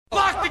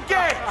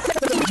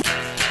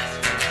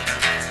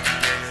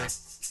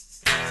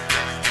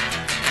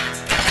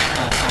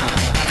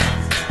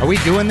Are we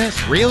doing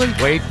this? Really?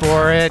 Wait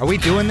for it. Are we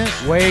doing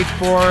this? Wait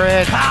for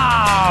it.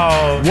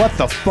 Pow! What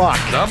the fuck?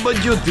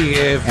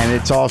 WTF. And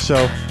it's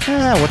also,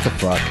 what the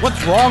fuck?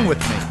 What's wrong with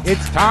me?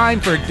 It's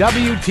time for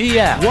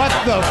WTF. What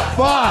the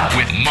fuck?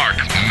 With Marc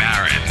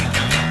Maron.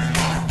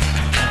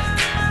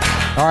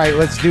 All right,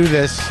 let's do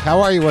this.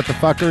 How are you, what the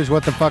fuckers?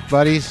 What the fuck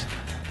buddies?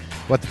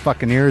 What the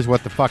fucking ears?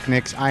 What the fuck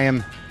nicks? I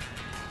am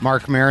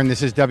Marc Maron.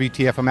 This is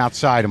WTF. I'm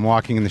outside. I'm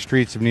walking in the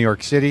streets of New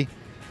York City.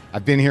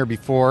 I've been here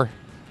before,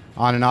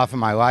 on and off in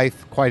my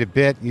life, quite a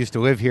bit. Used to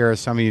live here, as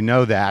some of you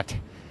know that.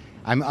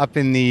 I'm up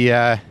in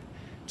the,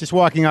 just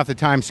walking off the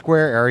Times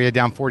Square area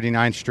down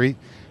 49th Street,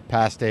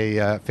 past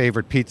a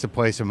favorite pizza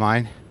place of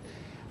mine.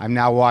 I'm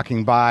now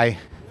walking by,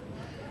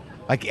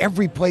 like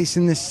every place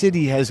in this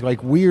city has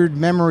like weird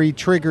memory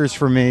triggers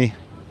for me.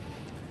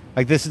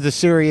 Like this is the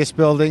Sirius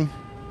building,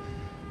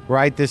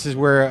 right? This is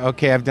where,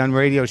 okay, I've done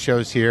radio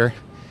shows here.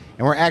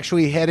 And we're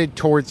actually headed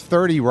towards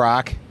 30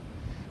 Rock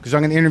because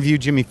I'm going to interview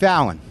Jimmy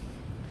Fallon.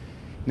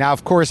 Now,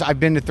 of course, I've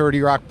been to 30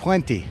 Rock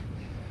plenty.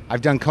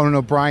 I've done Conan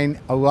O'Brien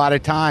a lot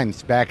of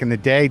times back in the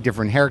day,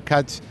 different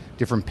haircuts,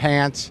 different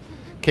pants,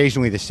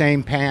 occasionally the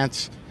same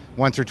pants,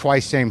 once or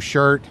twice same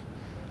shirt,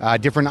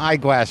 different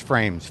eyeglass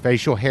frames,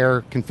 facial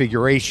hair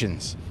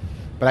configurations.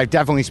 But I've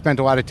definitely spent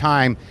a lot of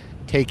time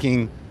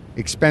taking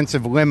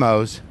expensive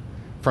limos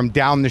from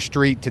down the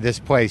street to this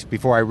place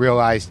before I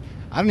realized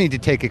I don't need to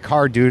take a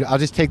car, dude. I'll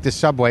just take the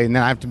subway and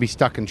then I have to be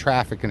stuck in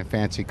traffic in a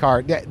fancy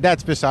car.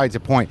 That's besides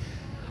the point.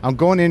 I'm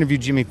going to interview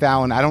Jimmy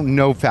Fallon. I don't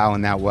know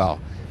Fallon that well.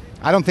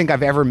 I don't think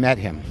I've ever met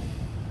him.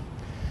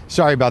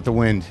 Sorry about the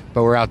wind,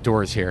 but we're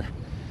outdoors here.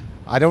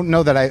 I don't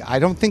know that I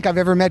don't think I've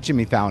ever met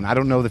Jimmy Fallon. I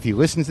don't know if he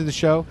listens to the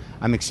show.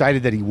 I'm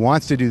excited that he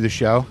wants to do the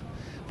show,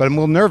 but I'm a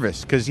little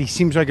nervous because he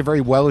seems like a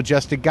very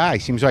well-adjusted guy.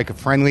 Seems like a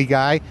friendly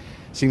guy.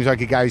 Seems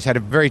like a guy who's had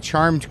a very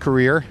charmed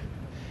career.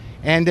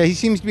 And he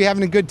seems to be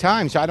having a good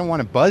time, so I don't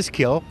want to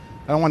buzzkill.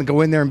 I don't want to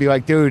go in there and be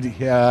like, dude,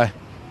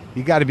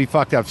 you got to be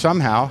fucked up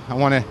somehow. I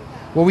want to,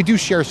 well, we do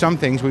share some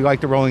things. We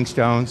like the Rolling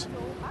Stones.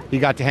 He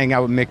got to hang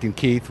out with Mick and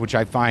Keith, which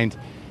I find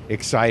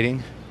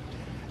exciting.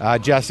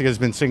 Jessica's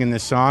been singing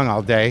this song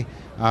all day.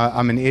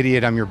 I'm an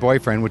Idiot, I'm Your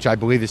Boyfriend, which I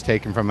believe is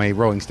taken from a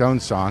Rolling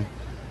Stones song.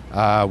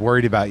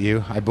 Worried About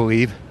You, I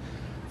believe.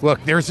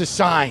 Look, there's a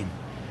sign.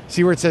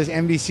 See where it says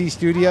NBC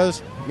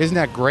Studios? Isn't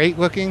that great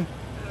looking?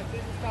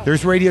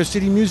 There's Radio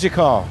City Music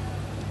Hall.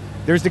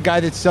 There's the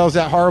guy that sells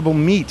that horrible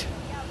meat.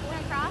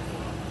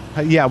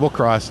 Yeah, we'll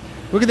cross.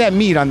 Look at that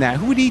meat on that.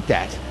 Who would eat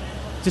that?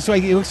 Just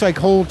like it looks like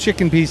whole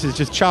chicken pieces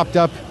just chopped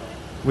up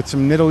with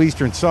some Middle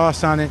Eastern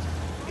sauce on it.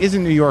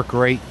 Isn't New York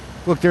great?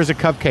 Look, there's a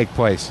cupcake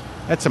place.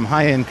 That's some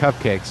high-end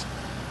cupcakes.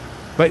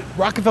 But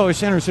Rockefeller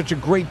Center is such a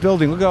great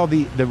building. Look at all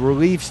the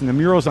reliefs and the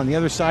murals on the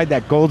other side.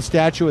 That gold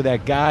statue of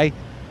that guy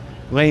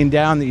laying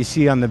down that you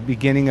see on the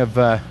beginning of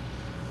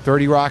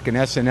 30 Rock and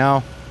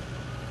SNL.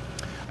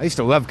 I used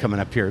to love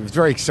coming up here. It was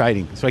very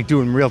exciting. It's like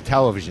doing real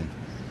television.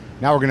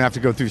 Now we're going to have to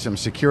go through some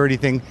security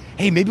thing.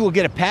 Hey, maybe we'll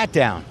get a pat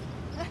down.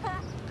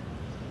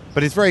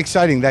 But it's very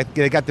exciting that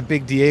they got the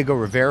big Diego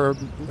Rivera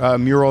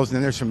murals, and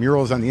then there's some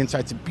murals on the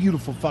inside. It's a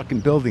beautiful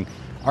fucking building.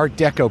 Art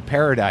Deco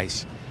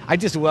paradise. I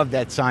just love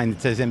that sign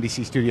that says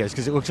NBC Studios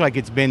because it looks like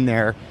it's been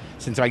there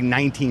since like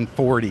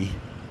 1940.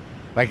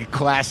 Like a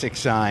classic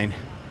sign.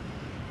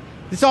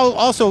 It's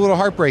also a little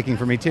heartbreaking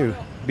for me too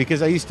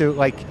because I used to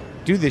like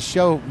do this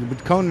show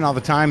with Conan all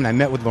the time, and I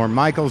met with Lorne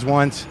Michaels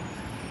once.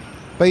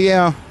 But, you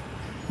know,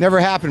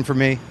 never happened for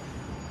me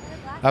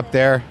up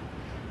there.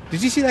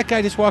 Did you see that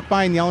guy just walk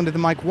by and yell into the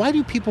mic? Why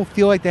do people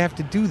feel like they have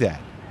to do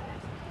that?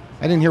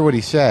 I didn't hear what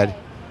he said.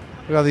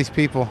 Look at all these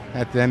people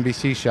at the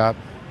NBC shop.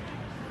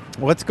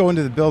 Well, let's go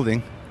into the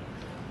building.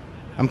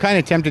 I'm kind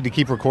of tempted to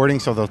keep recording,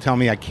 so they'll tell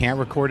me I can't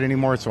record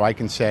anymore, so I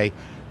can say,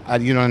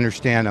 you don't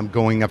understand, I'm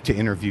going up to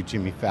interview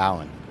Jimmy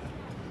Fallon.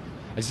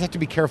 I just have to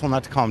be careful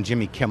not to call him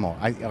Jimmy Kimmel.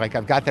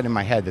 I've got that in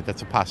my head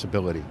that's a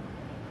possibility.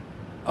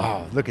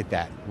 Oh, look at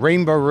that.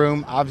 Rainbow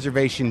Room,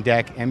 Observation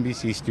Deck,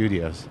 NBC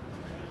Studios.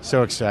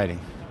 So exciting.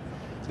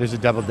 There's a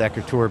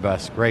double-decker tour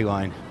bus. Great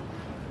line.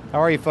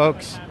 How are you,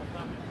 folks?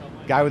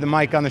 Guy with a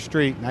mic on the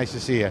street. Nice to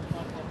see you.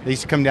 They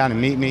used to come down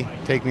and meet me,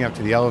 take me up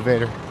to the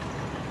elevator,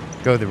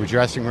 go to the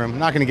dressing room. I'm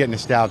not going to get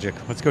nostalgic.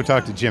 Let's go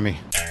talk to Jimmy.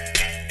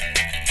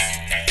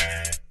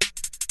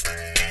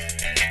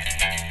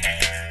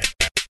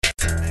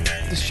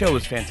 This show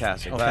was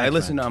fantastic. I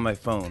listened on my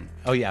phone.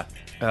 Oh, yeah.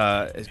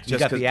 You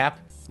got the app?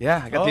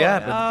 Yeah, I got the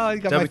app. Oh,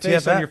 you got WTF my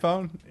face app. on your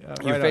phone?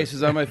 Your face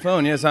is on my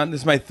phone. Yes,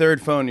 this is my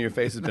third phone your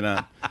face has been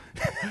on.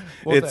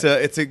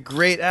 It's a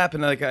great app,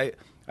 and like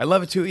I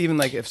love it too. Even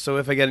like if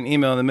I get an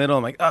email in the middle,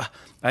 I'm like,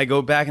 I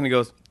go back and it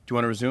goes, do you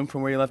want to resume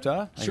from where you left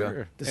off?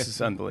 Sure. This is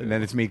unbelievable. And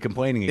then it's me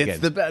complaining again. It's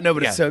the best. No,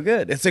 but it's so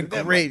good. It's a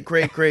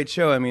great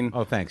show. I mean,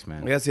 oh, thanks,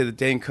 man. I gotta say the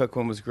Dane Cook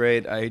one was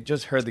great. I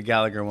just heard the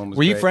Gallagher one was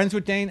Were great. you friends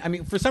with Dane? I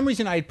mean, for some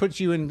reason I put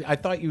you in, I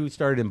thought you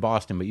started in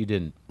Boston, but you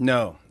didn't.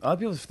 No. A lot of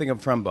people think I'm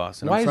from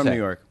Boston. Why I'm is from that? New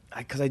York.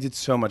 Because I did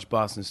so much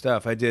Boston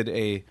stuff. I did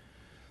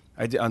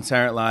I did on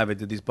Saturday Night Live. I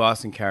did these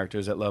Boston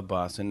characters that love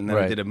Boston, and then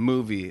I did a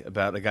movie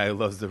about a guy who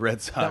loves the Red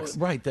Sox.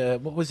 Right.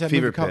 What was that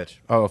Fever movie called? Pitch.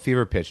 Oh,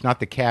 Fever Pitch, not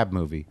the Cab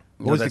movie.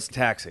 No, that's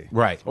Taxi.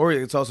 Right. Or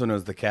it's also known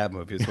as the Cab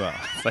movie as well.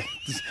 It's like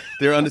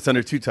it's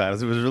under 2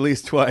 titles. It was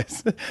released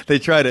twice. They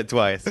tried it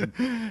twice.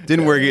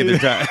 Didn't work either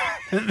time.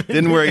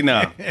 Didn't work.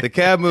 No, the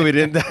Cab movie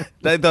didn't.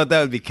 I thought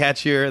that would be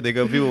catchier. They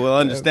go, people will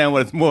understand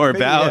what it's more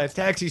about. Yeah,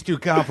 Taxi's too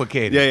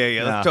complicated.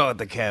 Yeah. Let's talk about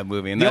the Cab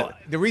movie. And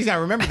the reason I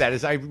remember that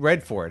is I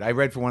read for it. I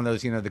read for one of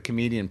those, the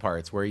comedian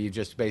parts where you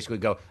just basically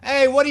go,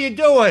 "Hey, what are you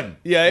doing?"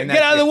 Yeah, and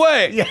get out of the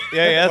way.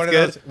 Yeah,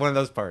 that's good. One of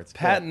those parts.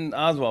 Patton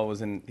Oswalt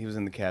was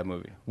in the Cab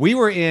movie. We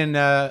were in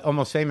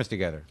Almost Famous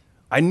together.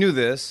 I knew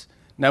this.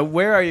 Now,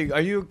 where are you?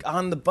 Are you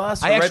on the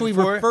bus? I actually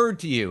referred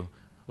to you.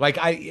 Like,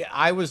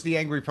 I was the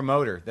angry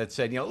promoter that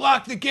said,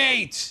 lock the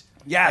gates.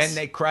 Yes. And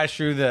they crash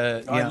through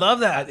the... I love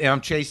that. And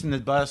I'm chasing the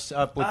bus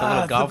up with the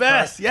little golf the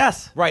best, cart.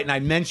 yes. Right, and I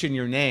mention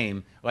your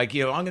name. Like,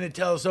 I'm going to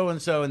tell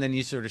so-and-so, and then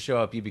you sort of show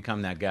up, you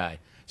become that guy.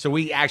 So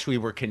we actually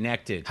were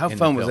connected. How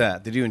fun was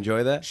that? Did you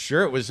enjoy that?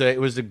 Sure, it was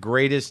the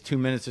greatest 2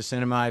 minutes of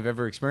cinema I've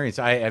ever experienced.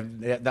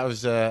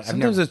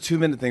 Sometimes those 2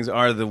 minute things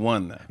are the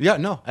one, though. Yeah,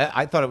 no,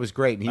 I thought it was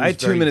great. And I had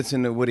 2 minutes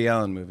in the Woody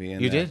Allen movie.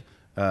 And, you did?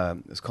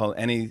 It's called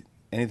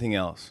Anything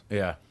Else.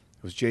 Yeah.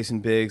 It was Jason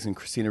Biggs and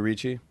Christina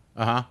Ricci.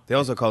 Uh-huh. They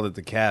also called it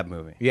the Cab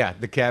movie. Yeah,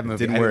 the Cab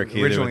movie. Didn't work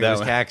either. Originally, With that it was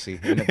one. Taxi,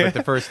 but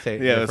the first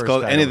take. Yeah, it was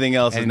called Anything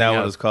Else. Is now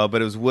what it's called.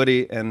 But it was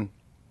Woody, and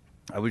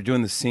I was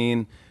doing the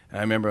scene, and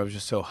I remember I was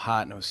just so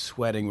hot and I was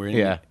sweating. We're in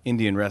an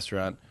Indian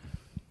restaurant,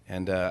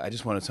 and I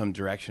just wanted some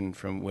direction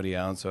from Woody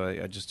Allen, so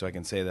I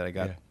can say that I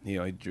got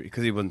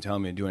because he wasn't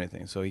telling me to do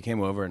anything. So he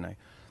came over and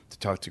to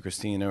talk to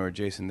Christina or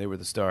Jason. They were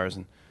the stars,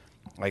 and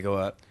I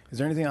go, is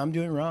there anything I'm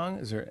doing wrong?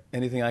 Is there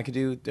anything I could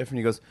do different?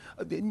 He goes,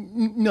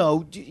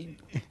 no,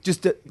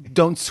 just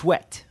don't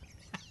sweat.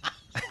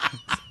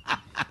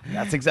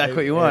 That's exactly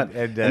what you want.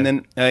 And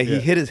then he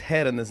hit his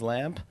head on this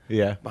lamp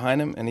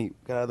behind him, and he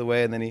got out of the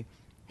way, and then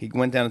he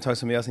went down and talked to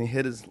somebody else, and he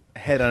hit his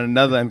head on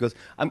another lamp. He goes,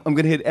 I'm going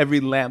to hit every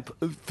lamp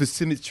for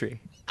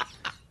symmetry.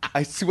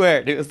 I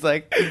swear. It was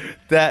like,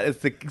 that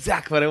is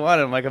exactly what I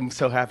wanted. I'm like, I'm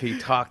so happy he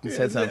talked and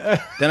said something.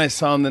 Then I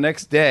saw him the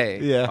next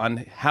day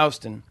on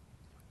Houston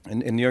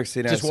in New York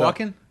City. Just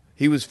walking?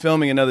 He was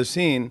filming another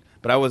scene,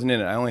 but I wasn't in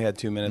it. I only had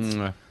 2 minutes.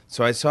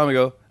 So I saw him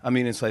go, I'm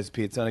eating a slice of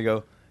pizza, and I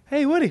go,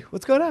 hey, Woody,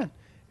 what's going on?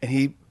 And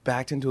he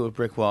backed into a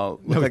brick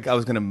wall. Looked like I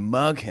was going to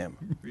mug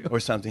him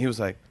or something. He was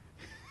like,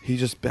 he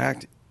just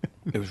backed.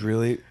 It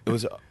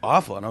was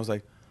awful. And I was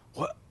like,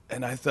 what?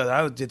 And I thought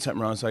I did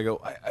something wrong. So I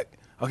go,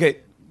 okay.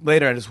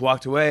 Later, I just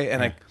walked away,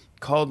 and I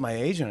called my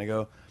agent. I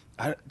go,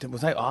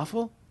 was I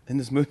awful in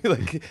this movie?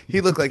 Like, he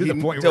looked like he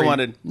still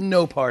wanted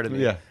no part of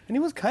me. Yeah. And he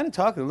was kind of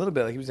talking a little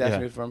bit. Like, he was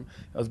asking me from,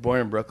 I was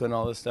born in Brooklyn,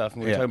 all this stuff,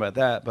 and we were talking about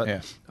that.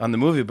 But on the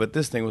movie, but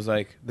this thing was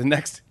like, the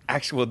next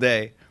actual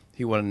day,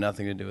 he wanted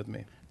nothing to do with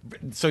me.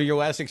 So your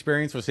last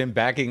experience was him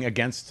backing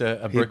against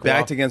a brick wall? He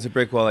backed against a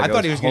brick wall like I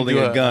thought he was holding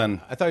a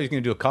gun. I thought he was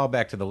going to do a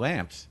callback to the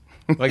lamps.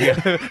 Like,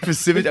 for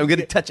symmetry, I'm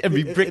going to touch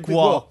every brick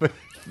wall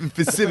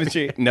for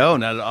symmetry. No,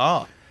 not at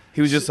all. He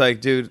was just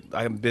like, dude,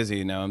 I'm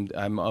busy now.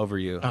 I'm over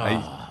you.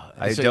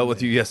 I dealt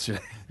with you yesterday.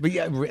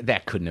 But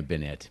that couldn't have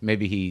been it.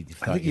 Maybe he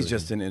thought I think he's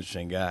just an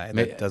interesting guy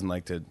that doesn't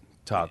like to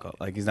talk.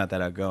 Like, he's not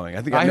that outgoing.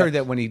 I heard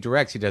that when he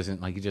directs, he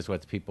doesn't, like, he just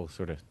lets people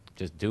sort of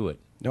just do it.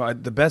 No,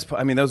 the best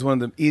part, that was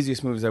one of the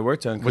easiest movies I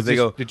worked on. Because they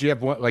go, did you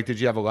have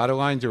a lot of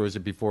lines, or was it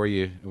before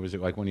was it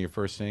like one of your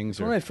first things?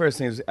 One of my first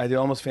things. I did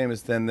Almost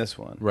Famous, then this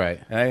one. Right.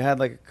 And I had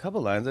like a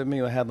couple lines.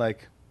 I had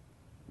like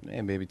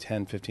maybe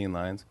 10, 15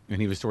 lines. And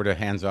he was sort of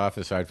hands off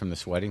aside from the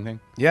sweating thing?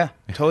 Yeah,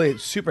 totally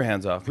super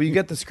hands off. Well, you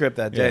get the script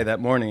that day,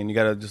 that morning, and you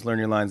got to just learn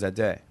your lines that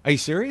day. Are you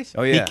serious?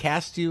 Oh, yeah. He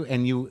cast you,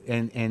 and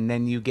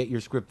then you get your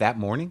script that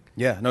morning?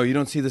 Yeah, no, you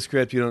don't see the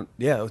script. You don't.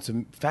 Yeah, it's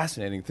a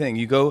fascinating thing.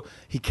 You go,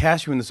 he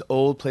casts you in this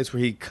old place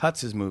where he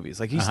cuts his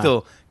movies. Like, he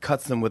still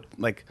cuts them with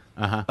like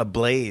a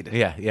blade.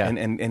 Yeah.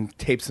 And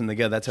tapes them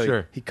together. That's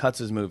how he cuts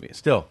his movies.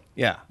 Still?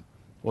 Yeah.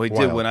 Well, he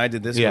did when I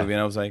did this movie,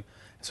 and I was like,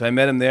 so I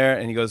met him there,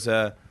 and he goes,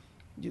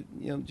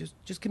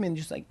 just come in,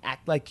 just like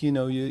act like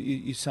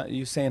you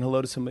saying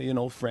hello to somebody, an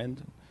old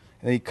friend.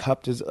 And he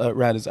cupped his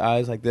around his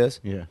eyes like this.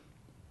 Yeah.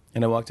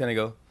 And I walked in, and I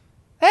go,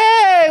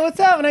 hey, what's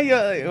up? And I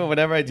go,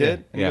 whatever I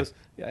did. And he goes,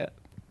 yeah,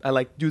 I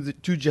like do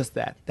just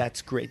that.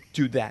 That's great.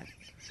 Do that.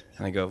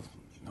 And I go,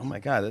 oh my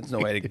God, there's no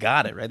way he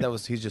got it, right?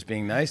 He's just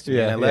being nice to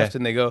me. And I left,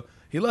 and they go,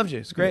 he loves you.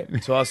 It's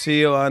great. So I'll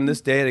see you on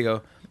this day. They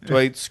go, do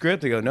I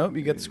script? They go, nope,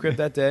 you get the script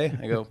that day.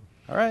 I go,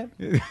 all right.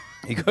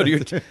 You go to your.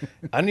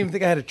 I don't even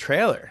think I had a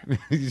trailer.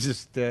 You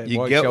just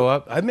show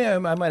up. I might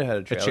have had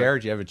a trailer. A chair?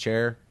 Do you have a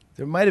chair?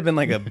 There might have been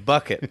like a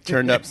bucket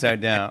turned upside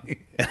down.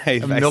 A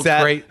milk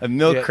crate. A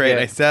milk crate.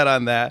 I sat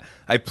on that.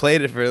 I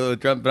played it for a little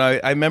drum.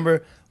 But I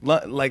remember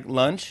like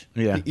lunch.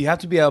 Yeah. You have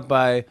to be out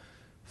by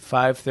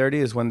 5:30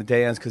 is when the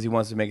day ends because he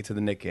wants to make it to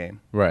the Knick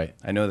game. Right.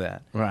 I know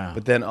that. Wow.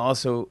 But then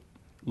also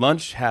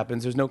lunch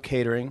happens. There's no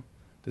catering.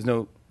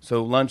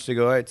 So lunch they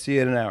go, all right, see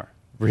you in an hour.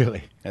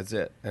 Really? That's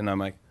it. And I'm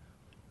like,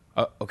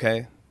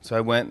 okay. So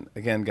I went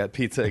again, got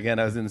pizza again.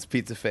 I was in this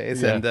pizza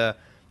phase, and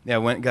Yeah,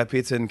 went and got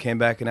pizza and came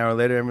back an hour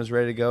later and was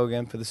ready to go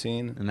again for the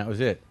scene. And that was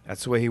it.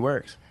 That's the way he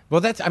works.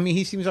 Well, I mean,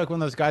 he seems like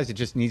one of those guys that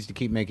just needs to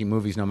keep making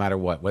movies no matter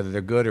what, whether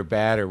they're good or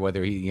bad, or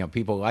whether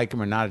people like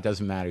him or not. It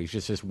doesn't matter. He's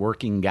just this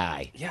working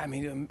guy. Yeah, I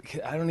mean,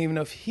 I don't even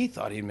know if he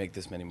thought he'd make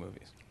this many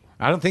movies.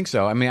 I don't think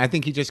so. I mean, I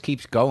think he just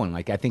keeps going.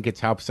 Like, I think it's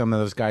helped some of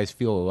those guys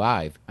feel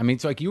alive. I mean,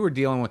 it's like you were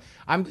dealing with.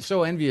 I'm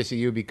so envious of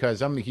you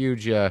because I'm a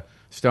huge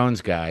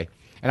Stones guy,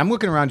 and I'm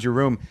looking around your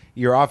room,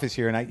 your office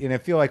here, and I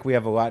feel like we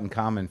have a lot in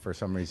common for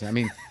some reason. I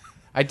mean,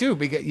 I do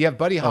because you have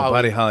Buddy Holly. Oh,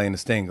 Buddy Holly in a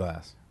stained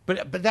glass.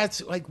 But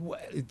that's like,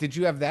 did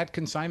you have that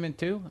consignment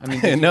too? I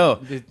mean, no,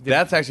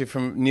 that's actually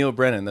from Neil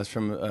Brennan. That's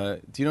from. Do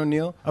you know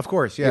Neil? Of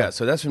course, yeah. Yeah,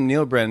 so that's from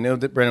Neil Brennan. Neil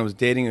Brennan was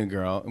dating a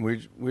girl, and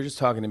we were just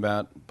talking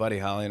about Buddy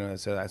Holly, and I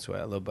said, "That's why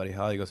I love Buddy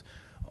Holly." He goes,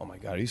 "Oh my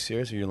God, are you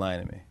serious? Or you're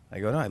lying to me?" I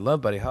go, "No, I love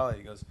Buddy Holly."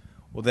 He goes,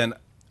 "Well, then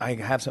I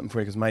have something for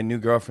you because my new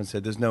girlfriend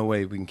said there's no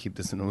way we can keep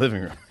this in the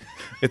living room.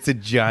 It's a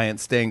giant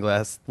stained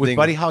glass with thing.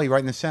 Buddy Holly right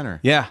in the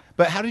center." Yeah,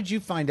 but how did you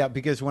find out?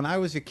 Because when I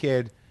was a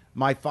kid,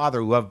 my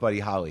father loved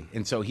Buddy Holly,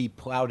 and so he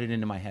plowed it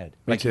into my head.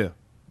 Me too.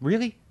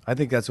 Really? I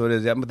think that's what it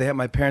is. Yeah, but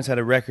my parents had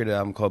a record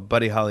album called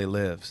Buddy Holly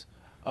Lives.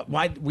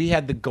 Why we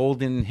had the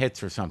golden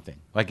hits or something?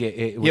 Like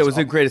it was. Yeah, it was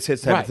the greatest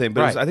hits type of thing.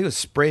 But right. I think it was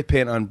spray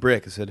paint on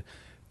brick. It said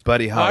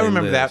Buddy Holly. I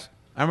remember Lives. that.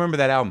 I remember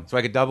that album. It's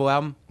like a double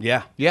album.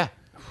 Yeah. Yeah.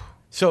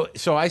 So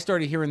I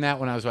started hearing that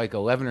when I was like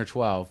 11 or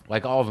 12,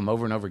 like all of them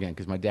over and over again,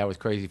 because my dad was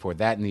crazy for it.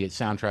 That and the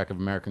soundtrack of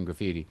American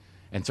Graffiti,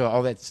 and so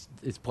all that's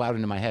it's plowed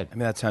into my head. I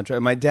mean, that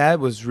soundtrack. My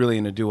dad was really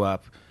into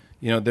doo-wop.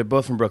 You know, they're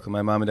both from Brooklyn.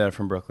 My mom and dad are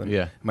from Brooklyn.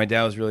 Yeah. My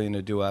dad was really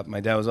into doo-wop.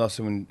 My dad was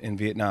also in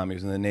Vietnam. He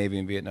was in the Navy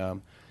in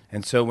Vietnam.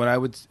 And so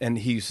and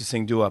he used to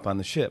sing doo-wop on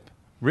the ship.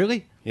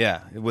 Really?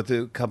 Yeah. With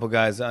a couple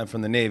guys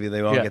from the Navy,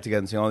 they would all Yeah. get together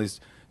and sing all these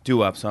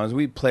doo-wop songs.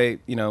 We'd play,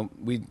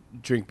 we'd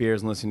drink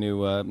beers and listen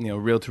to,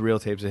 reel-to-reel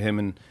tapes of him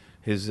and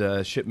his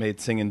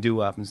shipmates singing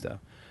doo-wop and stuff.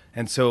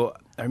 And so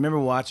I remember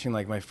watching,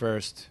 like, my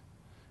first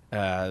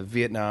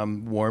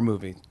Vietnam War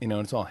movie, and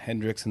it's all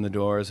Hendrix and the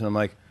Doors. And I'm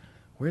like,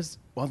 where's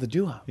all the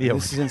doo-wop? Yeah.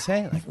 This is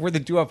insane. Like, We're the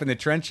doo-wop in the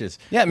trenches.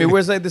 yeah, I mean,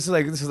 this is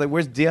like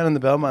where's Dion and the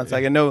Belmonts?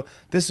 Like, I know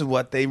this is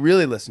what they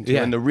really listened to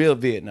in the real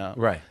Vietnam.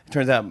 Right. It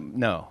turns out,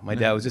 no, my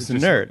dad was just a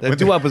nerd. The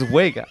doo-wop was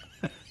way gone.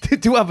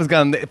 Doo-wop was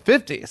gone in the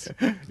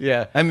 50s.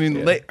 Yeah. I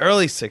mean,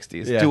 early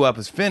 60s. Yeah. Doo-wop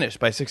was finished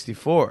by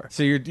 64.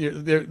 So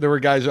there were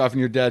guys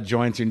offering your dad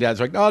joints, and your dad's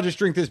like, "No, I'll just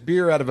drink this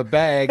beer out of a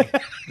bag."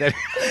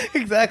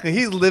 Exactly.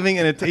 He's living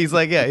in it. He's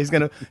like, yeah, he's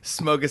going to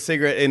smoke a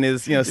cigarette in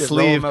his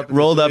sleeve,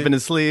 rolled up in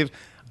his sleeve.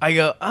 I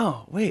go,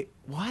 oh, wait,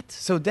 what?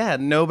 So,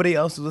 Dad, nobody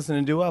else was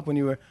listening to doo-wop when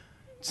you were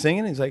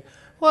singing? He's like,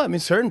 well, I mean,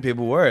 certain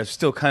people were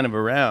still kind of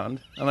around.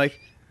 I'm like,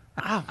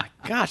 oh my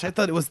gosh, I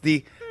thought that was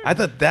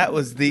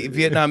the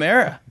Vietnam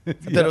era. I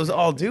thought it was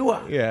all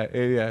doo-wop.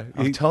 Yeah.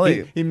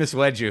 He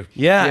misled you.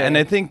 Yeah, and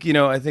I think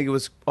it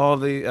was all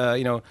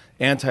the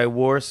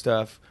anti-war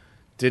stuff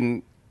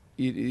didn't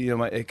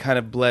it kind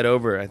of bled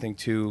over, I think,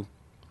 to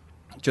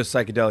just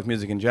psychedelic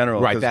music in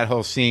general. Right, that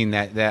whole scene,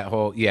 that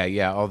whole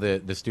all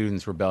the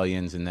students'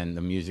 rebellions, and then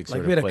the music sort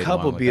like of we had a played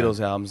couple along with Beatles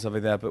that. albums, stuff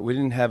like that, but we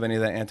didn't have any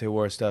of that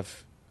anti-war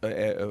stuff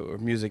or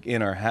music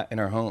in our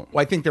home.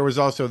 Well, I think there was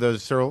also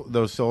those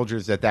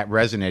soldiers that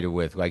resonated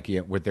with, like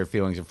with their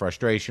feelings of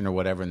frustration or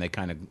whatever, and they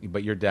kind of.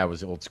 But your dad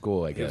was old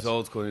school, I guess. He was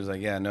old school. He was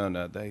like, yeah, no,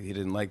 he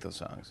didn't like those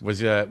songs.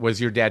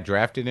 Was your dad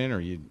drafted in,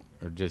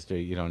 or just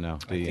you don't know?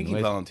 I think he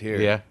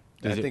volunteered. Yeah,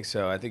 I think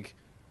so. I think.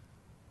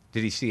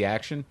 Did he see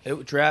action?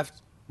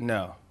 Draft?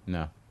 No.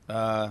 No.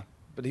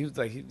 But he was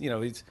like,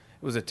 it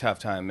was a tough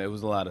time. It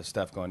was a lot of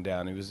stuff going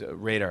down. He was a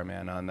radar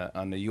man on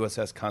the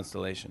USS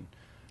Constellation,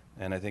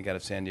 and I think out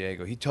of San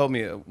Diego. He told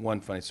me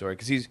one funny story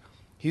because he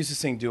used to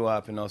sing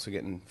doo-wop and also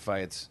get in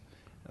fights,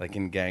 like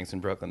in gangs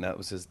in Brooklyn.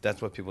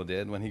 That's what people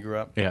did when he grew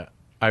up. Yeah.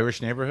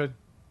 Irish neighborhood.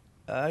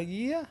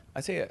 Yeah, I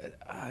say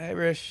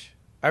Irish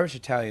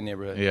Italian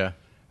neighborhood. Yeah.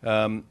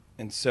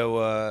 And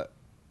so,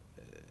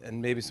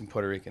 and maybe some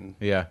Puerto Rican.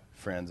 Yeah.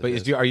 Friends.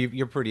 But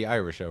you're pretty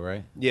Irish, though,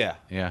 right? Yeah.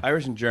 Yeah.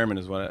 Irish and German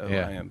is what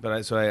I am. But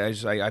I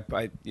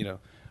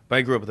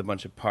grew up with a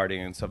bunch of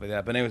partying and stuff like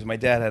that. But anyways, my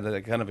dad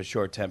had kind of a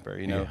short temper,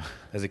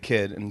 as a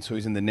kid, and so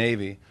he's in the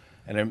Navy.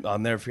 And I'll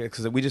never forget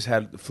because we just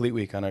had Fleet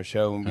Week on our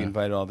show, and we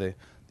invited all the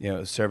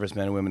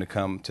servicemen and women to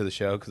come to the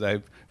show. Because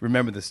I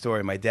remember the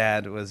story. My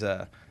dad was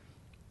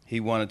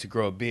he wanted to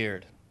grow a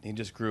beard. He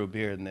just grew a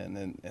beard,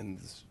 and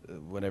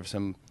whenever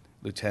some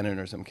lieutenant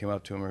or something came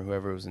up to him or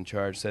whoever was in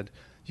charge said,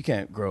 "You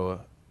can't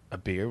grow a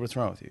beard. What's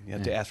wrong with you? You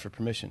have to ask for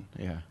permission."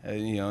 Yeah.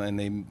 And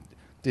they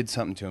did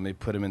something to him. They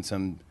put him in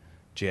some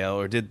jail,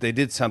 or they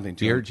did something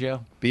to him. Beard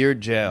jail?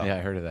 Beard jail. Yeah, I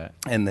heard of that.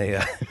 And they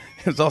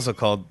it was also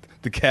called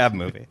the Cab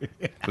movie.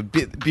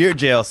 But Beard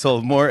Jail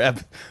sold more.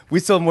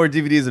 We sold more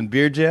DVDs in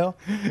Beard Jail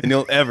than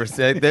you'll ever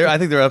see. I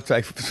think they're up to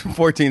like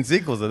 14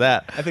 sequels of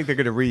that. I think they're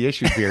going to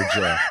reissue Beard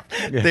Jail.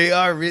 They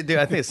are.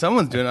 I think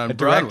someone's doing it on A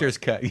Broadway. director's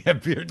cut. Yeah,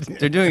 Beard.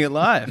 They're doing it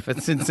live.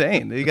 It's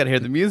insane. You got to hear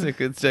the music.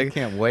 It's like, I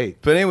can't wait.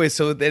 But anyway,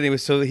 so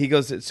he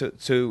goes.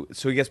 So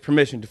he gets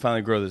permission to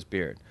finally grow this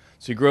beard.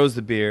 So he grows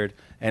the beard,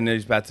 and then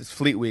it's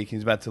Fleet Week.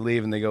 He's about to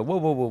leave, and they go,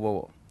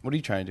 whoa. what are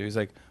you trying to do? He's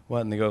like,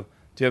 what? And they go,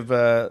 do you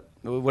have,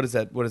 what is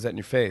that? What is that in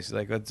your face? He's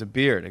like, it's a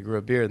beard. I grew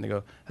a beard. And they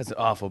go, that's an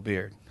awful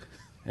beard.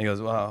 And he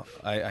goes, well,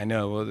 I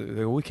know. Well, they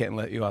go, we can't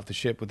let you off the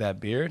ship with that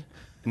beard.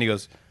 And he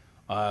goes,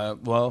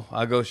 well,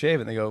 I'll go shave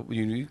it. And they go,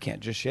 you can't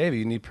just shave it.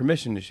 You need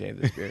permission to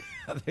shave this beard.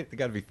 They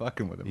got to be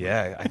fucking with him.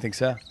 Yeah, I think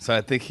so. So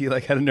I think he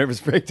like had a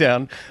nervous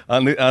breakdown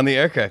on the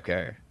aircraft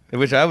carrier,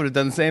 which I would have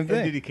done the same thing.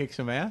 And did he kick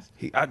some ass?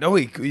 No,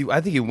 I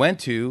think he went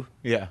to.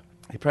 Yeah.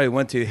 He probably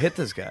went to hit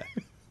this guy,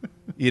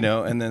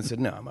 and then said,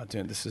 no, I'm not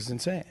doing this. This is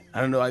insane.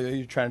 I don't know.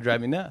 You're trying to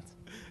drive me nuts.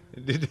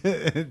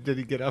 Did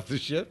he get off the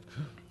ship?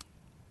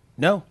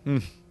 No.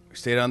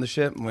 Stayed on the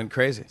ship and went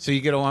crazy. So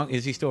you get along?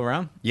 Is he still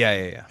around?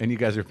 Yeah. And you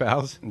guys are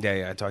pals?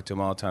 Yeah. I talk to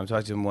him all the time. I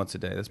talk to him once a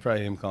day. That's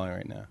probably him calling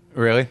right now.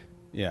 Really?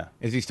 Yeah.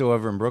 Is he still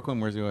over in Brooklyn?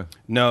 Where's he?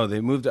 No, they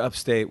moved to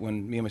upstate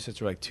when me and my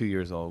sister were like 2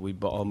 years old. We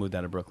all moved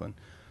out of Brooklyn.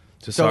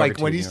 So like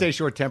when you stay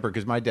short tempered,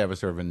 because my dad was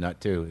sort of a nut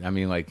too. I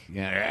mean, like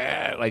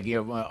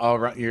all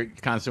around, you're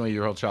constantly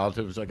your whole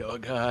childhood was like, oh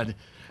God,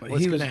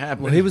 what's going to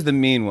happen? Well, he was the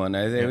mean one. He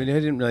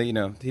didn't really, he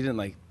didn't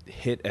like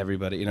hit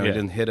everybody. He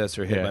didn't hit us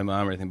or hit my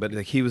mom or anything. But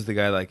like he was the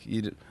guy like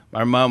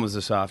our mom was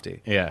a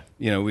softie. Yeah.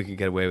 We could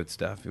get away with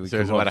stuff. So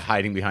there's a lot of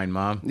hiding behind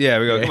mom. Yeah,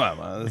 we go, come on,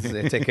 Mom,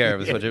 let's take care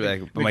of it.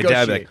 Like, but my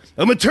dad would be like,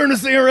 I'm gonna turn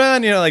this thing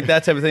around, like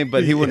that type of thing.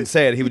 But he wouldn't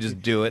say it. He would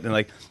just do it and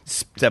like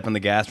step on the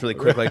gas really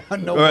quick. Like,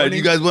 No all right, warning.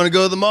 you guys want to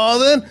go to the mall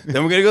then?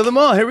 Then we're gonna go to the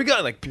mall. Here we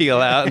go. Like peel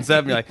out and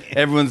stuff. And like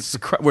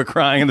we're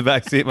crying in the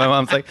back seat. My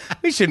mom's like,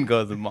 we shouldn't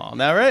go to the mall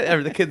now,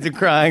 right? The kids are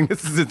crying.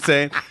 This is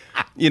insane.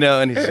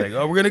 And he's like,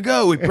 oh, we're going to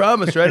go. We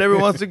promised, right?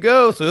 Everyone wants to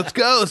go. So let's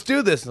go. Let's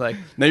do this. Like,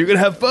 now you're going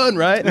to have fun,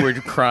 right? And we're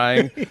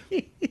crying.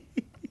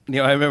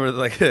 I remember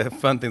like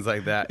fun things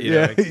like that.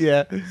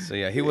 Yeah. So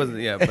yeah, he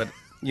wasn't, but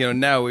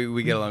now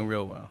we get along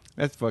real well.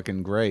 That's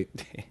fucking great.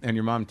 And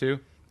your mom too?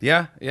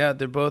 Yeah.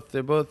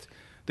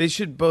 They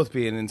should both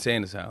be in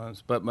insane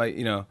asylums. But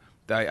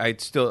I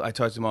talk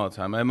to them all the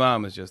time. My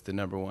mom is just the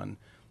number one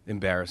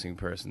embarrassing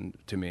person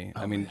to me.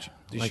 Oh, I mean,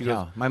 like she goes,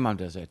 how? My mom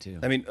does that too.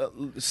 I mean,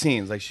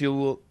 scenes like she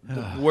will.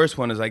 The worst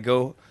one is I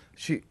go.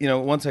 She,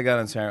 once I got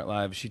on Saturday Night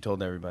Live, she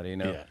told everybody,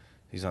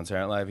 he's on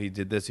Saturday Night Live. He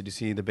did this. Did you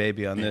see the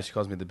baby on this? She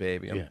calls me the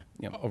baby.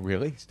 Oh,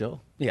 really?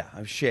 Still? Yeah,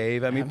 I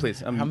shave. I mean,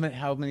 please. How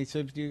many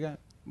siblings do you got?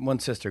 One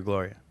sister,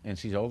 Gloria. And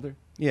she's older?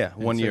 Yeah,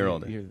 1 year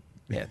older.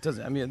 Yeah, it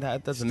doesn't. I mean,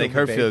 that doesn't make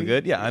her feel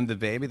good. Yeah, I'm the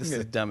baby. This is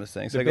the dumbest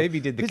thing. So the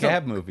baby did the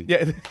Cab movie.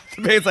 Yeah, the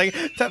baby's like,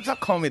 stop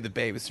calling me the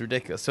baby. It's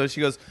ridiculous. So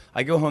she goes,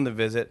 I go home to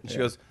visit, and she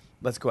goes,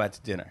 let's go out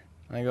to dinner.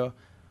 And I go,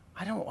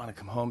 I don't want to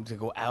come home to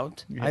go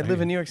out. I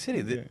live in New York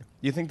City.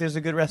 You think there's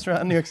a good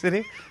restaurant in New York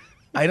City?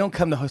 I don't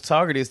come to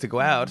Socrates to go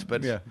out,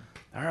 but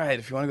all right,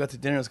 if you want to go out to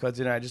dinner, let's go out to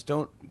dinner. I just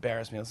don't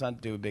embarrass me. Let's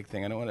not do a big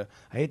thing. I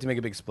hate to make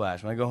a big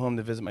splash. When I go home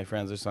to visit my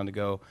friends, there's fun to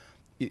go.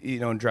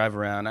 And drive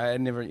around. I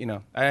never,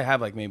 I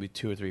have like maybe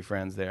 2 or 3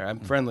 friends there. I'm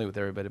friendly with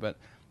everybody, but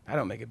I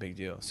don't make a big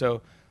deal.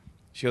 So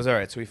she goes, all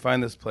right. So we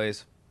find this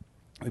place.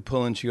 We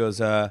pull in. She goes,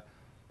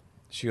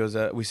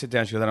 we sit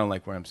down. She goes, I don't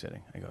like where I'm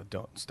sitting. I go,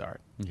 don't start.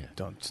 Yeah.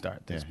 Don't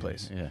start this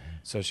place. Yeah.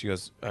 So she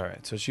goes, all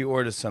right. So she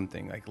orders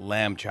something like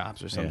lamb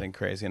chops or something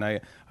crazy. And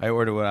I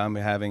order what I'm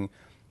having.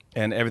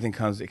 And everything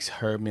comes,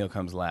 her meal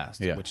comes last,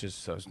 which is,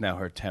 so now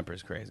her temper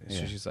is crazy.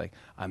 So she's like,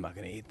 I'm not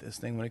going to eat this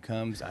thing when it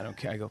comes. I don't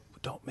care. I go,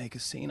 don't make a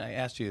scene. I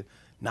asked you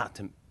not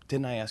to,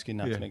 didn't I ask you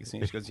not to make a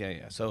scene? She goes,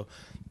 yeah. So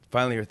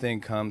finally her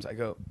thing comes. I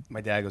go,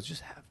 my dad goes,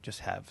 just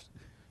have.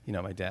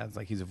 My dad's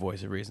like, he's a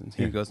voice of reason.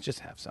 He goes, just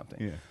have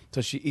something. Yeah.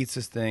 So she eats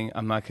this thing.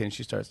 I'm not kidding.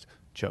 She starts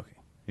choking.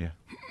 Yeah.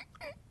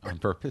 On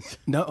purpose?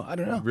 No, I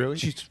don't know. Really?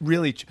 She's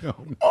really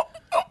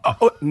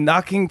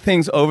knocking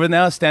things over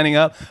now, standing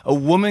up. A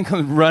woman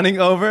comes running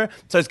over,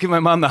 starts giving my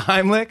mom the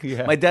Heimlich.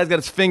 Yeah. My dad's got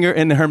his finger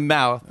in her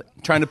mouth,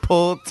 trying to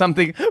pull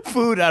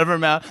food out of her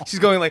mouth. She's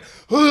going like,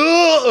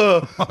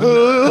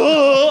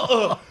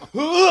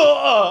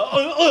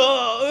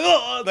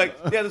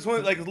 this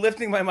woman like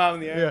lifting my mom in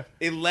the air.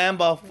 Yeah. A lamb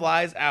ball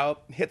flies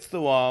out, hits the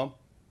wall.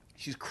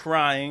 She's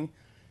crying.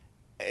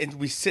 And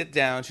we sit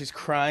down. She's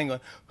crying,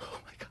 going, oh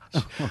my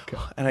gosh. Oh,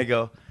 God. And I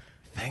go,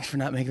 thanks for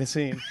not making a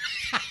scene.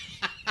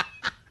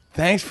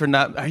 Thanks for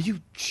not. Are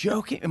you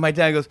joking? And my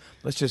dad goes,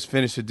 let's just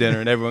finish the dinner.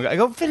 And everyone goes, I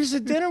go, finish the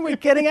dinner. We're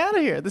getting out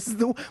of here.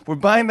 We're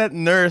buying that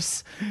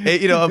nurse,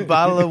 a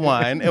bottle of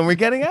wine, and we're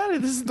getting out of here.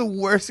 This is the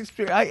worst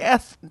experience. I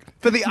asked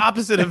for the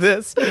opposite of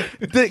this.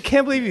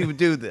 Can't believe you would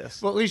do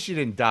this. Well, at least you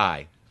didn't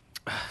die.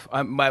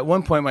 At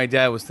one point, my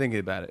dad was thinking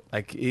about it.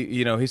 Like,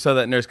 he saw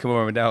that nurse come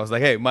over. My dad was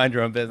like, hey, mind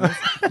your own business.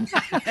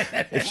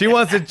 If she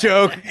wants to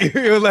choke,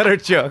 you let her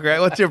choke, right?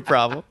 What's your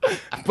problem?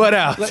 Butt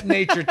out. Let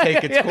nature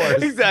take its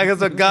course. Exactly. That's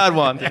what God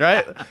wanted,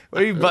 right?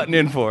 What are you butting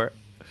in for?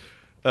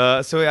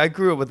 So I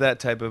grew up with that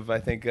type of, I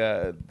think,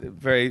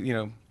 very,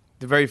 they're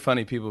very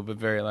funny people, but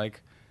very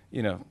like,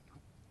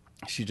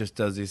 she just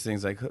does these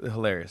things like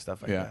hilarious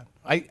stuff like that.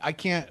 I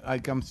can't,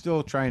 I'm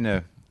still trying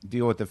to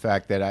deal with the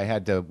fact that I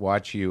had to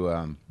watch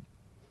you,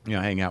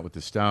 hang out with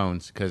the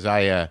Stones, because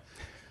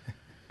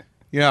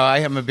You know, I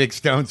am a big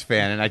Stones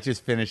fan, and I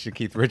just finished a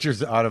Keith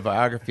Richards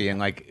autobiography, and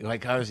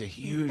like I was a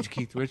huge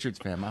Keith Richards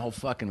fan my whole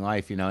fucking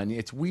life, you know. And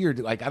it's weird.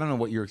 Like I don't know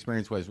what your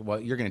experience was. Well,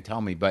 you're going to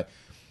tell me, but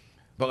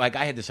like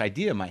I had this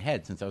idea in my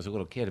head since I was a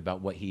little kid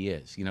about what he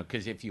is, you know.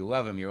 Because if you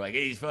love him, you're like,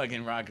 hey, he's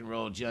fucking rock and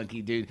roll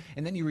junkie, dude.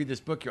 And then you read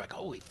this book, you're like,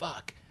 holy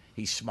fuck,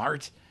 he's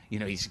smart. You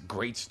know, he's a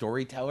great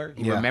storyteller.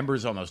 He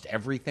remembers almost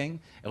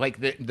everything. Like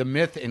the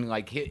myth and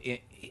like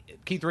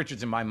Keith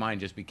Richards in my mind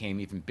just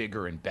became even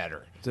bigger and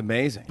better. It's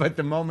amazing. But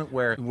the moment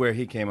where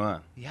he came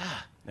on. Yeah.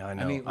 I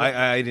know. I mean,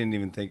 I didn't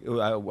even think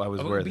I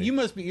was worthy.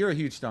 But you're a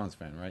huge Stones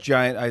fan, right?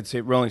 Giant. I'd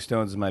say Rolling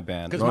Stones is my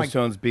band. Rolling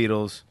Stones,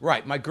 Beatles.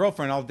 Right. My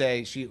girlfriend all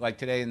day, she like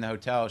today in the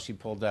hotel, she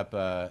pulled up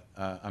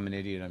I'm an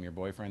Idiot, I'm Your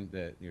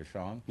Boyfriend, your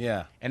song.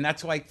 Yeah. And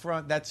that's like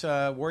that's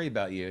Worry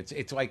About You.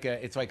 It's like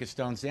a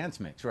Stones dance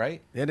mix,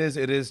 right? It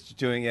is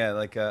doing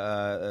like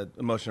a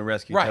emotional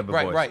rescue type of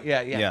voice. Right.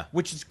 Yeah.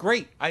 Which is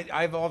great.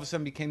 I've all of a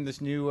sudden became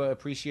this new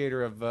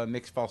appreciator of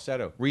mixed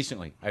falsetto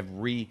recently. I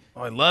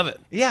love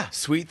it. Yeah.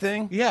 Sweet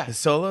Thing. Yeah. The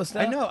solo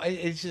stuff. I know.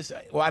 It's just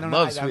I don't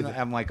know.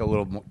 I'm like a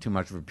little too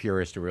much of a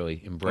purist to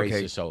really embrace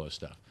the solo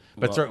stuff.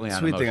 But certainly on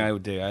Sweet emotion. Thing I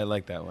would dig. I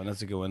like that one.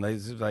 That's a good one.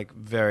 It's like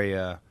very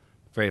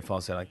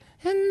falsetto. Like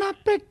in the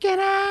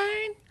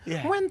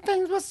beginning, when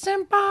things were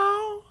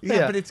simple.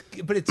 Yeah, but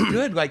it's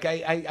good. Like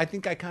I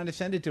think I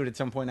condescended to it at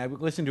some point. I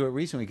listened to it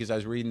recently because I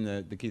was reading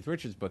the Keith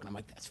Richards book, and I'm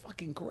like, that's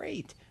fucking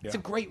great. It's a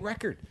great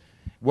record.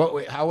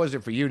 How was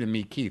it for you to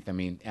meet Keith? I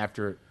mean,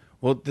 after.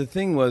 Well, the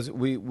thing was,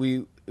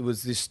 it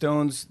was the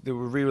Stones. They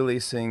were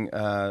re-releasing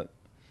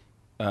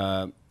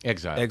Exile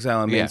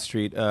on Main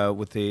Street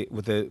with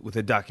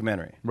a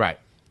documentary. Right.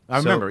 I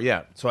remember.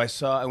 Yeah. So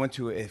I went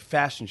to a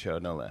fashion show,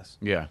 no less.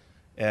 Yeah.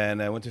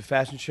 And I went to a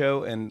fashion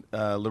show, and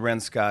Loren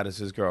Scott is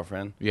his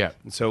girlfriend. Yeah.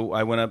 And so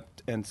I went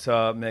up and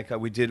saw Mick.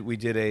 We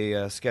did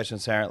a sketch on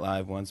Saturday Night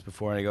Live once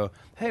before, and I go,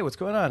 "Hey, what's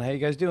going on? How you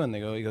guys doing?"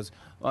 He goes,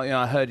 "Well,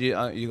 I heard you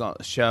got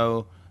a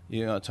show,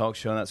 you got a talk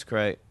show, and that's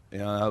great.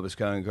 I hope it's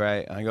going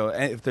great." And I go,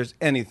 "If there's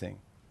anything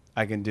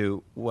I can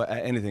do,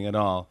 anything at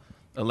all,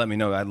 let me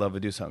know. I'd love to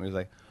do something." He's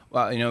like,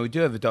 "Well, we do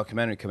have a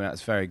documentary coming out.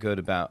 It's very good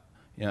about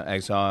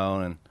exile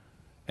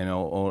and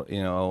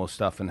all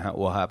stuff and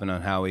what happened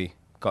and how we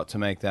got to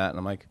make that." And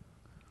I'm like,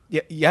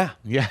 yeah,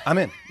 I'm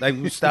in. Like,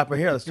 we'll stop right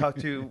here. Let's talk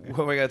to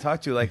what we got to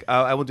talk to. Like,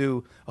 I will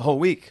do a whole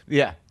week.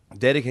 Yeah,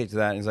 dedicate to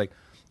that. And he's like,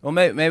 well,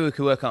 maybe we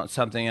could work on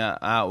something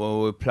out where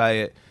we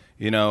play it,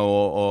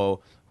 or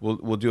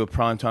we'll do a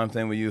primetime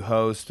thing where you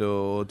host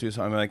or do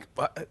something. I'm like,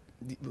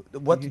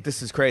 what?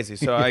 This is crazy.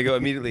 So I go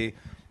immediately.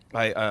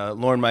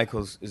 Lauren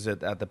Michaels is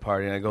at the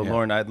party, and I go,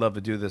 Lauren, I'd love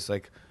to do this.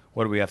 Like,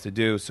 what do we have to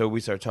do? So we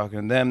start talking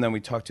to them. Then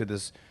we talk to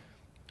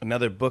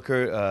another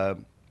booker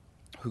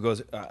who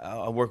goes,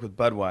 I'll work with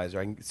Budweiser.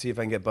 I can see if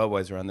I can get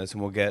Budweiser on this,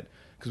 and we'll get,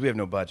 because we have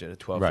no budget at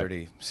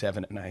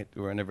 12:37 at night,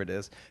 or whenever it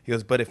is. He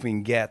goes, but if we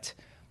can get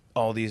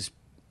all these,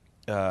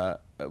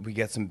 we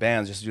get some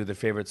bands just to do their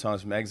favorite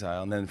songs from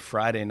Exile, and then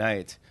Friday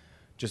night,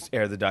 just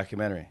air the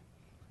documentary,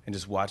 and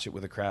just watch it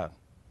with a crowd.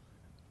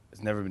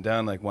 It's never been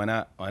done. Like, why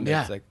not?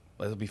 It's like,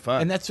 it'll be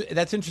fun. And that's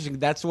interesting.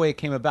 That's the way it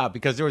came about,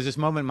 because there was this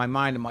moment in my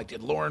mind. I'm like,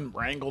 did Lauren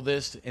wrangle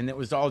this? And it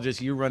was all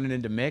just you running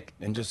into Mick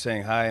and just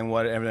saying hi and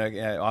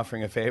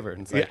offering a favor.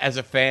 And it's like, as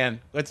a fan,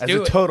 let's do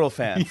it. As a total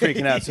fan,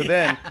 freaking out. So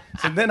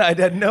then I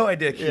had no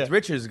idea Keith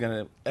Richards is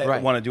gonna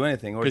want to do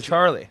anything, or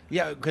Charlie.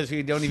 Yeah, because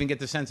you don't even get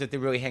the sense that they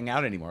really hang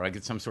out anymore. Like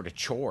it's some sort of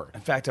chore. In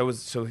fact, I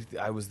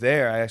was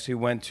there. I actually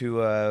went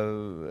to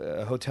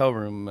a hotel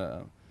room.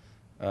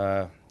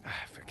 I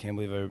can't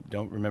believe I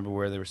don't remember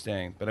where they were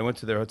staying, but I went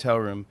to their hotel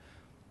room.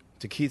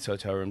 To Keith's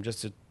hotel room,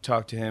 just to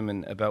talk to him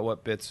and about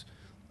what bits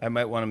I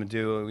might want him to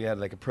do. We had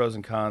like a pros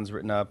and cons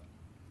written up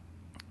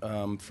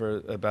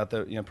for about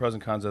the pros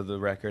and cons of the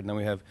record, and then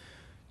we have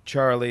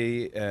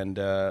Charlie and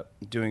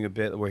doing a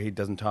bit where he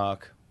doesn't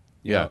talk.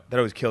 You know, that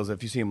always kills it.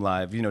 If you see him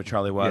live,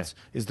 Charlie Watts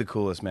is the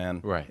coolest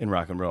man in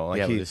rock and roll.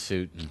 Like with his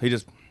suit. He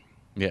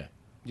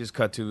just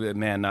cut to a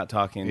man not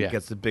talking and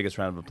gets the biggest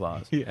round of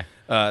applause.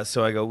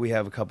 So I go, we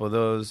have a couple of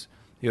those.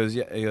 He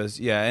goes,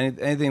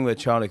 anything with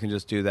Charlie can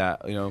just do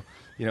that,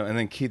 and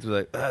then Keith was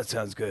like, oh, that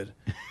sounds good.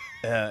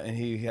 And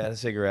he had a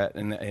cigarette,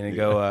 and he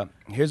go,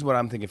 here's what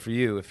I'm thinking for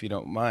you, if you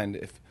don't mind.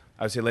 If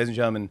I would say, ladies and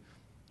gentlemen,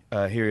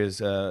 here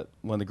is one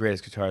of the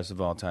greatest guitarists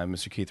of all time,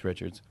 Mr. Keith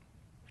Richards.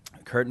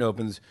 Curtain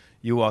opens,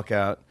 you walk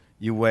out,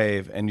 you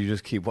wave, and you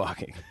just keep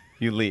walking.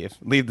 You leave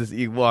this.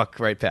 You walk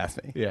right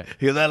past me. Yeah.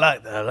 He goes, I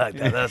like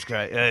that. That's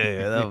great.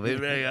 Yeah. That'll be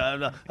really,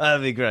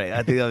 that'll be great.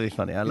 I think that'll be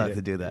funny. I'd love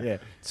to do that. Yeah.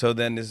 So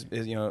then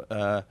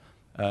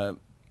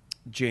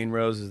Jane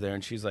Rose is there,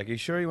 and she's like, "Are you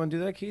sure you want to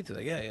do that, Keith?" He's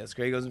like, "Yeah, it's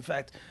great." He goes, "In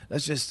fact,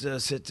 let's just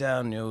sit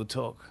down, we'll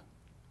talk.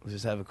 Let's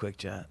just have a quick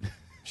chat."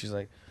 She's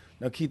like,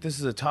 "No, Keith, this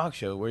is a talk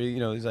show where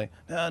he's like,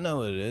 I know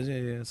what it is. Yeah.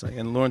 It's like,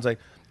 and Lauren's like,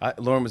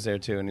 Lauren was there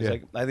too, and he's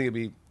like, I think it'd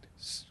be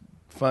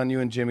fun. You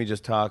and Jimmy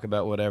just talk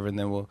about whatever, and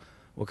then we'll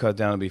cut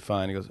down and be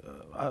fine." He goes,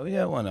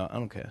 "Yeah, why not? I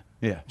don't care."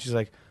 Yeah. She's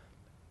like,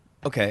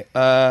 "Okay."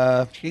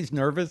 She's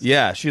nervous.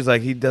 Yeah, she's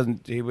like,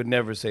 he would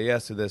never say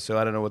yes to this, so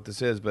I don't know what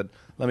this is, but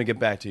let me get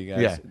back to you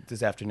guys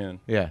this afternoon.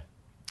 Yeah.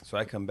 So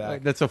I come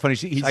back. That's so funny.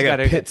 He's I got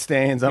got pit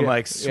stains. I'm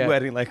like yeah.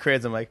 sweating like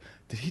crazy. I'm like,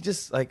 did he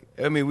just like?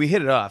 I mean, we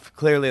hit it off.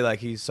 Clearly, like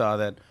he saw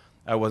that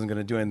I wasn't going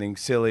to do anything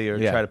silly or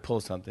try to pull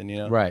something, you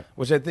know? Right.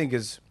 Which I think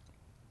is,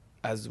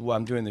 while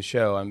I'm doing the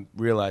show, I'm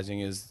realizing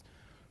is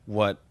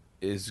what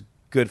is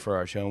good for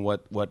our show and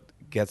what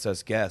gets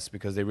us guests,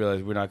 because they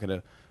realize we're not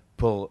going to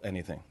pull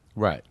anything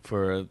Right.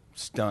 for a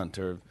stunt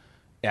or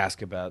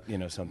ask about, you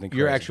know, something crazy.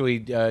 You're actually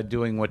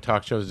doing what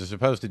talk shows are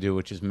supposed to do,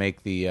 which is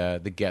make the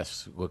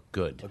guests look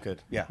good. Look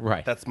good. Yeah.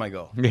 Right. That's my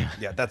goal. Yeah.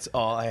 Yeah. That's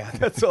all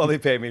that's all they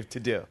pay me to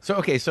do. So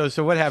okay, so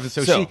what happens?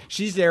 So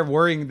she's there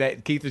worrying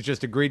that Keith has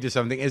just agreed to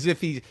something, as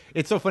if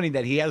it's so funny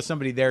that he has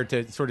somebody there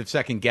to sort of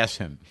second guess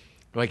him.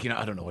 Like, you know,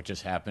 I don't know what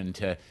just happened.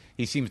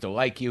 He seems to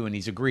like you, and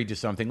he's agreed to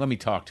something. Let me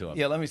talk to him.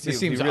 Yeah, let me see This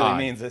if he seems really odd.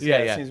 means this. Yeah,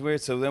 It seems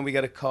weird. So then we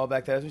got to call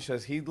back to Esmond. She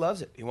says he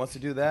loves it. He wants to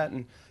do that,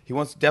 and he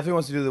definitely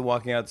wants to do the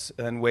walking out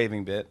and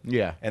waving bit.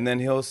 Yeah. And then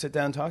he'll sit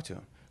down and talk to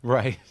him.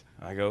 Right.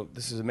 I go,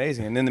 this is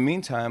amazing. And in the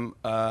meantime,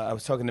 I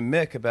was talking to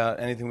Mick about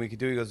anything we could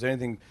do. He goes, is there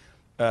anything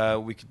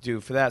we could do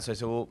for that? So I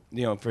said, well,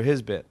 you know, for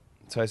his bit.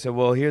 So I said,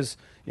 well, here's,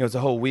 you know, it's a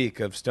whole week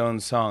of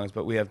Stone's songs,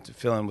 but we have to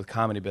fill in with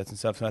comedy bits and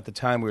stuff. So at the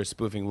time, we were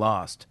spoofing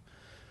Lost.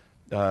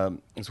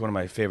 It's one of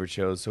my favorite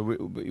shows. So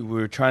we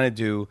were trying to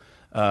do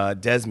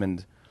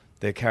Desmond,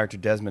 the character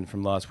Desmond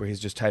from Lost, where he's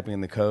just typing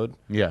in the code.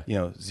 Yeah. You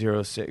know,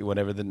 0, 6,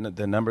 whatever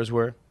the numbers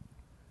were.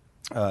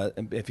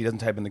 If he doesn't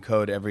type in the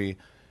code every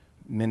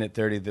minute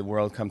 30, the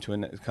world comes to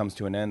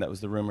an end. That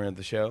was the rumor of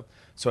the show.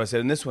 So I said,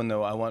 in this one,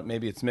 though, I want,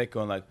 maybe it's Mick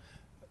going like,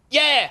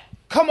 yeah,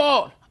 come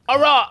on, all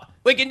right,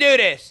 we can do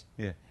this.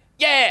 Yeah.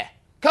 Yeah,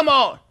 come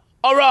on,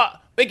 all right,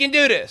 we can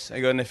do this. I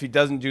go, and if he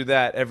doesn't do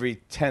that, every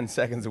 10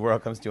 seconds, the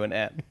world comes to an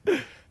end.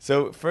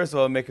 So first of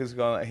all, Mick is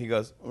going, he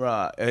goes,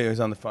 right, he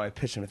was on the phone, I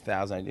pitched him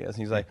 1,000 ideas. And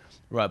he's like,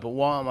 right, but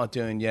why am I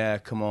doing, yeah,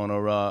 come on,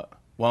 all right,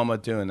 why am I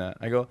doing that?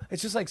 I go,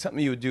 it's just like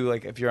something you would do,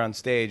 like if you're on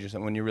stage or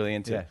something when you're really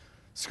into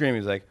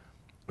screaming. He's like,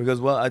 he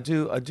goes, well,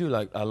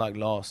 I like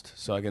Lost,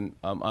 so I can,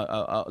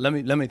 let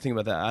me think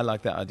about that. I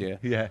like that idea.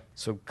 Yeah.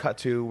 So cut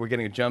to, we're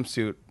getting a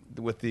jumpsuit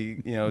with the,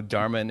 you know,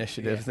 Dharma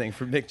Initiative thing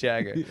from Mick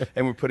Jagger,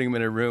 and we're putting him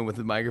in a room with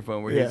a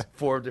microphone where he's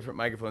 4 different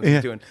microphones.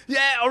 He's doing,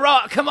 yeah, all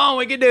right, come on,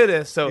 we can do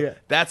this. So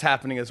that's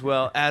happening as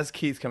well as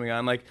Keith's coming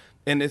on, like,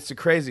 and it's the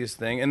craziest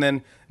thing. And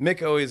then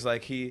Mick always,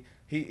 like, he's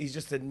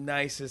just the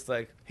nicest,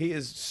 like, he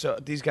is so,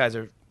 these guys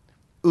are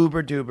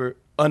uber duper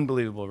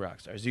unbelievable rock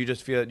stars. You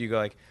just feel it, you go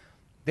like,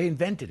 They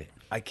invented it.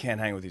 I can't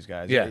hang with these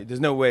guys. Yeah. There's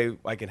no way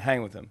I can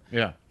hang with them.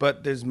 Yeah.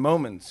 But there's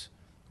moments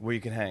where you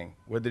can hang,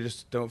 where they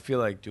just don't feel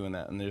like doing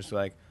that, and they're just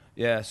like,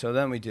 yeah. So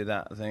then we did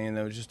that thing, and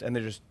they're just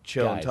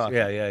chill and talk.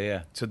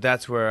 Yeah. So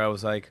that's where I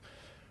was like,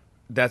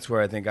 that's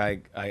where I think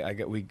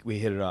we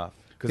hit it off.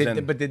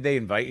 But did they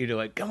invite you to,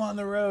 like, come on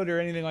the road or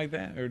anything like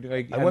that? Or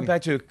like, I went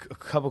back to a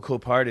couple cool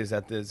parties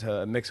at this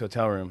Mick's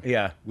hotel room.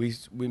 Yeah.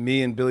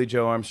 Me and Billy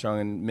Joe Armstrong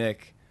and Mick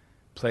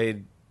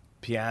played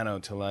piano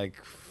till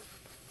like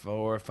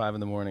 4 or 5 in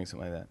the morning,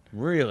 something like that.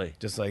 Really?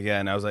 Just like, yeah,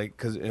 and I was like,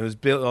 because it was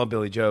all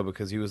Billy Joe,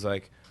 because he's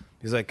like,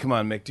 come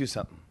on, Mick, do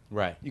something.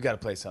 Right. You got to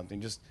play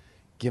something. Just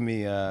give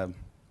me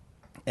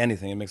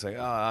anything. And Mick's like,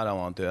 oh, I don't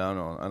want to. I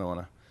don't want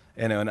to.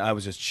 And I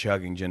was just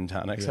chugging gin and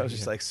tonics. I was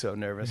just like so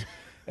nervous.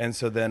 And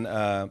so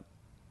then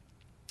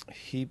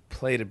he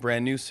played a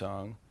brand new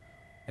song,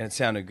 and it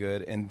sounded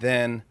good. And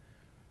then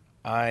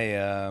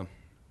I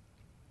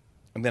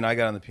got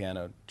on the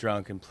piano,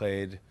 drunk, and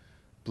played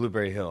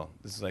Blueberry Hill.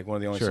 This is like one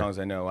of the only songs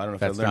I know. I don't know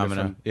if That's I learned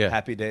Domino. it from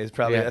Happy Days.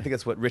 Probably. Yeah. I think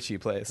that's what Richie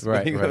plays.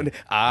 Right.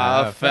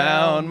 I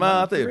found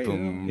my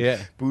thing. Yeah.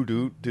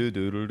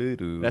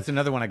 Boo-doo-doo-doo-doo-doo. That's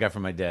another one I got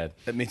from my dad.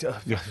 Me too.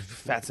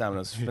 Fat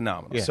Domino's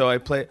phenomenal. Yeah. So I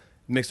play.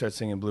 Mick starts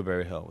singing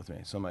Blueberry Hill with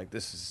me. So I'm like,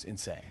 this is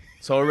insane.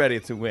 So already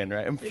it's a win,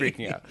 right? I'm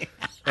freaking out.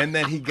 And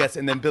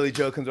then Billy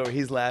Joe comes over.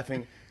 He's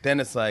laughing.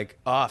 Then it's like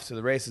off to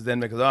the races. Then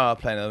Mick goes, oh, I'll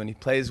play another one. He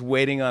plays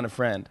Waiting on a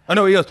Friend. Oh,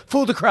 no, he goes,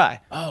 Fool to Cry.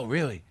 Oh,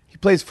 really? He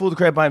plays Fool to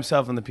Cry by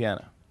himself on the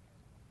piano.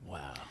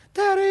 Wow.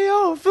 Daddy,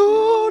 you're a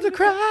fool to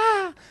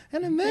cry,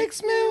 and it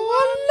makes me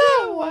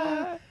wonder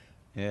why.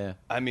 Yeah.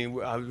 I mean,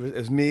 it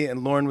was me,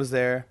 and Lauren was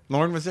there.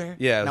 Lauren was there?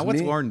 Yeah, it Now, was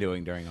what's me. Lauren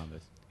doing during all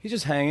this? He's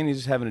just hanging. He's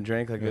just having a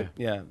drink. Like,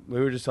 we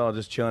were just all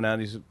just chilling out.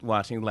 He's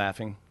watching,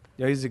 laughing.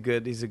 Yeah, he's a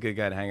good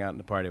guy to hang out in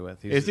the party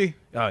with. Is he?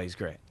 Oh, he's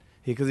great.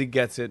 Because he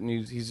gets it, and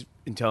he's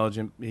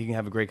intelligent. He can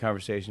have a great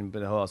conversation,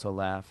 but he'll also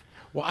laugh.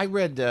 Well, I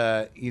read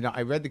the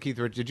Keith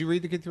Richards. Did you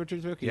read the Keith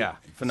Richards book? Yeah,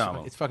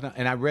 phenomenal. It's fucking.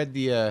 And I read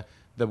the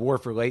War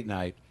for Late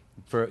Night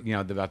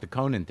about the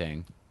Conan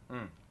thing,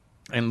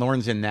 and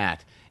Lauren's in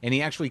that, and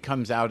he actually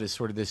comes out as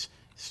sort of this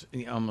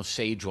almost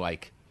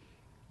sage-like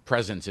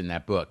presence in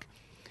that book.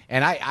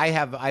 And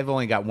I've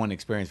only got one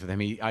experience with him.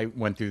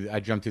 I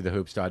jumped through the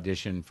hoops to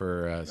audition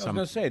for I was going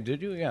to say,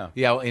 did you? Yeah.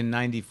 Yeah, in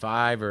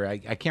 '95 or I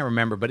can't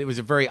remember, but it was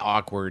a very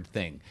awkward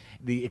thing.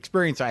 The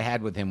experience I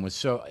had with him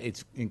was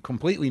it's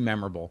completely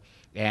memorable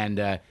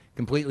and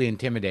completely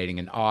intimidating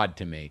and odd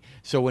to me.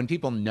 So when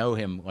people know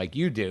him like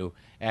you do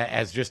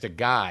as just a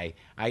guy,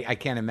 I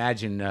can't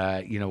imagine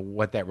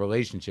what that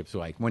relationship's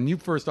like. When you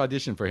first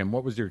auditioned for him,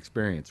 what was your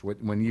experience?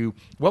 What were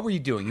you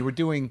doing? You were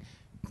doing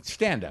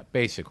stand up,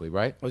 basically,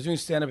 right? I was doing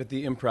stand up at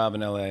the Improv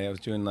in LA. I was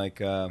doing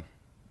like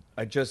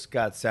I just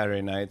got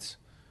Saturday nights.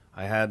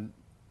 I had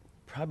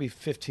probably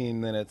 15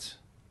 minutes.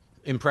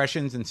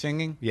 Impressions and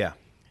singing. Yeah.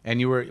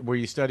 And were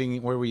you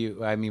studying? Where were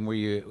you? I mean, were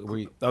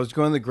you? I was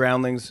going to the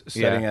Groundlings,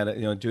 studying Yeah. at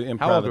it. Do improv.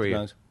 How old at were the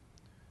you?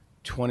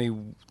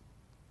 Groundlings.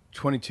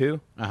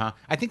 22.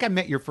 I think I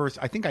met your first.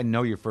 I think I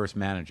know your first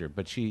manager,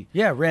 but she.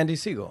 Yeah, Randy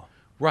Siegel.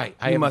 Right.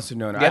 You must have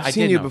known her. Yeah, I've I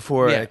seen did you know.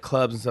 before Yeah. at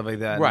clubs and stuff like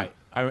that. Right.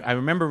 I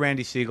remember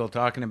Randy Siegel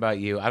talking about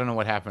you. I don't know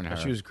what happened to her.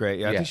 She was great.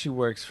 Yeah, I think she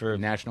works for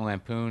National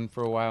Lampoon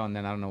for a while, and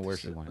then I don't know where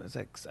she went. It's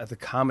like at the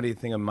comedy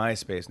thing of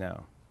MySpace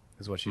now,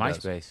 is what she does.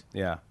 MySpace.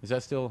 Yeah. Is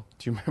that still?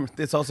 Do you remember?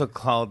 It's also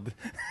called.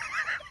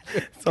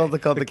 It's also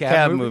called the Cab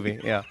Cab movie?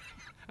 movie. Yeah.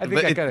 I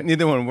think But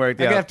neither one worked.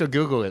 I Yeah. have to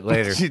Google it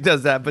later. She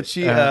does that, but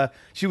she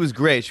was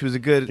great. She was a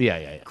good,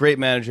 great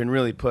manager, and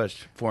really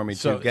pushed for me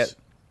to get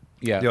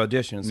the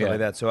audition and stuff like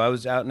that. So I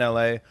was out in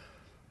LA,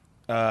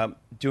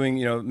 doing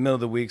middle of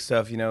the week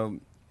stuff.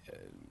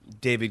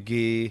 David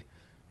Gee,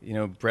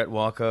 Brett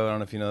Walco. I don't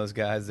know if you know those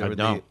guys. They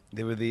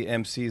were the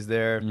MCs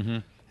there,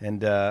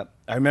 and I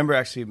remember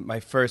actually my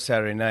first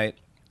Saturday night.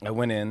 I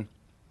went in,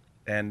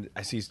 and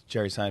I see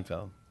Jerry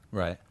Seinfeld.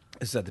 Right.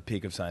 This is at the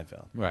peak of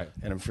Seinfeld. Right.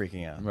 And I'm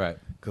freaking out. Right.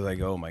 Because I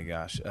go, oh my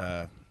gosh.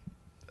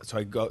 So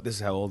I go, this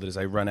is how old it is.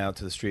 I run out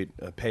to the street,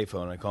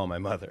 payphone, and I call my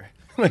mother.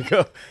 And I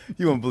go,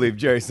 you won't believe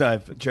Jerry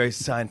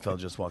Seinfeld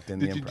just walked in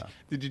the improv.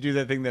 Did you do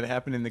that thing that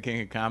happened in The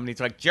King of Comedy?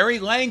 It's like, Jerry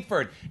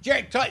Langford.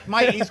 Jerry, talk to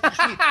my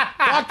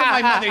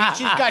mother.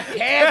 She's got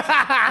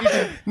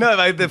cancer.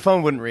 No, the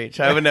phone wouldn't reach.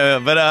 I would know.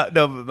 But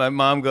no, my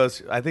mom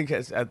goes, I think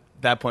at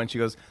that point she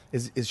goes,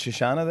 is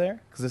Shoshana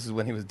there? Because this is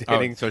when he was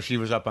dating. Oh, so she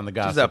was up on the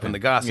gossip. She's up on the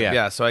gossip,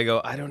 yeah. So I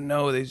go, I don't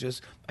know.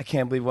 I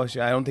can't believe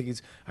I don't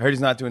think I heard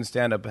he's not doing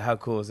stand-up, but how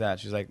cool is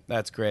that? She's like,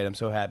 that's great. I'm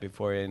so happy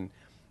for you. And,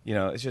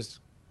 it's just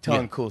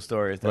telling cool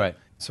stories. Right.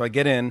 So I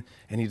get in,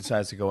 and he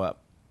decides to go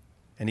up.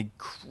 And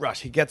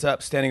he gets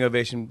up, standing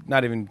ovation,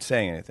 not even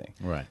saying anything.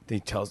 Right. He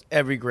tells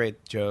every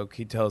great joke.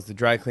 He tells the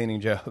dry cleaning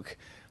joke.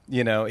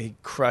 He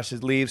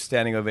crushes, leaves,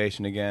 standing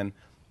ovation again.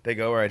 They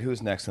go, all right,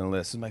 who's next on the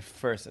list? This is my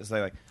first. It's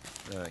like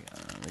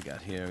we got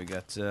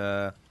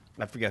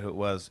I forget who it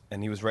was.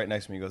 And he was right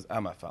next to me. He goes,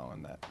 I'm not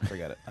following that.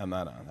 Forget it. I'm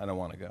not on. I don't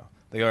want to go.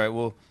 They go, all right,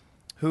 well,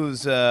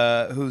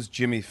 who's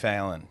Jimmy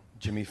Fallon?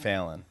 Jimmy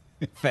Fallon.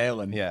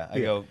 Fallon. Yeah. I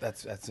go,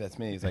 that's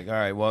me. He's like, all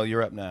right, well,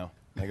 you're up now.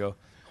 I go,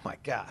 oh my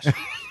gosh.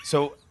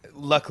 So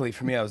luckily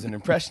for me, I was an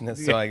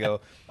impressionist. So I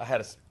go, I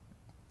had a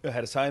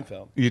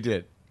Seinfeld. You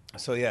did.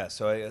 So yeah,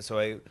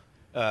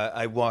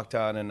 I walked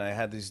on and I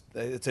had these.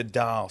 It's a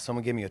doll.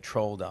 Someone gave me a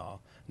troll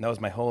doll, and that was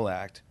my whole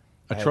act.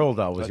 Troll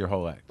doll was your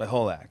whole act. My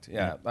whole act,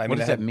 yeah. I mean, what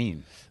does that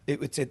mean?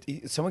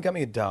 Someone got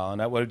me a doll,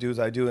 and what I do is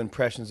I do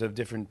impressions of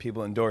different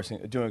people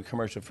doing a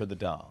commercial for the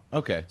doll.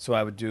 Okay. So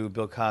I would do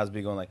Bill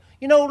Cosby going like,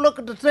 look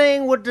at the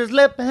thing with this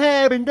lip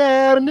hanging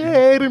down and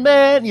heavy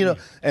man,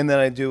 And then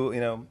I do,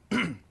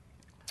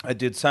 I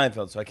did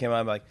Seinfeld. So I came out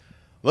and like,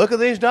 look at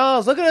these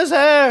dolls, look at his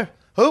hair.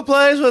 Who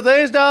plays with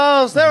these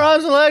dolls? Their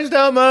arms and legs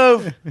don't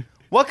move.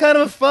 What kind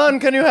of fun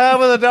can you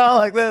have with a doll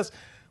like this?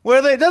 Where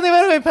they doesn't even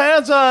have any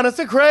pants on. It's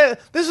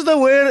this is the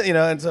weird,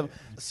 And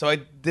so I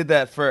did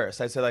that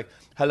first. I said like,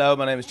 hello,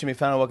 my name is Jimmy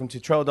Fallon. Welcome to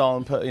Troll Doll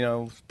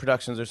and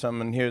Productions or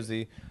something. And here's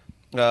the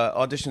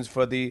auditions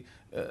for the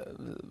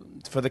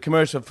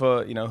commercial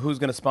for who's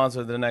going to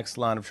sponsor the next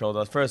line of Troll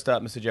Dolls. First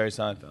up, Mr. Jerry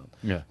Seinfeld.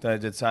 Yeah. Then I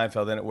did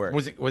Seinfeld. Then it worked.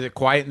 Was it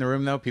quiet in the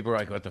room though? People were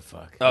like, "What the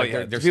fuck?" Oh like,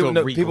 yeah, they're people,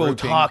 still people were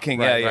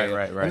talking. Right, yeah.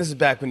 Right. And this is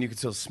back when you could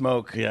still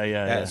smoke.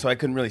 Yeah. So I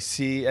couldn't really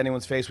see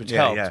anyone's face, which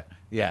helped.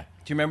 Yeah.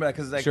 Do you remember that?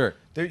 Because Sure.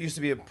 there used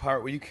to be a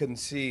part where you couldn't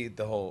see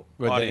the whole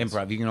With audience. the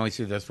improv, you can only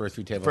see those first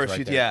few tables. First right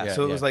few, there. yeah.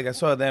 So it was like I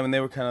saw them, and they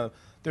were kind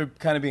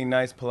of being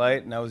nice,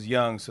 polite, and I was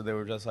young, so they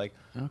were just like,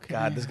 Okay.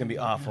 God, this is gonna be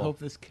awful. I hope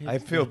this kid. I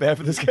feel bad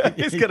for this guy.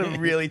 He's gonna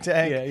really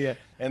tank. Yeah.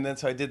 And then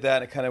so I did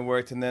that. It kind of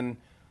worked, and then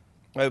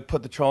I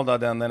put the troll doll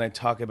down. Then I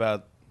talk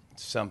about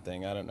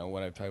something. I don't know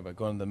what I talk about.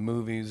 Going to the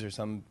movies or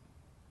something.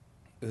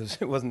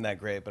 It wasn't that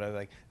great, but I was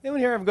like, anyone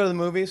here ever go to the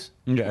movies?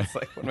 Yeah. It's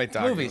like, what am I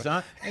talking Movies,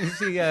 about? huh? And you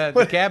see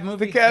the Cab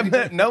movie? The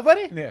Cab?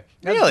 Nobody? Yeah.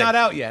 Really? It's not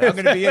out yet. I'm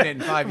going to be in it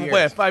in 5 years.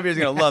 Well, 5 years,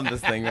 you're going to love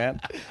this thing,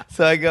 man.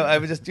 So I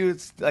would just do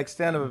like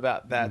stand up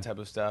about that type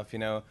of stuff,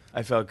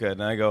 I felt good.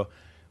 And I go,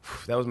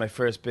 that was my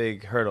first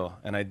big hurdle,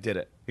 and I did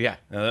it. Yeah.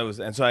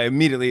 And so I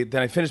immediately,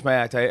 then I finished my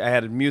act. I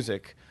had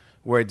music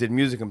where I did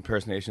music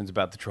impersonations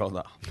about the troll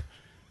doll.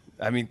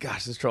 I mean,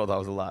 gosh, this troll doll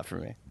was a lot for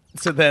me.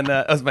 So then,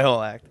 that was my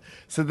whole act.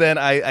 So then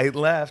I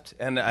left,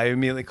 and I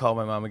immediately called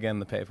my mom again on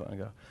the payphone. I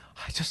go,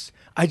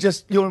 I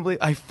just, you wouldn't believe,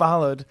 I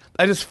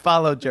just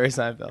followed Jerry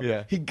Seinfeld.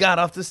 Yeah. He got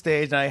off the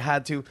stage, and I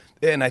had to,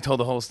 and I told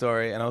the whole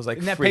story, and I was like,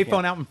 Isn't that freaking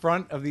payphone out in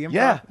front of the improv?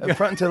 Yeah, in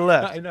front and to the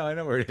left. I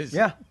know where it is.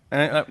 Yeah.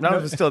 And I don't know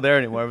if it's still there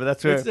anymore, but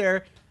that's where. It's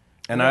there.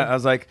 And I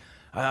was like,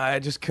 I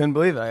just couldn't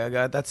believe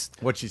it.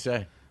 What'd she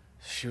say?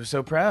 She was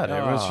so proud.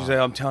 She's like,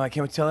 I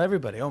can't wait to tell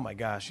everybody. Oh my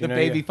gosh. The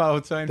baby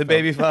followed Seinfeld. The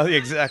baby followed,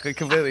 exactly,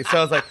 completely. So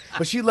I was like,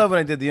 but she loved when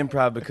I did the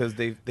improv because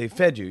they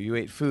fed you. You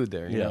ate food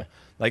there. You know?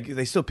 Like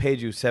they still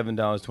paid you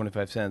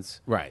 $7.25.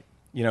 Right.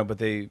 but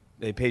they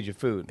paid you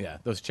food. Yeah,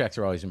 those checks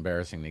are always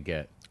embarrassing to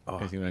get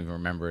because you don't even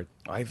remember it.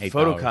 I have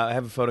 $8. I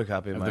have a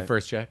photocopy of The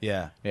first check.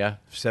 Yeah, Yeah,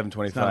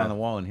 $7.25. it's not on the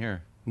wall in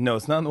here. No,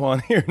 it's not on the wall in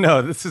here.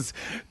 No, this is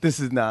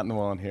not on the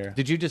wall in here.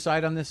 Did you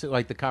decide on this,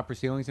 like the copper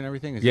ceilings and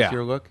everything? Is Yeah. this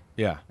your look?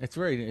 Yeah. It's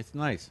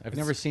nice. I've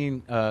never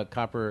seen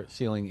copper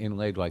ceiling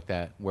inlaid like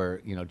that,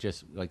 where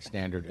just like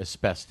standard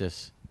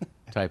asbestos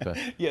type of.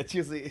 Yeah, it's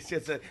just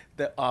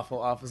the awful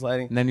office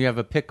lighting. And then you have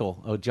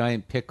a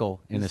giant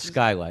pickle in a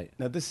skylight.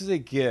 Now this is a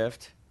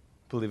gift,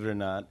 believe it or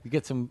not. You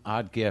get some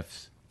odd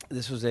gifts.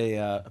 This was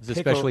a Is it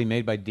especially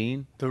made by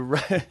Dean?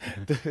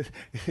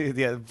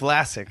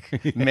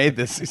 Vlasic made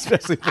this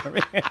especially for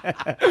me.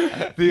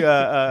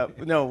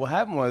 No, what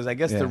happened was I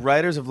guess the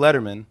writers of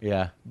Letterman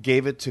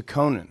gave it to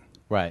Conan,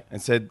 Right.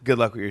 and said, "Good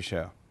luck with your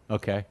show."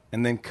 Okay.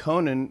 And then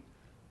Conan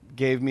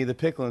gave me the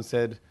pickle and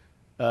said,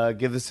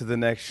 "Give this to the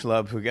next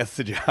schlub who gets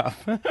the job."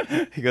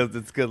 He goes,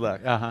 "It's good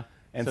luck." Uh-huh.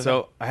 And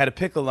so I had a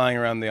pickle lying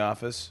around the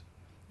office,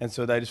 and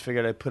so I just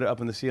figured I'd put it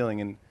up in the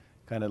ceiling and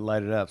kind of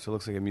light it up so it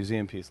looks like a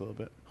museum piece a little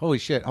bit. Holy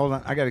shit! Hold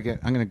on, I'm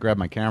gonna grab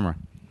my camera.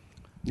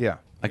 Yeah.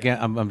 Again,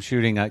 I'm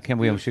shooting. I'm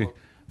shooting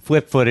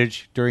flip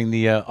footage during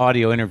the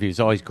audio interview. Is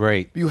always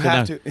great. You So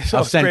have now to. It's I'll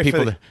always send great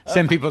people for to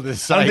send people to the I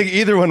site. don't think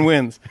either one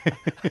wins. I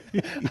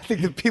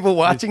think the people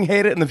watching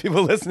hate it and the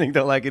people listening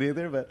don't like it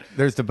either. But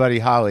There's the Buddy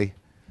Holly.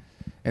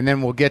 And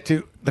then we'll get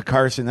to the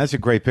Carson. That's a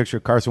great picture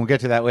of Carson. We'll get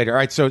to that later. All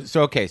right, so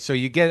okay, so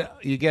you get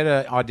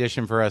an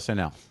audition for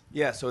SNL.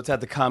 yeah, so it's at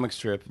the comic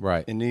strip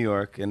Right. in New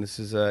York, and this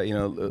is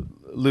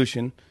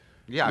Lucian.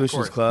 Yeah, of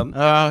Lucian's course. Club.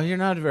 Oh, you're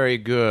not very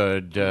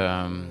good.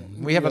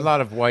 We have a lot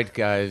of white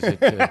guys that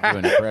do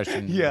an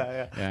impression.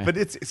 Yeah. But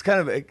it's kind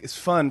of it's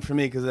fun for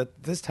me because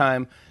at this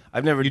time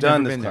I've never You've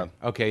done never this been club.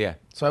 there. Okay, yeah.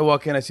 So I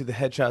walk in, I see the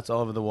headshots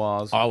all over the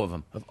walls. All of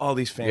them. Of all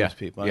these famous Yeah,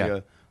 people. And yeah. I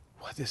go,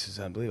 "What? This is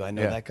unbelievable! I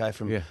know Yeah, that guy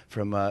from yeah.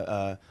 For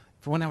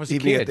when I was a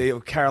Evening kid. at the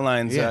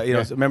Caroline's.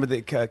 Yeah, So remember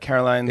the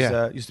Caroline's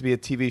Yeah. used to be a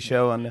TV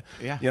show on.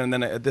 Yeah. And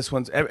then this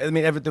one's. I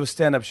mean, there was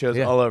stand-up shows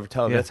Yeah. all over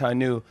television. Yeah. That's how I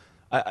knew.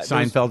 there was-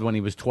 Seinfeld when he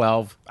was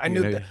 12. I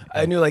knew.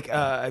 I knew. Like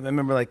I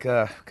remember. Like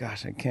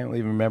gosh, I can't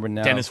even remember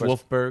now. Dennis of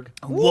course. Wolfberg.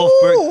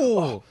 Wolfberg.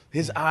 Oh,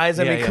 his eyes.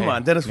 I Yeah, mean, yeah, come yeah.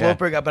 on, Dennis Yeah.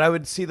 Wolfberg. But I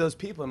would see those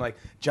people. I'm like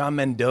John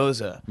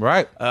Mendoza.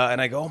 Right. And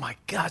I go, oh my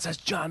gosh, that's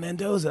John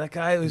Mendoza. That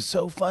guy was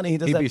so funny. He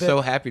does He'd that be bit.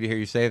 so happy to hear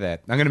you say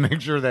that. I'm going to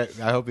make sure that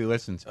I hope he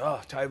listens. Oh,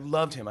 I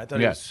loved him. I thought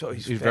Yeah.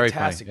 he's He's very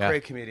fantastic, funny, yeah.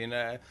 great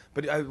comedian.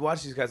 But I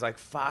watched these guys like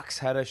Fox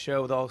had a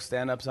show with all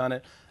stand-ups on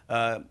it.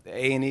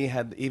 A&E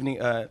had the evening.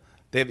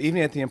 They have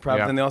Evening at the Improv.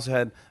 Yeah. Then they also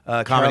had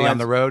Comedy on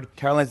the Road.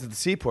 Caroline's at the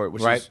Seaport,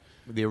 which Right. is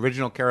The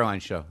original Caroline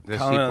show. The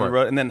Colin on the Seaport.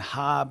 Road. And then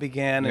Ha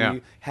began, and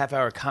Yeah.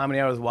 half-hour comedy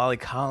hour with Wally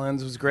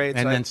Collins was great. And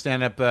So then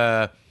stand up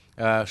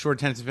Short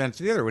Tennis Events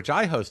Theater, which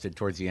I hosted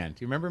towards the end.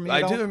 Do you remember me? I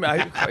at all? do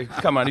remember.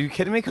 Come on, are you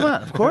kidding me? Come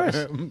on, of course.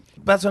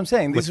 That's what I'm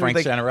saying. With These were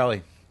Frank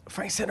Santarelli.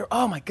 Frank Center.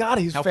 Oh my God,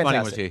 he was How fantastic.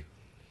 funny was he?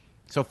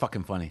 So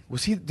fucking funny.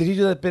 Was he? Did he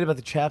do that bit about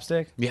the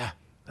chapstick? Yeah.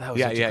 That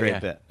was such a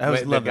great bit. I Wait,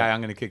 was the love guy, that. I'm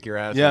going to kick your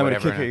ass. Yeah, or I'm gonna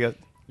whatever. kick you.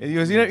 He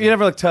goes, you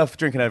never look tough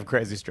drinking out of a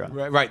crazy straw.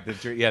 Right.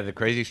 The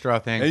crazy straw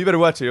thing. Yeah, you better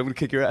watch it. I'm gonna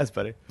kick your ass,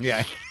 buddy.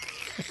 Yeah.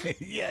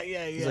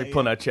 yeah. He's like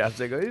pulling out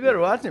chapstick. I go, you better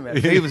watch it, man.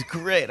 He was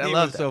great. I He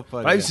loved was it. so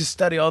funny, But I used yeah. to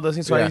study all those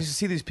things. So I Yeah. used to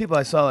see these people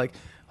I saw like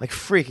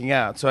freaking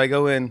out. So I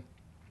go in.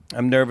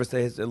 I'm nervous.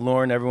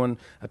 Lauren, everyone,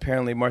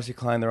 apparently Marcy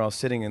Klein, they're all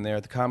sitting in there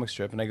at the comic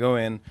strip, and I go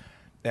in,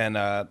 and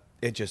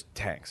it just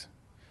tanks.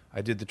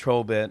 I did the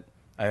troll bit.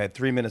 I had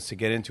 3 minutes to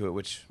get into it,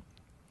 which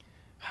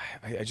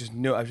I just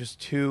knew I was just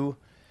too.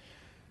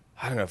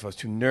 I don't know if I was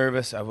too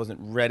nervous. I wasn't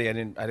ready.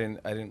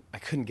 I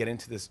couldn't get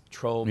into this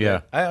troll bit.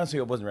 Yeah. I honestly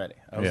wasn't ready.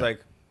 I was Yeah.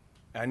 like,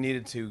 I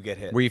needed to get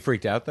hit. Were you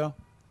freaked out, though?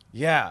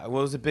 Yeah, well,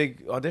 it was a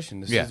big audition.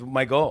 This Yeah. is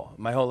my goal,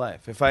 my whole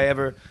life. If I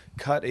ever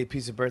cut a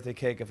piece of birthday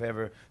cake, if I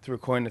ever threw a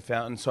coin in the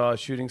fountain, saw a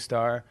shooting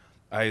star,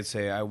 I'd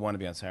say I want to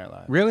be on Saturday Night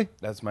Live. Really?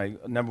 That's my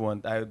number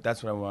one.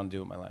 That's what I want to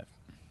do with my life.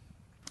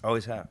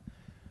 Always have.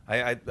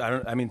 I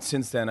don't. I mean,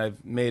 since then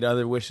I've made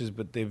other wishes,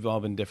 but they've all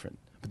been different.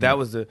 But that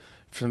was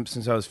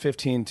since I was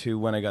 15 to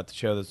when I got the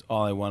show. That's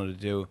all I wanted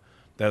to do.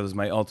 That was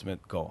my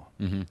ultimate goal.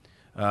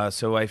 Mm-hmm.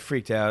 So I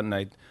freaked out, and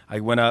I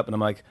went up, and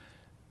I'm like,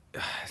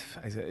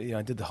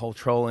 I did the whole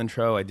troll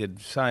intro. I did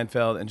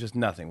Seinfeld, and just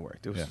nothing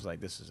worked. It was just like,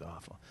 this is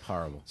awful.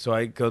 Horrible. So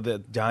I go to the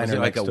diner. Was it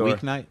like next a door.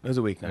 weeknight? It was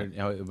a weeknight.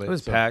 But It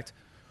was so- packed.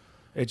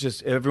 It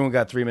just everyone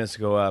got 3 minutes to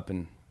go up,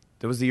 and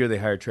that was the year they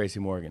hired Tracy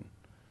Morgan.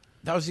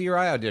 That was the year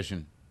I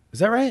auditioned. Is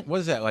that right? What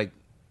is that, like?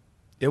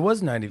 It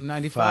was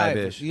 95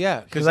 95-ish.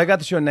 yeah, because I got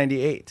the show in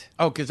 98.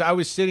 Oh, because I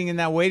was sitting in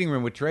that waiting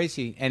room with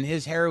Tracy, and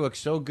his hair looked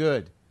so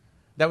good.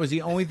 That was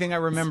the only thing I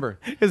remember.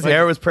 His Like,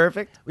 hair was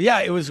perfect.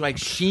 Yeah, it was like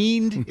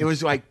sheened. It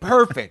was like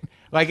perfect.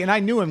 Like, and I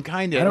knew him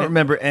kind of. I don't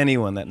remember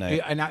anyone that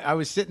night. And I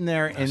was sitting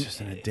there, I and was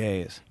just in a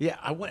daze. yeah,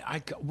 I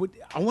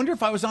wonder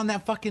if I was on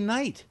that fucking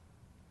night.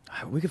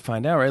 We could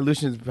find out, right?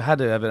 Lucian had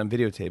to have it on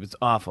videotape. It's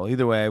awful.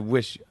 Either way, I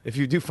wish, if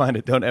you do find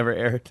it, don't ever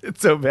air it.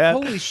 It's so bad.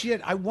 Holy shit!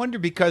 I wonder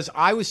because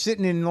I was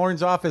sitting in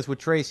Lauren's office with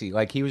Tracy,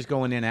 like he was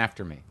going in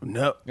after me,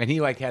 No. and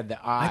he like had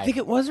the eye. I think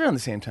it was around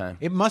the same time.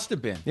 it must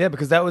have been. Yeah,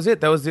 because that was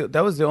it. That was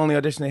the only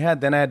audition they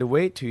had. Then I had to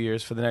wait 2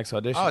 years for the next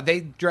audition. Oh,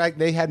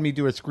 they had me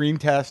do a screen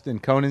test in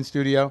Conan's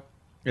studio,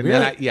 and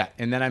Really?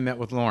 and then I met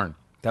with Lauren.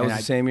 that was And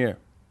the same year.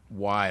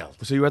 Wild.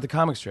 So you were at the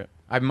comic strip.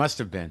 I must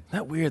have been. Isn't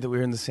that weird that we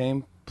were in the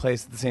same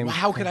place at the same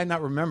How could I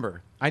not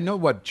remember? I know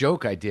what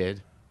joke I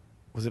did.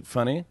 Was it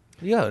funny?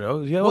 Yeah,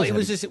 no, yeah. Well, it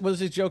was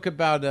this joke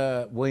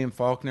about William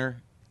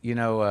Faulkner,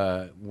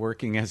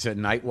 working as a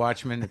night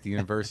watchman at the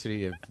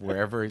University of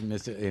wherever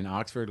in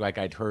Oxford. Like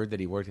I'd heard that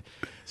he worked.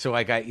 So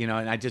like and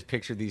I just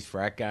pictured these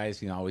frat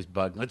guys, always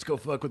bugging. Let's go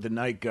fuck with the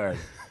night guard.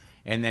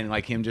 And then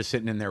like him just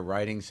sitting in there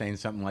writing, saying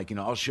something like,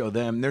 I'll show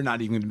them. They're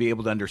not even going to be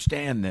able to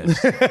understand this.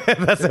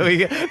 that's how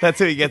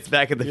he gets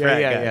back at the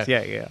frat guys.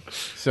 Yeah.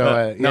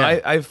 So no,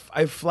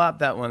 I flopped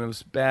that one. It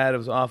was bad. It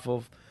was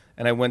awful.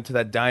 And I went to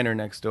that diner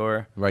next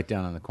door. Right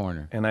down on the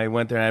corner. And I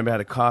went there and I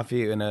had a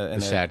coffee and a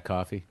sad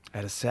coffee. I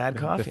had a sad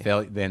coffee.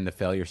 The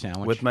failure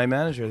sandwich with my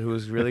manager, who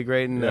was really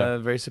great and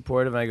very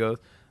supportive. And I go,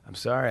 I'm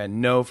sorry. I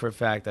know for a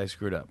fact I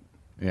screwed up.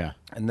 Yeah.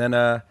 And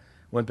then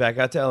went back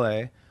out to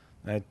L.A.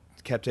 I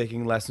kept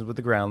taking lessons with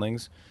the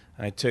Groundlings.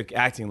 And I took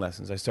acting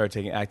lessons. I started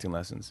taking acting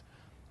lessons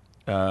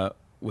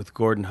with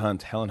Gordon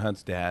Hunt, Helen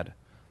Hunt's dad.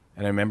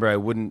 And I remember I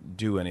wouldn't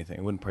do anything.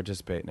 I wouldn't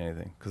participate in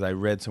anything because I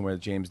read somewhere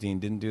that James Dean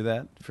didn't do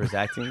that for his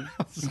acting.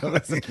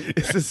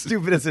 It's the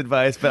stupidest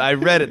advice, but I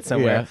read it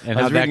somewhere. Yeah. And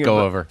how'd that go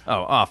over?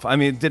 Oh, off. I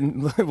mean, it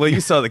didn't. Well,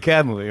 you saw the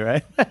Cab movie,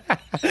 right?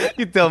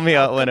 You tell me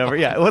how it went over.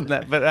 Yeah, it wasn't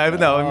that.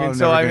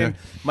 But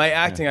my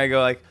acting, I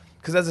go like,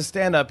 because as a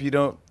stand-up, you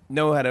don't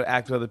know how to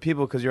act with other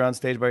people because you're on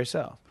stage by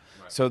yourself.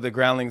 Right. So the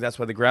Groundlings, that's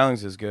why the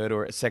Groundlings is good,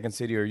 or Second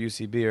City or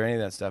UCB or any of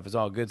that stuff is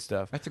all good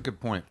stuff. That's a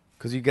good point.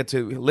 Because you get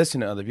to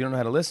listen to other people. You don't know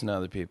how to listen to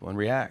other people and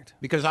react.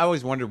 Because I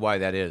always wondered why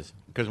that is.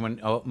 Because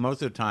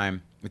most of the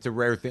time, it's a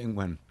rare thing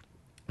when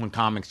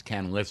comics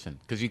can listen.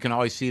 Because you can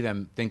always see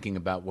them thinking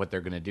about what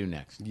they're going to do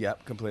next.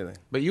 Yep, completely.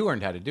 But you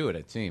learned how to do it,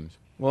 it seems.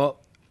 Well,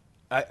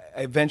 I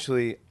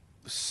eventually,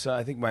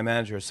 I think my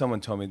manager or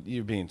someone told me,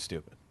 you're being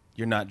stupid.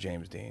 You're not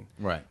James Dean.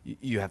 Right.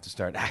 You have to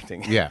start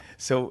acting. Yeah.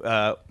 So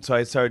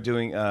I started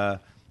doing... I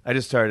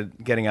just started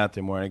getting out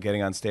there more and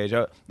getting on stage.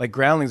 Like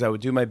Groundlings, I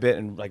would do my bit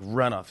and like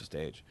run off the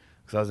stage.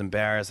 Because I was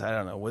embarrassed. I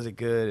don't know. Was it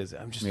good?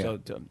 I'm just so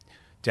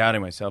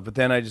doubting myself. But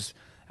then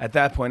at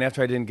that point,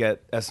 after I didn't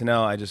get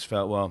SNL, I just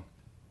felt, well,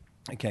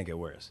 it can't get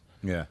worse.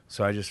 Yeah.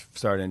 So I just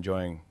started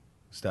enjoying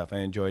stuff. I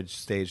enjoyed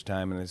stage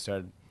time, and I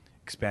started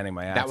expanding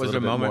my act. That was a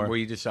a moment more. where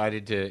you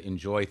decided to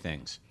enjoy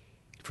things.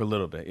 For a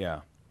little bit,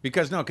 yeah.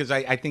 Because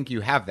I think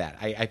you have that.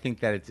 I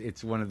think that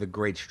it's one of the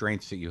great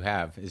strengths that you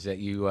have is that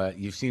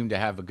you seem to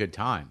have a good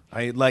time.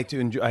 I like to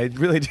enjoy. I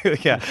really do.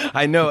 Yeah,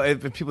 I know.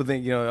 If people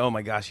think oh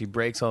my gosh, he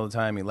breaks all the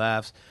time, he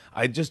laughs.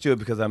 I just do it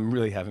because I'm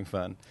really having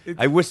fun.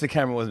 I wish the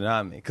camera wasn't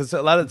on me because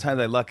a lot of the times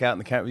I luck out in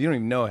the camera. You don't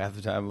even know half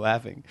the time I'm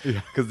laughing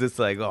because it's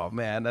like, oh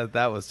man,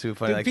 that was too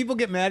funny. Did people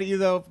get mad at you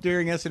though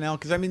during SNL?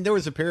 Because there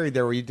was a period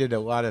there where you did a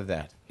lot of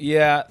that.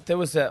 Yeah, there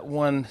was that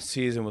one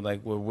season where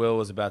Will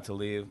was about to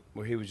leave,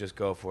 where he would just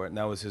go for it, and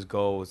that was his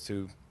goal, was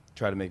to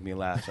try to make me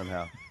laugh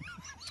somehow.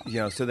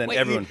 So then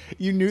everyone.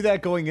 You knew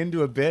that going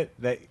into a bit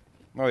that.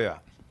 Oh yeah,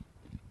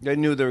 they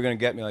knew they were going to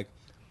get me. Like,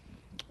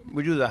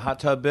 we do the hot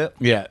tub bit.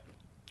 Yeah.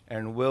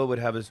 And Will would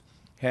have his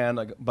hand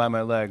like by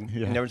my leg,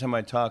 yeah. and every time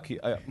I talk,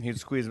 he'd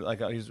squeeze me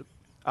he's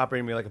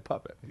operating me like a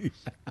puppet.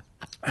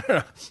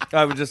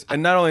 I would just,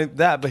 and not only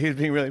that, but he was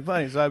being really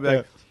funny. So I'd be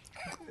like,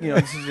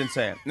 this is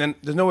insane. And then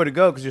there's nowhere to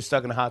go because you're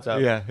stuck in a hot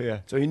tub.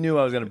 Yeah. So he knew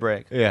I was going to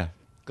break. Yeah.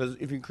 Because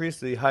if you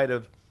increase the height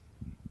of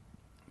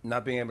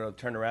not being able to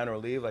turn around or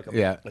leave, like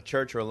a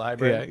church or a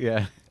library,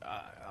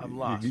 I'm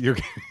lost.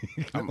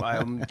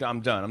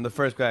 I'm done. I'm the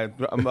first guy.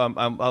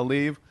 I'll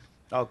leave.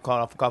 I'll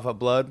cough up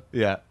blood.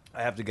 Yeah.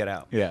 I have to get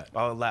out. Yeah.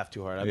 I'll laugh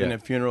too hard. I've been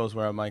at funerals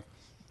where I'm like,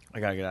 I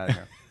got to get out of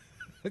here.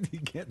 You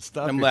can't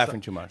stop. I'm laughing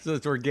too much. So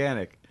it's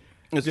organic.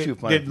 It's too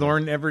funny. Did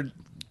Lauren ever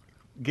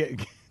get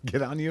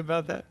on you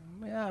about that?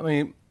 Yeah, I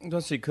mean,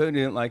 Dusty Cook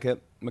didn't like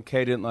it.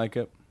 McKay didn't like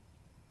it.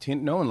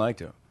 No one liked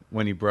it.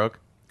 When he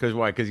broke? Because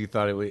why? Because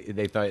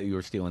they thought you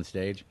were stealing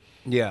stage?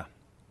 Yeah.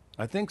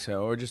 I think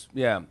so. Or just,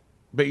 yeah.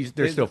 But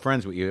they're still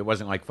friends with you. It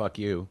wasn't like, fuck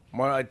you.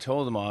 Well, I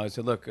told them all. I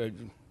said, look, I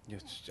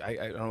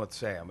don't know what to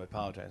say. I'm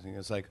apologizing.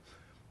 It's like,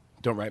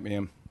 don't write me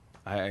in.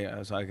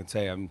 So I can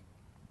say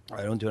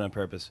I don't do it on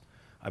purpose.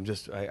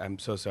 I'm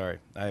so sorry.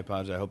 I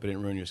apologize. I hope it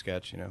didn't ruin your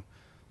sketch,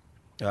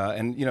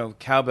 And,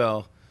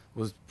 Cowbell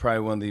was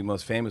probably one of the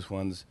most famous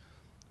ones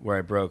where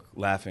I broke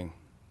laughing,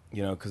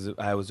 because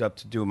I was up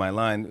to do my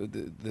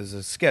line. There's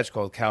a sketch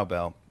called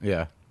Cowbell.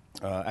 Yeah.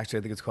 Actually,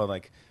 I think it's called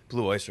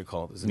Blue Oyster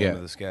Cult is the name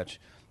of the sketch,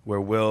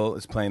 where Will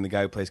is playing the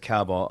guy who plays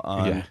Cowbell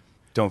on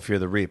Don't Fear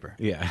the Reaper.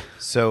 Yeah.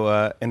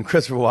 So, and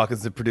Christopher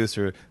Walken's the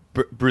producer,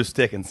 Bruce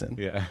Dickinson.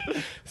 Yeah.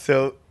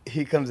 So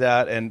he comes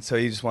out, and so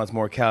he just wants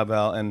more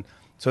Cowbell, and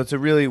So it's a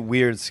really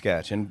weird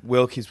sketch, and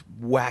Will keeps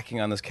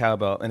whacking on this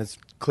cowbell, and it's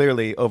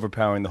clearly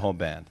overpowering the whole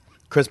band.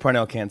 Chris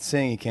Parnell can't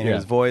sing; he can't hear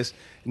his voice.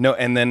 No,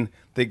 and then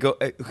they go,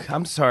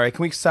 "I'm sorry,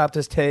 can we stop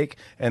this take?"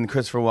 And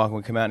Christopher Walken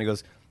would come out and he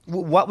goes,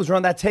 "What was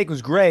wrong? That take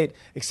was great,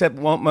 except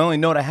my only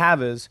note I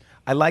have is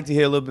I'd like to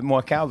hear a little bit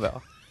more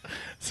cowbell."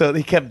 So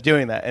he kept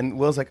doing that, and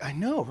Will's like, "I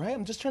know, right?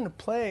 I'm just trying to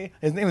play."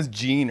 His name was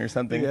Gene or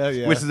something,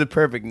 which is a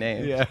perfect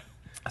name. Yeah.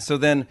 So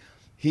then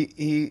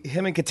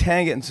him and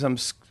Catan get into some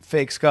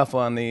fake scuffle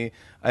on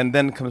and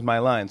then comes my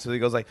line. So he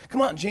goes like,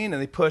 "Come on, Gene,"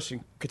 and they push,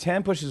 and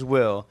Catan pushes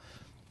Will.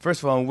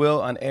 First of all,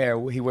 Will on air,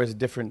 he wears a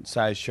different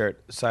size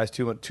shirt, size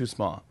too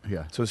small.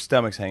 Yeah. So his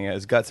stomach's hanging out,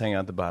 his guts hanging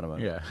out the bottom of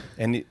it. Yeah.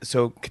 And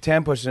so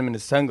Catan pushes him, and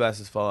his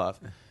sunglasses fall off.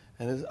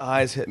 And his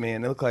eyes hit me,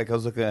 and it looked like I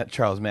was looking at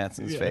Charles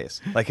Manson's face.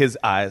 Like his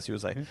eyes, he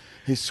was like,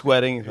 he's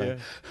sweating, he's like,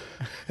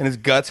 and his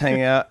guts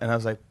hanging out. And I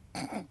was like,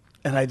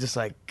 and I just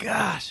like,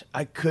 gosh,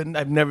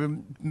 I've never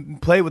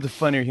played with a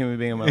funnier human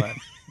being in my life.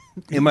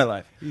 In my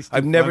life,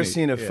 I've never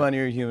seen a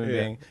funnier human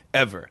being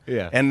ever.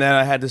 Yeah. And then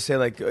I had to say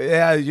like,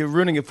 "Yeah, you're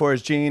ruining it for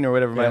us, Gene," or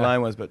whatever my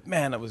line was. But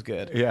man, that was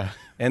good. Yeah.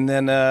 And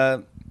then,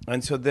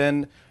 and so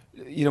then,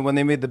 when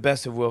they made the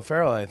best of Will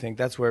Ferrell, I think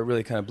that's where it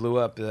really kind of blew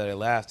up. That I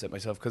laughed at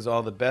myself because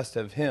all the best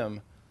of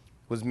him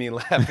was me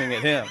laughing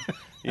at him.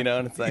 And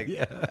it's like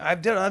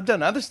I've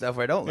done other stuff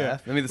where I don't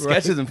laugh. I mean, the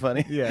sketch isn't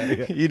funny.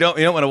 Yeah. You don't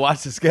want to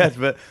watch the sketch,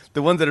 but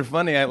the ones that are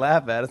funny, I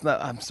laugh at. It's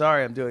not. I'm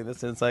sorry, I'm doing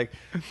this, and it's like,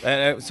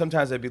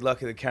 sometimes I'd be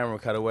lucky the camera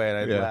would cut away, and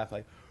I'd laugh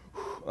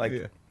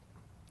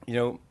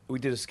we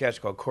did a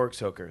sketch called Cork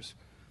Soakers,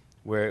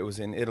 where it was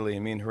in Italy,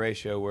 and me and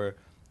Horatio were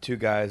two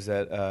guys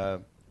that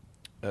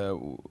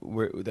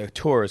the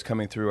tour is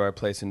coming through our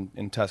place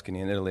in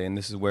Tuscany in Italy, and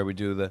this is where we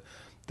do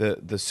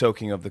the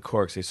soaking of the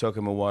corks. They soak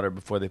them in water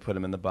before they put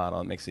them in the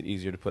bottle. It makes it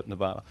easier to put in the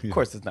bottle. Of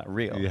course, it's not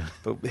real. Yeah.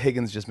 But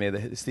Higgins just made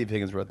it. Steve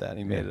Higgins wrote that. And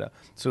he made it up.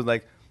 So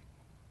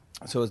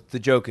the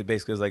joke it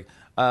basically is like,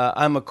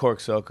 I'm a cork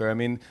soaker. I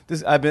mean,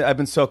 I've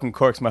been soaking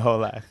corks my whole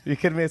life. You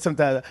kidding me?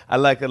 Sometimes I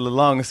like the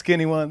long,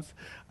 skinny ones.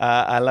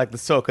 I like the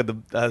soak of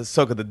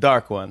the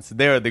dark ones.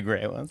 They're the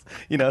gray ones.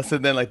 So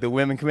then like the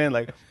women come in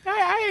like,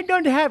 I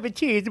don't have a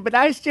cheese, but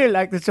I still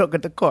like the soak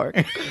of the cork.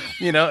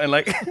 And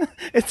like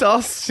it's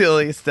all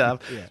silly stuff.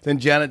 Yeah. Then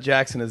Janet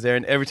Jackson is there,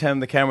 and every time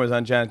the camera was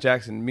on Janet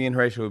Jackson, me and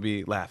Horatio would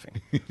be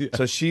laughing.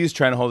 So she's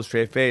trying to hold a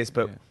straight face,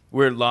 but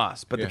we're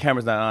lost. But the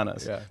camera's not on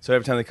us. Yeah. So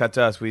every time they cut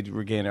to us, we'd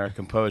regain our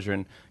composure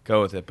and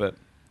go with it. But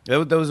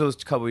those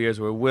couple of years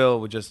where Will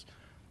would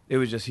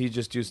he'd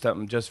just do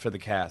something just for the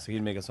cast.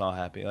 He'd make us all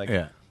happy.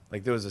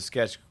 Like there was a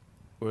sketch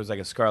where it was like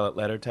a Scarlet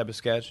Letter type of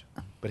sketch,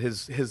 but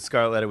his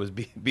Scarlet Letter was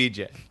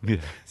BJ. Yeah.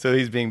 So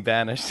he's being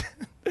banished,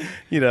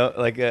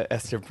 like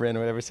Esther Prynne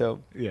or whatever.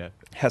 So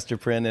Hester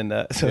Prynne,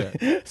 and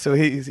so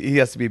he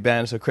has to be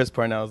banished. So Chris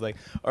Parnell was like,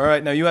 "All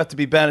right, now you have to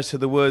be banished to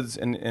the woods,"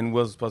 and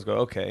Will's supposed to go,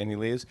 "Okay," and he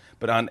leaves.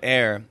 But on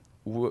air,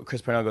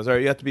 Chris Parnell goes, "All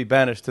right, you have to be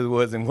banished to the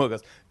woods," and Will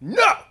goes,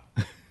 "No,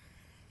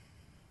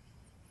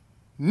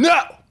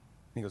 no."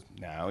 He goes,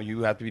 "Now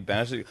you have to be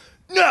banished."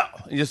 No!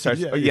 He just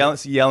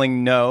starts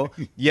yelling no,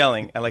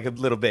 yelling like a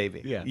little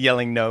baby,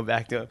 yelling no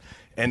back to him.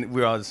 And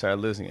we all just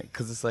started losing it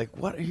because it's like,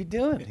 what are you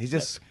doing? He's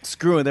just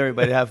screwing with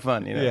everybody to have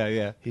fun,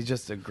 Yeah. He's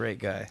just a great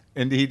guy.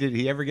 And did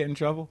he ever get in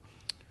trouble?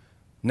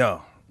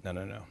 No.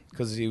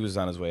 Because he was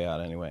on his way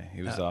out anyway.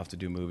 He was off to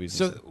do movies.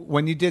 So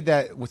when you did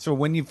that,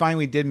 when you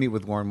finally did meet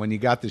with Lorne, when you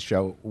got the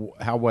show,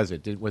 how was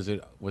it? Was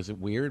it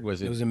weird?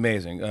 It was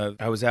amazing.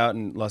 I was out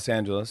in Los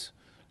Angeles.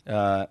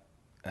 I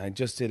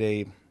just did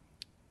a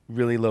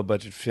really low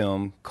budget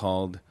film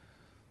called,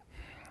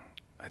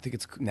 I think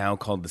it's now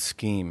called The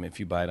Scheme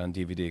if you buy it on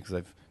DVD.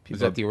 Because is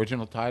that the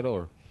original title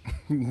or?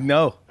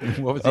 No.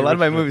 What was a lot of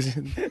my movies?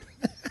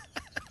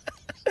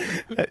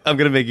 I'm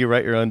gonna make you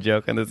write your own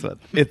joke on this one.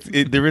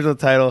 The original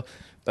title.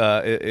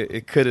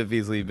 It could have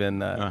easily been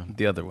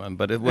the other one,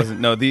 but it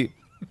wasn't. No,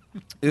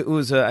 it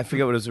was I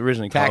forget what it was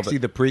originally called. Taxi,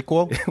 the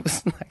prequel. It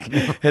was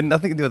had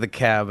nothing to do with a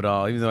cab at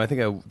all. Even though I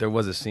think there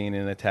was a scene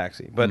in a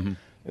taxi, but. Mm-hmm.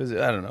 It was,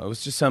 I don't know, it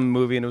was just some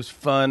movie, and it was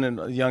fun,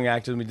 and young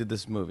actors, and we did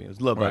this movie. It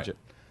was low budget.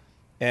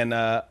 And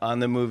on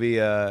the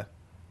movie, I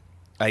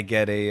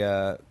get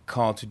a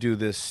call to do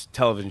this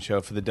television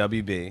show for the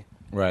WB.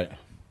 Right.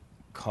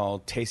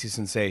 Called Tasty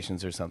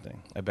Sensations or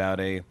something, about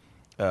a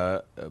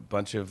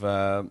bunch of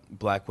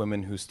black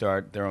women who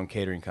start their own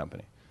catering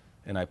company.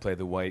 And I play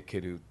the white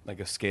kid like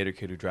a skater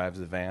kid who drives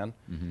the van.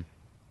 Mm-hmm.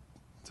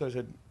 So I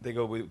said, they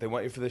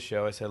want you for this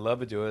show. I said, I'd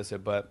love to do it. I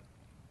said, but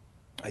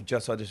I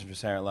just auditioned for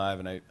Saturday Night Live,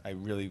 and I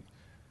really,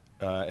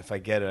 if I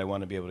get it, I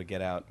want to be able to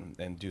get out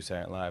and do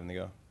Saturday Night Live. And they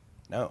go,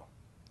 no.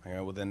 I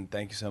go, well, then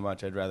thank you so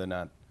much. I'd rather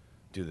not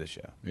do this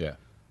show. Yeah.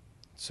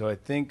 So I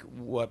think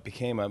what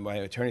became, my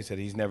attorney said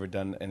he's never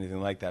done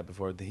anything like that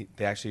before. They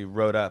actually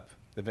wrote up,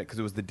 because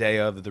it was the day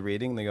of the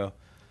reading. They go,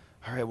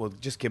 all right, well,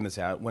 just give him this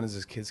out. When is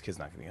this kid's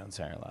not going to be on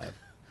Saturday Night Live?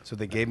 So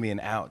they gave me an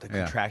out, a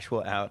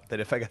contractual out,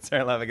 that if I got Saturday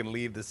Night Live, I can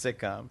leave the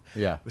sitcom.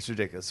 Yeah. Which is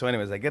ridiculous. So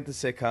anyways, I get the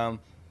sitcom,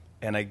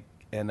 and I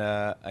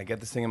get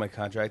this thing in my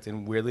contract,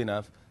 and weirdly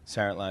enough,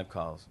 Saturday Night Live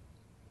calls.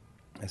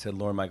 I said,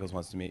 Lorne Michaels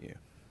wants to meet you.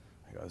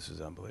 I I go, this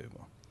is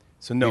unbelievable.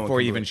 So no Before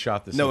one you can even believe,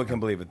 shot the no one sitcom. can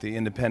believe it. The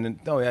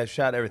independent. No, I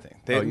shot everything.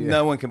 yeah.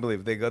 No one can believe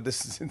it. They go,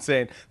 this is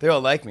insane. They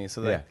all like me, so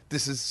they're Yeah. like,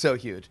 this is so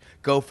huge.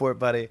 Go for it,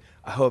 buddy.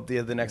 I hope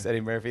you're the next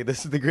Eddie Murphy.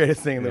 This is the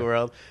greatest thing in the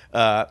world.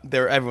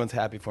 Everyone's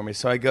happy for me.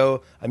 So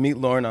I meet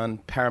Lorne on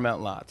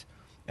Paramount Lot,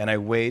 and I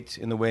wait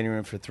in the waiting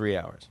room for 3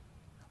 hours.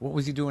 What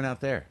was he doing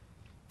out there?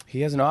 He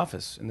has an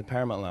office in the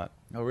Paramount Lot.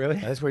 Oh, really?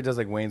 That's where he does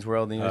like Wayne's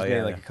World, and he's Oh, made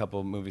yeah, like yeah. a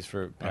couple movies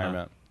for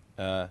Paramount.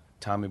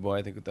 Tommy Boy,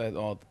 I think,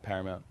 all at the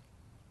Paramount.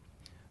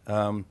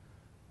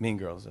 Mean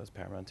Girls does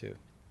Paramount too.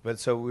 But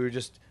so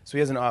he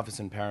has an office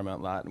in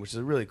Paramount Lot, which is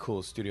a really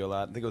cool studio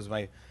lot. I think it was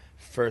my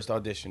first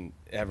audition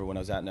ever when I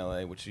was out in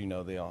LA, which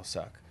they all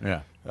suck.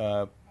 Yeah.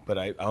 But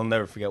I'll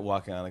never forget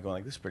walking on and going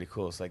like, this is pretty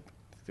cool. It's like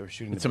they were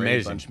shooting It's the Brady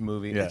amazing. Bunch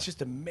movie. Yeah. It's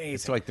just amazing.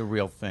 It's like the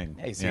real thing.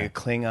 Yeah, you see a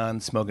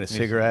Klingon smoking a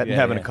cigarette and yeah,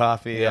 having yeah. a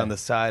coffee Yeah. on the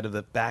side of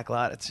the back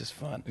lot. It's just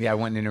fun. Yeah, I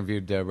went and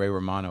interviewed Ray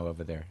Romano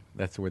over there.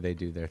 That's where they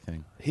do their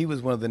thing. He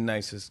was one of the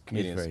nicest He's a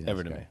comedians very nice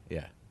ever to guy. me.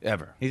 Yeah.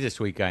 Ever. He's a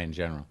sweet guy in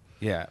general.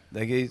 Yeah,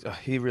 like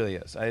he really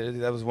is.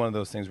 That was one of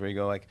those things where you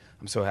go like,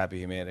 I'm so happy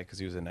he made it because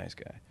he was a nice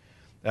guy.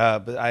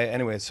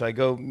 Anyway, so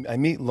I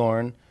meet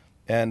Lorne,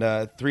 and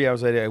 3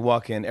 hours later I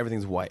walk in,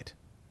 everything's white.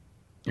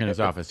 In his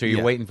office. So you're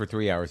Yeah. waiting for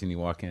 3 hours and you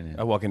walk in.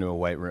 I walk into a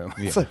white room.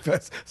 Yeah. It's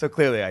like, so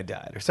clearly I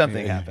died or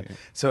something happened.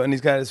 So and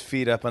he's got his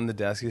feet up on the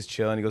desk, he's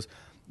chilling. He goes,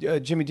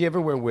 Jimmy, do you ever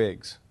wear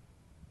wigs?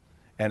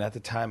 And at the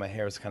time my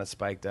hair was kind of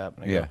spiked up,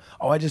 and I Yeah. go,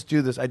 oh, I just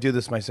do this. I do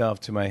this myself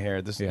to my hair.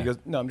 Yeah. He goes,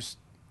 no,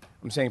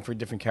 I'm saying for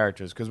different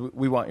characters because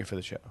we want you for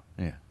the show.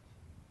 Yeah.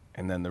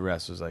 And then the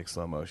rest was like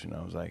slow motion.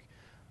 I was like,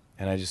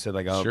 and I just said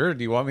like, oh, Sure.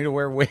 Do you want me to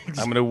wear wigs?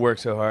 I'm gonna work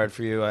so hard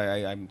for you.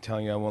 I'm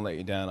telling you, I won't let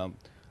you down.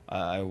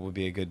 I will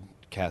be a good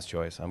cast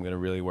choice. I'm gonna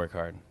really work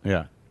hard.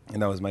 Yeah.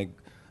 And that was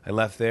I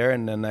left there,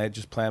 and then I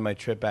just planned my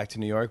trip back to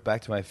New York,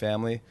 back to my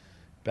family,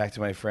 back to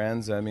my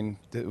friends. I mean,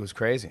 it was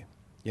crazy.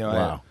 You know,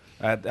 Wow.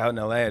 out in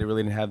LA, I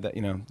really didn't have that.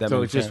 That So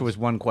many it just friends. was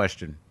one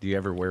question. Do you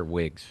ever wear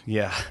wigs?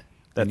 Yeah, And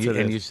that's you, it.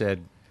 and you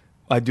said,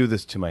 I do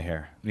this to my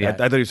hair. Yeah. I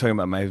thought he was talking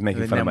about making and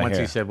fun then of my once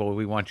hair. he said, well,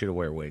 we want you to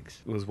wear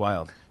wigs. It was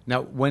wild.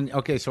 Now,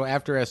 so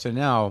after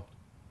SNL,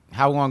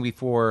 how long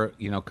before,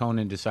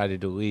 Conan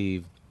decided to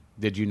leave,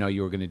 did you know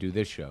you were going to do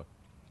this show?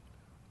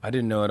 I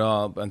didn't know at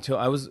all until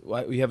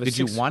we have a. Did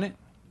you want it?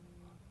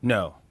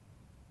 No,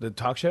 the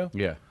talk show.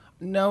 Yeah.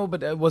 No,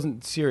 but it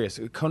wasn't serious.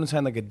 Conan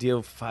signed like a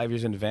deal 5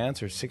 years in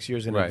advance or 6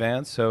 years in Right.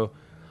 advance, so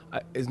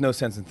there's no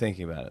sense in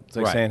thinking about it. It's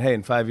like Right. saying, hey,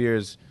 in 5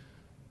 years,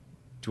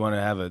 do you want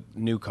to have a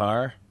new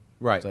car?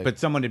 Right. It's like- But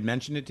someone had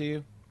mentioned it to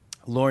you?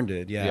 Lorne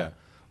did, yeah. Yeah.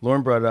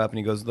 Lorne brought it up, and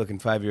he goes, look, in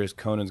 5 years,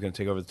 Conan's going to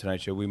take over the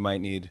Tonight Show.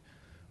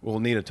 We'll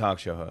need a talk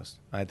show host.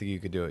 I think you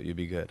could do it. You'd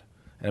be good.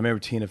 And I remember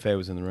Tina Fey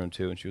was in the room,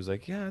 too, and she was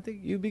like, yeah, I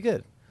think you'd be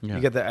good. Yeah.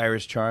 You get the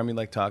Irish charm. You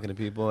like talking to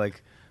people.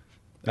 Like,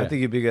 I Yeah.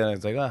 think you'd be good. I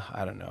was like,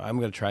 I don't know. I'm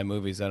going to try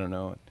movies. I don't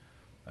know.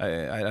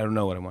 I don't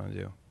know what I want to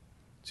do.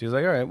 She was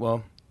like, all right,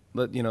 well,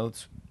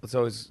 let's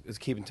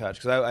keep in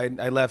touch. Because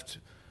I left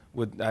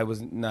I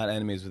was not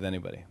enemies with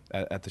anybody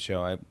at the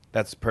show.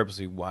 That's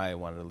purposely why I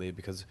wanted to leave,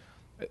 because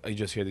I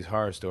just hear these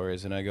horror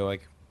stories, and I go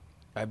like,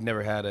 I've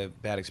never had a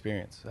bad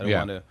experience. I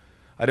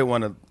didn't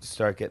want to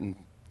start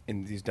getting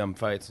in these dumb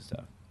fights and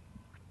stuff.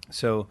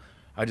 So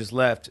I just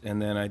left,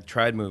 and then I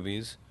tried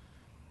movies,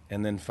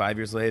 and then 5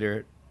 years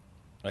later,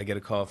 I get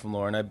a call from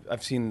Lauren.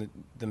 I've seen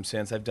them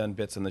since. I've done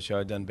bits on the show.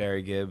 I've done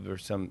Barry Gibb or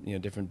some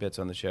different bits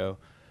on the show,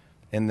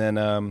 and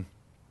then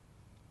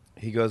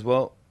he goes,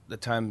 "Well, the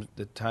time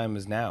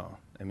is now.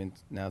 I mean,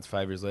 now it's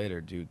 5 years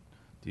later.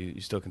 You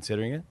still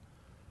considering it?"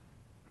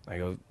 I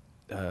go,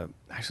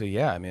 "Actually,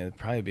 yeah. I mean, it'd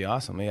probably be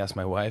awesome." I asked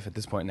my wife. At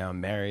this point, now I'm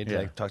married.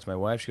 Yeah. I talked to my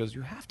wife. She goes,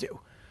 "You have to.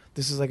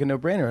 This is like a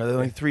no-brainer.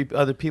 Only two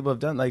other people have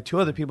done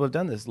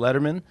this: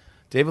 Letterman,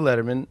 David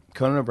Letterman,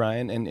 Conan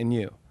O'Brien, and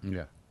you."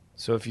 Yeah.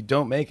 So if you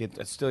don't make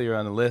it, still you're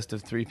on the list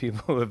of 3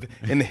 people who have,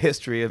 in the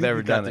history have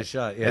ever got done the it.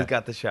 shot, yeah. They've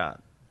got the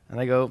shot. And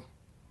I go,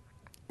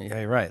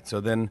 yeah, you're right.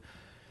 So then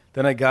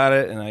I got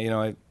it, and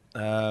I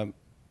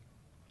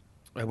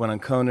went on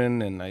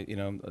Conan,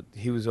 and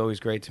he was always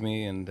great to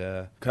me, and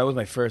that was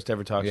my first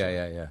ever talk show.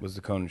 Yeah. Was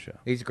the Conan show.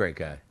 He's a great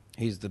guy.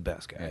 He's the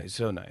best guy. Yeah. He's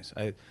so nice.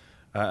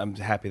 I'm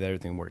happy that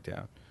everything worked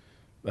out.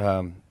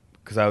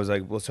 Because I was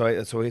like, well,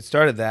 so he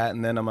started that,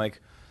 and then I'm like,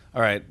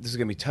 all right, this is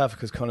gonna be tough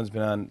because Conan's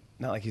been on,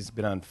 not like he's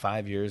been on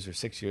 5 years or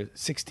 6 years,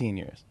 16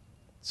 years.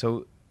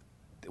 So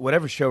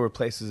whatever show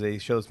replaces a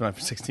show that's been on for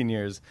 16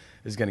 years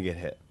is gonna get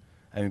hit.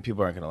 I mean,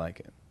 people aren't gonna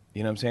like it.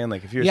 You know what I'm saying?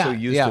 Like if you're so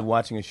used to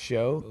watching a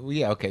show.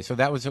 Yeah, okay. So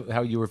that was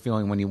how you were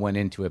feeling when you went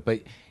into it.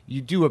 But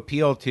you do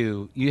appeal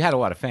to, you had a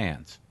lot of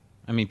fans.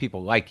 I mean,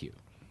 people like you.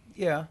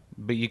 Yeah.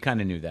 But you kind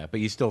of knew that.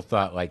 But you still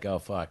thought like, oh,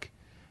 fuck.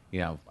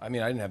 I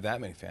mean, I didn't have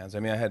that many fans. I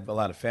mean, I had a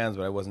lot of fans,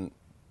 but I wasn't.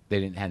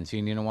 They hadn't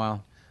seen you in a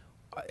while?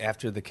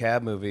 After the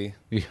Cab movie.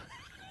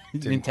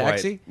 In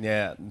Taxi?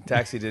 Yeah,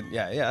 Taxi did.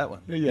 Yeah, that one.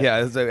 Yeah. Yeah,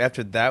 it was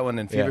after that one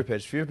and Fever Yeah.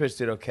 Pitch. Fever Pitch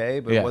did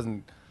okay, but Yeah. it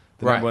wasn't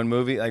the Right. number one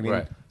movie. I mean,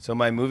 Right. so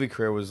my movie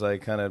career was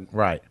like kind of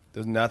Right. There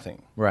was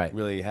nothing Right.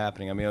 really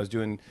happening. I mean, I was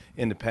doing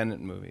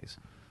independent movies,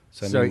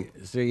 So, I mean,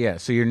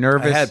 so you're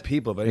nervous. I had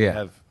people, but I didn't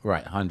have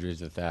right,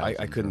 hundreds of thousands.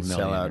 I couldn't or a sell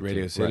million out or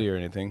Radio two. City Right. or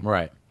anything.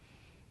 Right.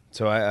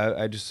 So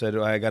I just said,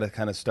 I got to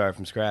kind of start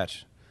from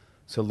scratch.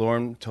 So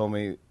Lorne told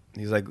me,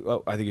 he's like,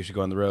 oh, I think you should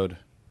go on the road.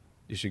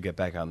 You should get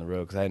back on the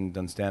road because I hadn't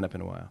done stand-up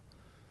in a while.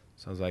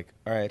 So I was like,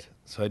 all right.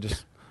 So I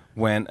just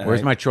went. And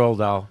Where's my troll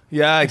doll?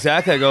 Yeah,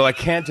 exactly. I go, I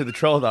can't do the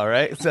troll doll,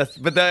 right?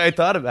 But then I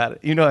thought about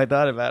it. I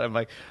thought about it. I'm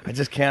like, I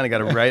just can't. I got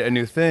to write a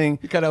new thing.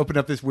 You gotta open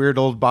up this weird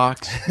old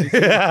box.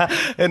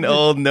 An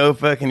old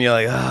notebook, and you're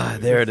like,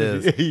 there it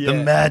is.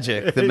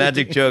 The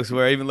magic jokes.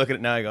 Where I even look at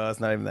it now, I go, oh, it's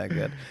not even that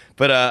good.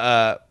 But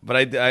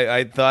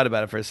I thought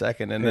about it for a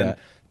second, and then.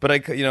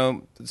 But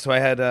so I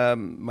had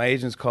my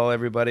agents call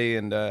everybody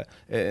and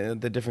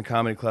the different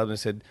comedy clubs and I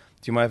said,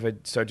 do you mind if I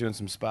start doing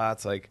some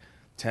spots, like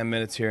 10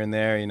 minutes here and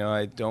there?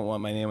 I don't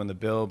want my name on the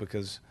bill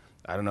because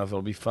I don't know if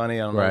it'll be funny.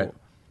 I don't know.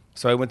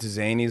 So I went to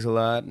Zany's a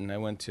lot, and I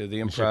went to the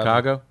Improv. In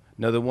Chicago?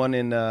 No, the one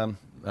in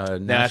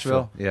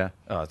Nashville. Yeah.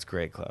 Oh, it's a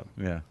great club.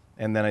 Yeah.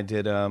 And then I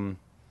did.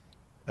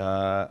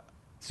 So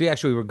you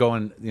actually were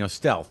going,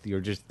 stealth. You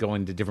were just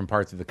going to different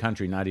parts of the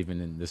country, not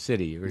even in the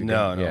city.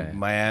 No.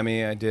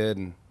 Miami I did,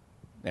 and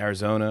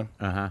Arizona.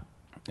 Uh-huh.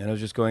 And I was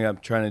just going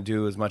up trying to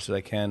do as much as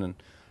I can. And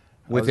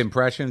with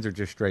impressions or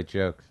just straight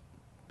jokes?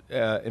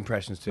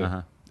 Impressions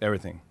too.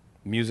 Everything.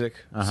 Music,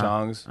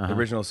 songs,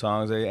 original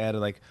songs. I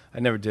added I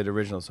never did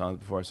original songs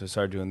before, so I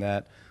started doing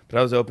that. But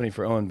I was opening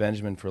for Owen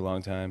Benjamin for a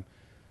long time.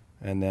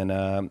 And then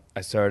I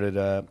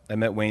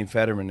met Wayne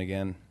Fetterman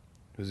again,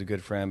 who's a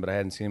good friend, but I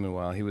hadn't seen him in a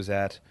while.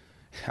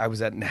 I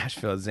was at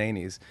Nashville at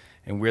Zany's,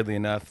 and weirdly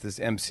enough, this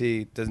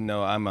MC doesn't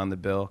know I'm on the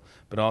bill,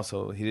 but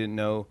also he didn't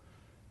know.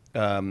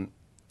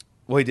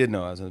 Well, he did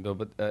know I was on the bill,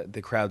 but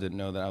the crowd didn't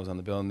know that I was on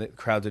the bill, and the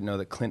crowd didn't know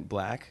that Clint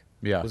Black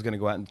was going to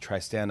go out and try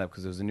stand-up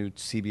because there was a new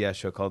CBS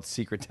show called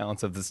Secret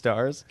Talents of the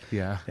Stars.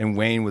 Yeah. And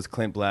Wayne was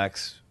Clint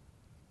Black's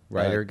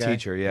writer guy?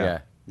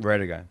 Teacher,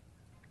 writer guy.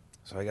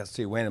 So I got to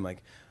see Wayne. I'm like,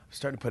 I'm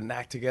starting to put an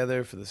act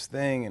together for this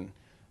thing, and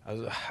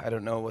I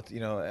don't know what,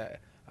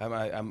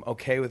 I'm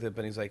okay with it,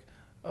 but he's like,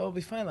 oh, it'll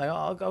be fine. Like,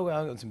 I'll go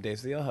out on some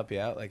dates. I'll help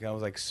you out. Like, I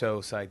was like so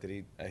psyched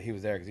that he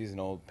was there because he's an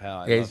old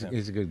pal. He's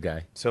a good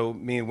guy. So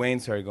me and Wayne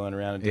started going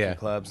around to different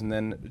clubs, and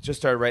then just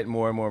started writing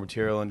more and more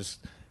material and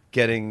just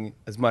getting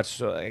as much.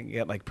 So I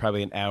get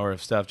probably an hour of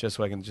stuff just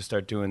so I can just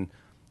start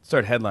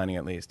headlining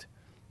at least.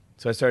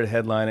 So I started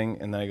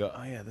headlining, and then I go,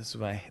 oh yeah, this is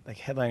why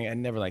headlining. I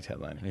never liked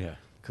headlining. Yeah.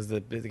 Because they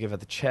give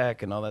out the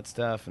check and all that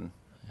stuff, and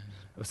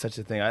it was such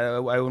a thing. I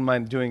wouldn't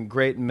mind doing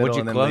great in middle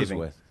and then leaving.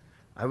 What'd you close with?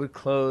 I would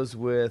close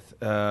with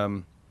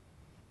a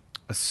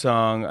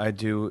song I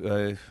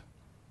do.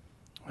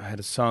 I had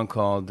a song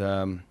called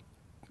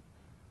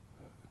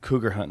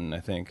Cougar Hunting, I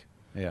think.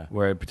 Yeah.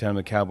 Where I pretend I'm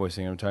a cowboy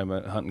singer. I'm talking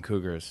about hunting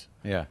cougars.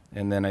 Yeah.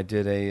 And then I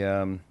did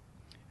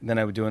then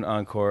I would do an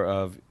encore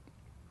of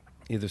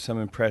either some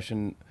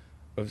impression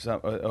of some,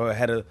 or I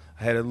had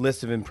a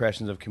list of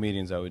impressions of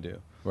comedians I would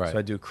do. Right. So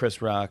I do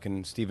Chris Rock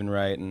and Stephen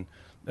Wright, and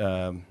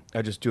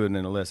I just do it in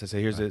a list. I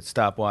say, here's a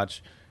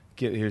stopwatch.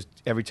 Here's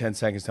every 10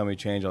 seconds, tell me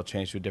to change. I'll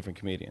change to a different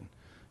comedian.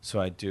 So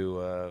I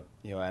do,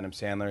 Adam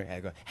Sandler. And I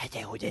go,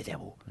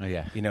 oh,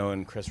 yeah.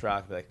 And Chris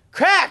Rock would be like,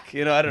 crack!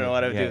 I don't know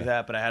what I would do with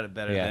that, but I had it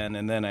better then.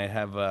 And then I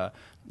have,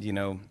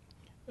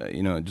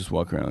 just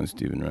walk around with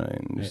Stephen Wright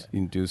and just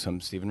do some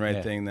Stephen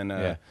Wright thing. Then,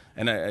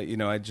 and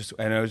I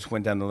just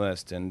went down the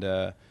list, and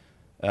I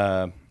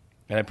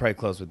probably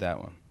closed with that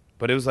one.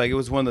 But it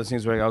was one of those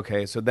things where,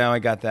 okay, so now I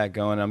got that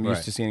going. I'm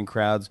used to seeing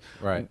crowds,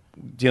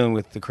 dealing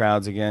with the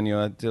crowds again.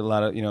 I did a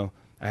lot of,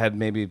 I had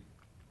maybe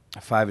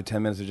 5 or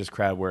 10 minutes of just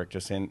crowd work,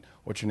 just saying,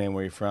 what's your name,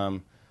 where are you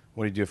from,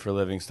 what do you do for a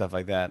living, stuff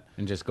like that.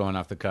 And just going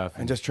off the cuff.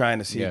 And just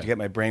trying to get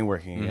my brain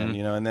working again,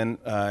 And then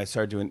I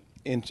started doing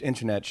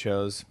internet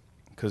shows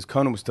because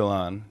Conan was still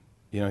on.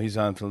 He's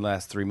on for the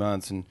last 3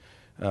 months, and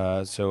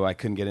so I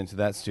couldn't get into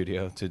that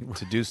studio to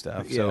do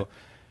stuff.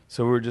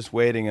 So we were just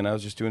waiting, and I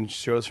was just doing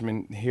shows from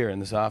in here in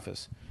this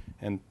office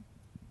and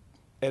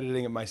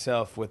editing it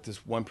myself with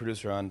this one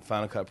producer on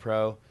Final Cut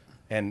Pro.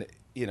 And,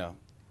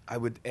 I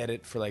would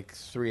edit for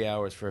 3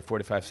 hours for a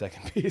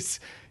 45-second piece.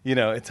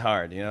 It's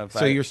hard.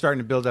 So you're starting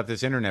to build up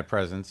this internet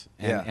presence,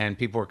 and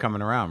people are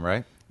coming around,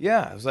 right?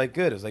 Yeah, it was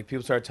good. It was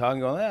people started talking,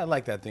 going, I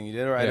like that thing you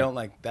did, or I don't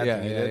like that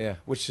thing you did,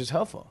 which is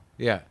helpful.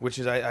 Yeah. Which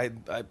is, I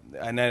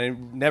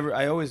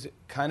always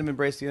kind of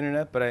embraced the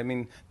internet, but I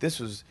mean,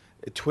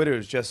 Twitter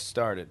has just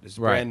started. It's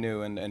brand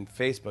new, and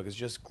Facebook is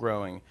just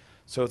growing.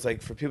 So it's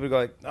for people to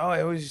go oh,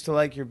 I always used to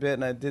like your bit,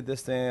 and I did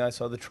this thing, I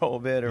saw the troll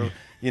bit, or,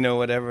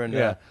 whatever.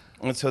 And,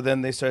 and so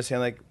then they started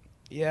saying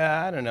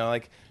I don't know,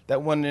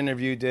 that one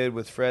interview you did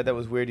with Fred, that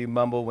was weird, you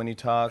mumble when you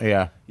talk.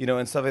 Yeah.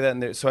 And stuff like that.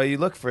 And so you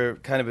look for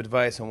kind of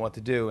advice on what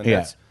to do.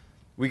 And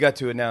we got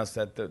to announce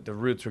that the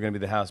Roots were going to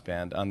be the house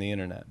band on the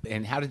internet.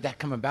 And how did that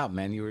come about,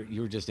 man?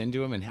 You were just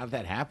into him, and how did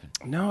that happen?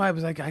 No, I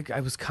was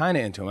I was kind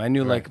of into him. I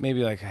knew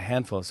maybe a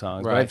handful of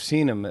songs. But I've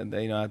seen him,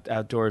 at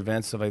outdoor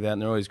events, stuff like that,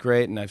 and they're always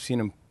great. And I've seen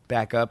him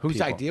back up.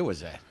 Whose idea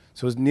was that?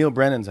 So it was Neil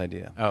Brennan's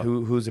idea,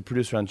 who's a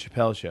producer on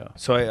Chappelle's show.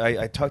 So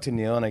I talked to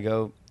Neil, and I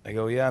go, I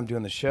go, yeah, I'm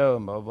doing the show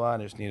and blah, blah, blah.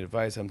 And I just need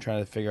advice. I'm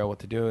trying to figure out what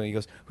to do. And he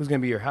goes, who's going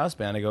to be your house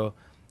band? I go,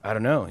 I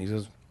don't know. He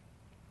goes,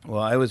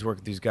 well, I always work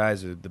with these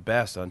guys who are the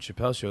best on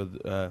Chappelle's show,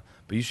 but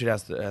you should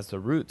ask the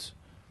Roots.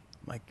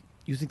 I'm like,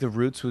 you think the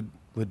Roots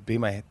would be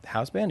my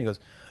house band? He goes,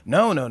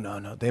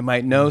 no. They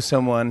might know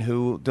someone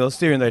who they'll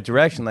steer in that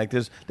direction. Like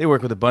they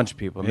work with a bunch of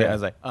people. And I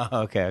was like,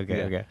 oh,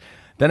 okay.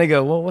 Then I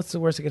go, well, what's the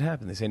worst that could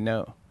happen? They say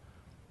no.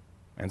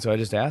 And so I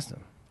just asked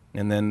them.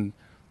 And then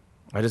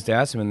I just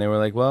asked them, and they were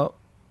like, well,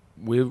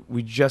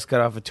 we just got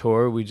off a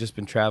tour. We've just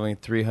been traveling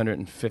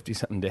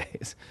 350-something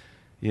days.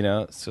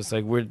 So it's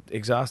like we're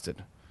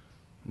exhausted.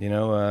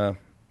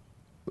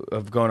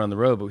 Of going on the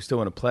road, but we still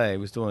want to play.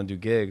 We still want to do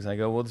gigs. And I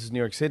go, well, this is New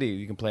York City.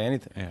 You can play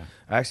anything. Yeah.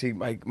 Actually,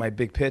 my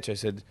big pitch, I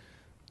said,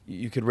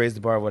 you could raise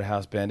the bar of what a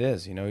house band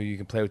is. You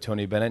can play with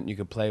Tony Bennett and you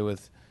could play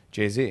with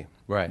Jay-Z.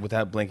 Right.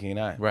 Without blinking an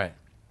eye. Right.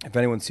 If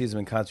anyone sees them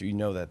in concert,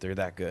 that they're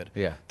that good.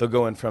 Yeah. They'll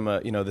go in from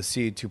the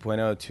Seed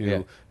 2.0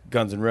 to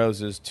Guns N'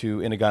 Roses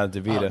to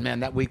In-A-Gadda-Da-Vida. Oh, man,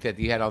 that week that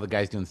you had all the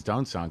guys doing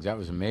Stone songs, that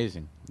was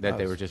amazing. That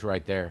they were just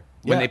right there.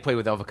 When they played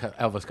with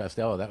Elvis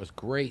Costello, that was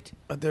great.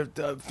 They're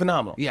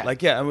phenomenal. Yeah. I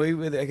could have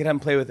them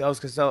play with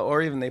Elvis Costello,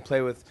 or even they play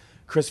with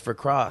Christopher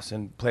Cross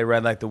and play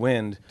Ride Like the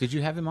Wind. Did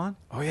you have him on?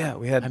 Oh, yeah.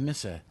 We had I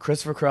miss that.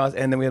 Christopher Cross,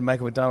 and then we had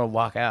Michael McDonald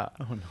walk out.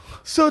 Oh, no.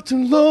 Such a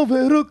long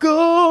way to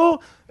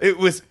go. It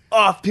was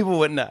off. People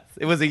went nuts.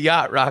 It was a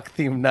yacht rock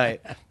themed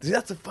night.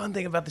 That's the fun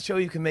thing about the show.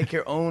 You can make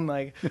your own,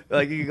 like you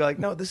can go like,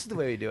 no, this is the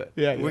way we do it.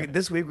 Yeah.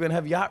 This week we're going to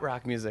have yacht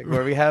rock music,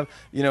 where we have,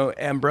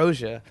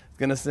 Ambrosia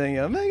going to sing,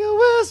 make a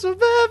whistle,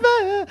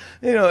 baby.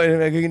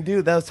 And you can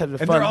do those types of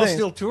fun things. And they're all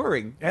still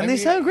touring. And they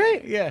sound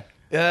great. Yeah.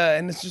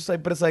 And it's just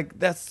like, but it's like,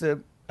 that's the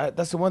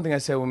one thing I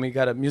said when we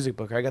got a music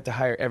booker. I got to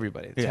hire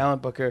everybody.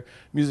 Talent booker,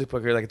 music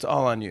booker, like it's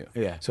all on you.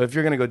 Yeah. So if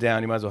you're going to go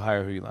down, you might as well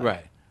hire who you like.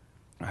 Right.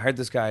 I heard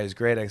this guy is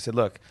great. I said,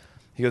 look,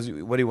 he goes,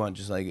 what do you want?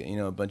 Just like,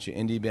 a bunch of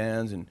indie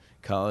bands and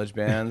college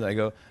bands? I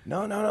go,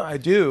 no, I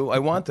do. I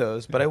want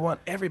those, but I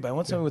want everybody. I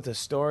want something with a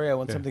story. I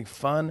want something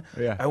fun.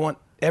 Yeah. I want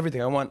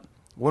everything. I want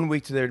 1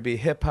 week there to be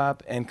hip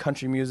hop and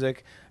country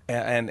music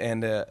and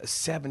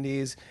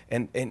 70s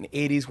and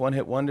 80s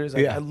one-hit wonders.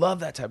 I love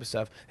that type of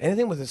stuff.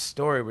 Anything with a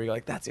story where you're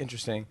like, that's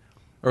interesting.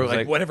 Or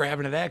like whatever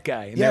happened to that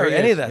guy? And or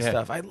any of that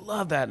stuff. I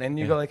love that. And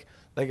you go like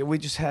we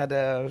just had...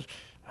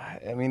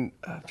 I'm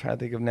trying to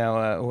think of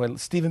now when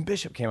Stephen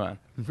Bishop came on.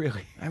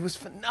 Really? It was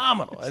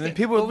phenomenal. And then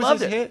people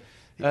loved it. Hit?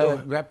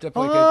 Wrapped up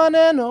like on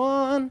and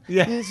on.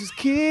 Yeah. It just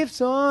keeps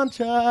on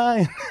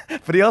trying.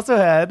 But he also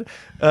had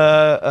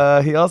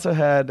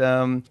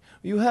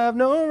you have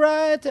no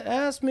right to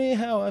ask me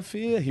how I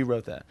feel. He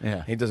wrote that.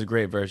 Yeah. He does a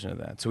great version of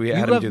that. So we had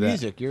him do that. You love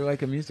music. You're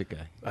like a music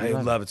guy. I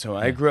love it so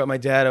much. I grew up, my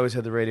dad always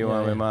had the radio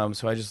on, my mom,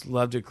 so I just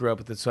loved it, grew up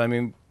with it. So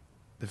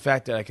the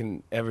fact that I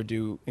can ever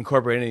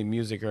incorporate any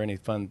music or any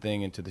fun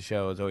thing into the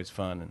show is always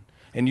fun.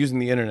 And using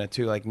the internet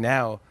too. Like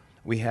now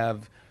we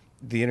have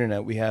the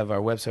internet, we have our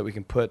website, we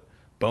can put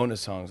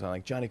bonus songs on.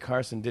 Like Johnny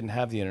Carson didn't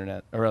have the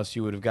internet, or else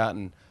you would have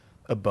gotten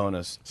a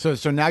bonus. So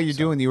now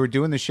you were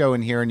doing the show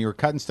in here and you were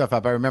cutting stuff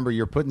up. I remember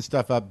you're putting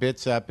stuff up,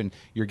 bits up, and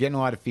you're getting a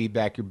lot of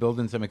feedback. You're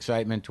building some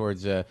excitement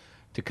towards to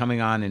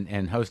coming on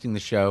and hosting the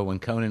show when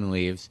Conan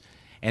leaves.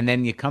 And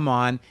then you come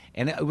on,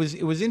 and it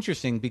was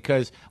interesting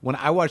because when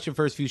I watched the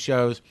first few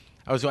shows,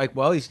 I was like,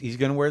 well, he's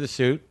going to wear the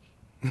suit.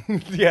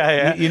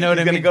 Yeah. You know what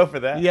I mean? He's going to go for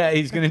that. Yeah,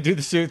 he's going to do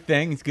the suit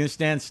thing. He's going to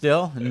stand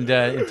still and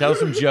tell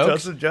some jokes. Tell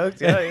some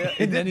jokes, yeah.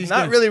 And then he's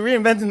not really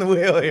reinventing the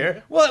wheel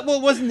here.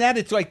 Well, wasn't that?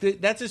 It's like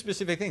that's a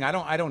specific thing. I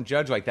don't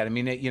judge like that. I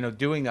mean,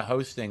 doing a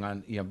hosting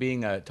on,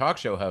 being a talk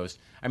show host.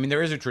 I mean,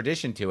 there is a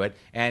tradition to it,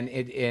 and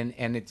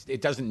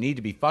it doesn't need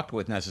to be fucked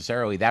with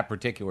necessarily, that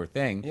particular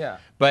thing. Yeah.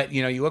 But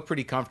you look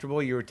pretty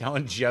comfortable. You were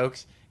telling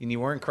jokes, and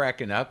you weren't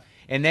cracking up,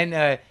 and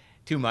then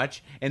too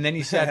much, and then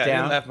you sat down. I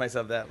didn't laugh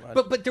myself that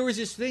much. But there was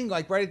this thing,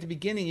 like right at the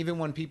beginning, even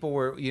when people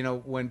were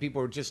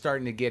just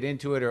starting to get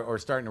into it or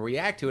starting to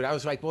react to it, I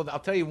was like, well, I'll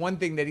tell you one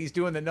thing that he's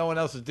doing that no one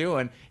else is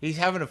doing. He's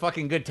having a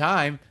fucking good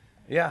time.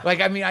 Yeah.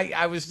 Like, I mean,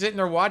 I was sitting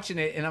there watching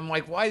it, and I'm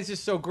like, why is this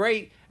so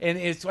great? And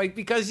it's like,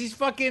 because he's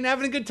fucking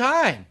having a good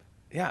time.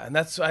 Yeah, and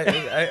that's but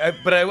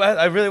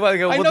I really want to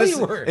go. Well, I know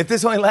you were. If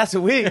this only lasts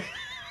a week,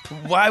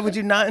 why would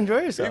you not enjoy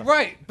yourself?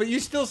 Right, but you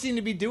still seem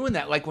to be doing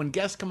that. Like when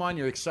guests come on,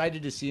 you're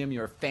excited to see them.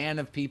 You're a fan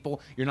of people.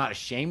 You're not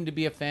ashamed to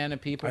be a fan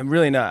of people. I'm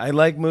really not. I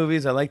like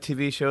movies. I like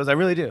TV shows. I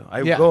really do.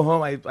 I go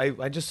home.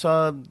 I just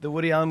saw the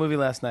Woody Allen movie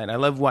last night. I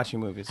love watching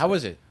movies. How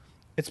was it?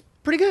 It's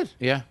pretty good.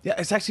 Yeah. Yeah.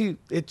 It's actually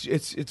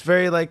it's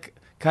very like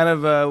kind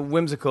of a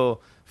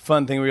whimsical,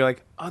 fun thing where you're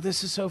like, oh,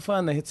 this is so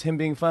fun. It's him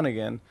being fun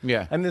again.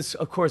 Yeah. And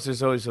of course,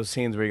 there's always those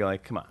scenes where you're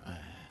like, come on.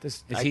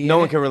 No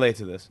one can relate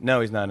to this. No,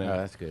 he's not in it. Oh,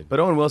 that's good.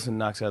 But Owen Wilson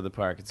knocks it out of the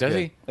park. Does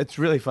he? It's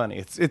really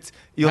funny.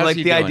 You'll How's like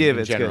he the doing idea of it.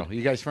 in It's general? good.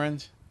 You guys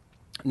friends?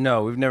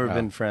 No, we've never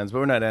been friends, but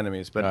we're not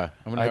enemies. But I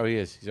wonder how he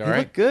is. He's all he right?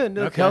 looked good.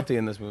 He looked healthy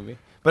in this movie.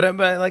 But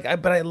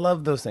I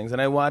love those things,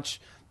 and I watch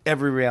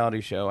every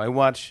reality show. I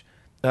watch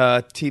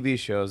TV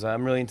shows.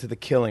 I'm really into The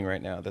Killing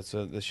right now. That's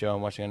the show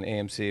I'm watching on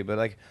AMC.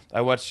 But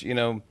I watch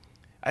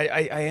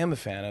I am a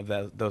fan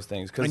of those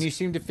things. And you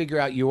seem to figure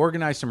out, you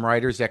organize some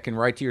writers that can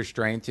write to your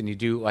strengths, and you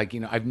do, like,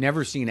 I've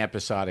never seen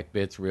episodic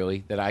bits,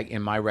 really, that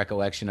in my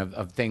recollection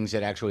of things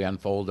that actually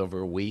unfold over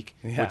a week,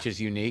 which is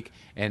unique,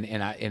 and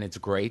it's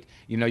great.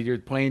 You're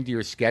playing to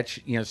your sketch,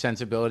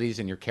 sensibilities,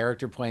 and your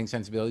character playing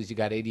sensibilities. You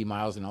got AD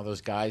Miles and all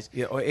those guys.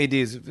 Yeah, AD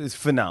is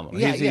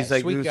phenomenal. Yeah, he's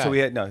like, sweet guy. So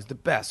he's the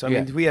best. So, I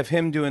mean, we have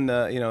him doing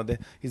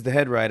he's the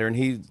head writer, and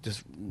he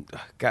just,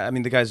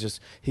 the guy's just,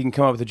 he can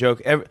come up with a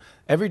joke.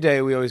 Every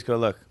day we always go,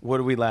 look, what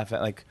do we laugh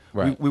at? Like,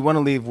 right. we want to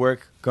leave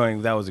work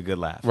going, that was a good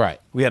laugh. Right.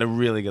 We had a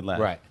really good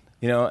laugh. Right.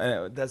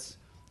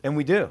 And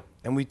we do.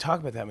 And we talk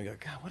about that, and we go,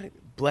 God, what a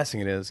blessing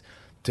it is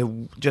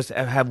to just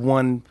have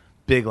one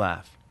big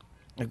laugh.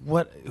 Like,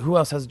 who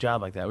else has a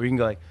job like that? Where you can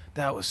go like,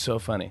 that was so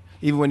funny.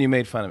 Even when you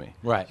made fun of me.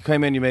 Right. You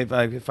came in, you made,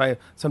 like,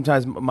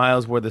 sometimes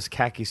Miles wore this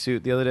khaki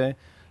suit the other day.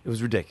 It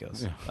was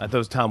ridiculous. I thought it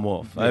was Tom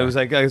Wolfe. Yeah. I was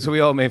like, so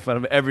we all made fun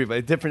of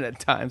everybody, different at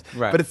times.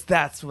 Right. But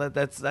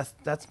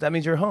that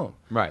means you're home.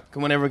 Right.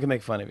 When everyone can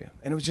make fun of you,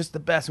 and it was just the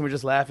best. And we're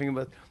just laughing,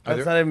 but that's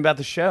there- not even about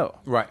the show.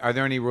 Right. Are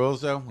there any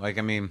rules, though? Like,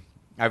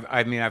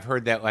 I've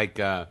heard that, like,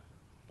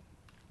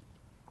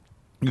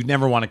 you'd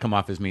never want to come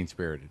off as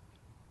mean-spirited.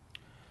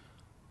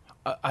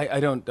 I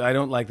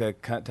don't like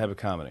that type of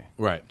comedy.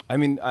 Right. I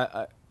mean,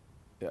 I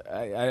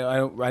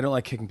don't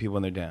like kicking people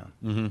when they're down.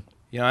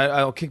 Mm-hmm.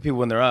 I'll kick people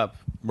when they're up.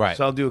 Right.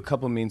 So I'll do a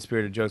couple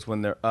mean-spirited jokes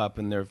when they're up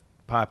and they're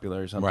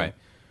popular or something. Right.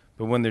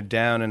 But when they're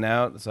down and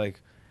out,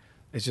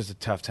 it's just a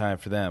tough time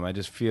for them. I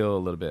just feel a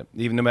little bit,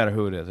 even no matter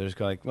who it is. I just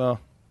go like, well,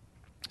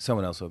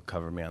 someone else will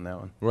cover me on that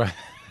one. Right.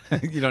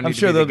 You don't. I'm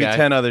sure there'll be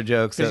 10 other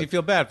jokes. Because you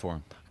feel bad for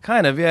them.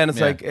 Kind of, yeah. And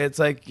Yeah. it's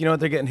like you know what,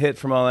 they're getting hit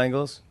from all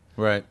angles.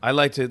 Right. I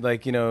like to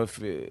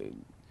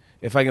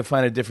if I can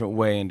find a different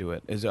way into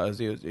it, it's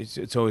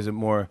always a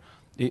more.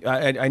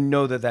 I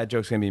know that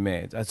joke's gonna be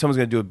made. Someone's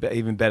gonna do it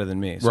even better than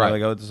me. So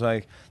Right. it's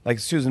like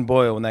Susan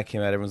Boyle, when that came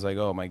out, everyone's like,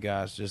 "Oh my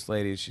gosh, this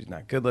lady, she's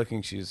not good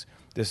looking.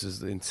 This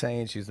is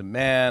insane. She's a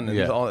man."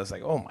 And all this,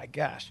 like, "Oh my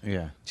gosh,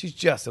 Yeah. she's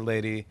just a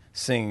lady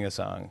singing a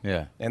song."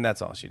 Yeah. And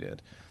that's all she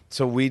did.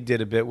 So we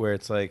did a bit where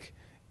it's like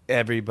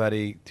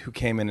everybody who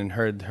came in and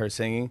heard her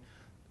singing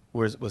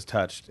was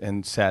touched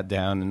and sat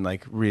down and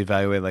like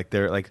reevaluated. Like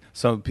they're like,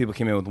 some people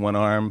came in with one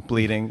arm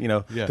bleeding.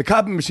 Yeah. The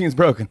copy machine's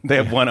broken. They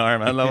have one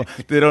arm. I don't know.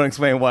 They don't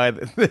explain why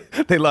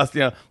they lost.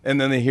 And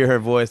then they hear her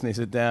voice and they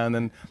sit down. And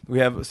then we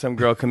have some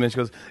girl come in. She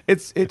goes, I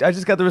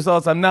just got the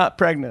results. I'm not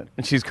pregnant.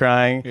 And she's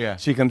crying. Yeah.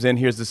 She comes in,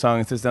 hears the song,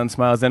 and sits down, and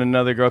smiles. Then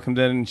another girl comes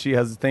in and she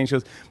has the thing. She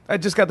goes, I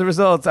just got the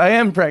results. I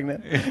am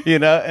pregnant.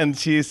 And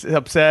she's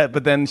upset.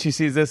 But then she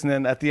sees this, and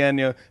then at the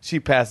end, she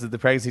passes the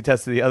pregnancy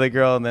test to the other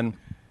girl, and then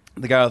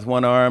the guy with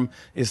one arm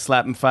is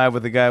slapping five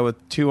with the guy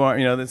with two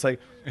arms. It's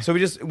like, so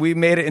we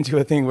made it into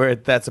a thing where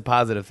that's a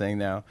positive thing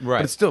now. Right.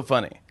 But it's still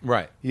funny.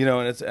 Right.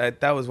 And it's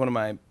that was one of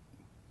my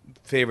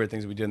favorite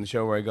things we did in the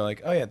show, where I go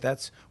like, oh yeah,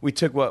 we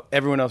took what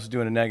everyone else was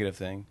doing, a negative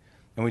thing,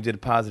 and we did a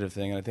positive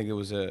thing. And I think it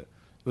was a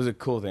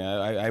cool thing.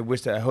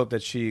 I hope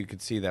that she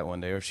could see that one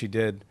day, or if she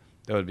did,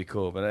 that would be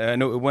cool. But I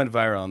know it went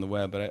viral on the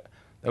web, but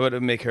that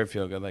would make her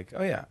feel good. Like,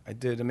 oh yeah, I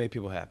made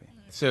people happy.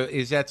 So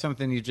is that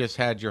something you just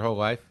had your whole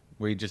life,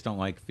 where you just don't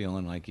like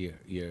feeling like you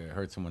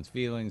hurt someone's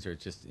feelings, or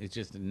it's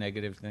just a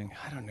negative thing?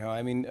 I don't know.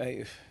 I mean,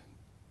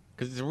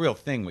 because it's a real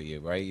thing with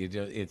you, right?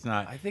 It's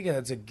not. I think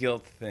it's a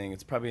guilt thing.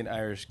 It's probably an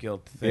Irish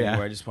guilt thing, Yeah.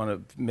 where I just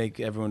want to make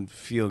everyone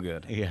feel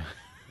good. Yeah.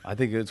 I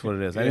think it's what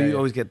it is. I know you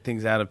always get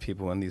things out of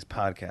people in these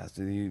podcasts.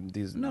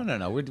 These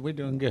No. We're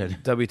doing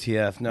good.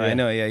 WTF. No, Yeah. I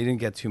know. Yeah, you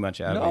didn't get too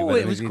much out of me. No, but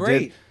it was you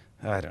great.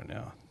 did. I don't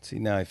know. See,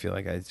 now I feel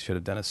like I should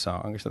have done a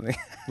song or something.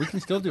 We can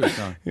still do a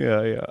song.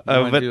 Yeah. You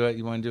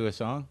want to do a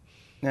song?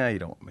 No, you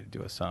don't want me to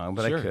do a song,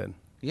 but Sure. I could.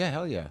 Yeah,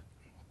 hell yeah.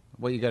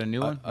 What, you got a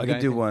new one? I You got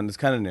could do anything? one. It's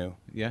kind of new.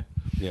 Yeah.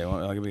 Yeah,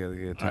 I'll give you the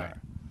guitar. All right.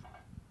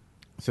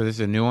 So this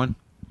is a new one?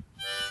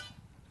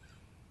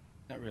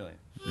 Not really.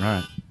 All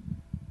right.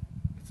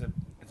 It's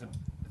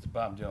a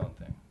Bob Dylan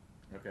thing.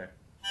 Okay.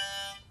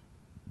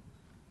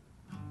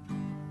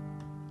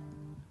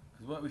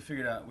 Because what we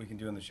figured out we can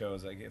do in the show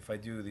is, like, if I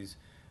do these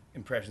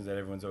impressions that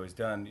everyone's always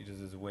done,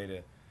 just as a way to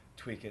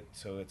tweak it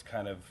so it's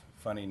kind of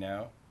funny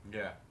now.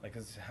 Yeah. Like,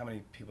 'cause how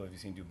many people have you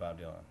seen do Bob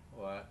Dylan?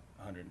 What?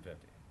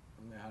 150.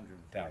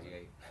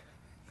 138.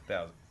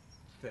 1,000.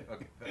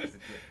 Okay. That's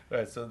it. All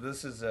right, so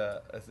this is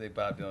a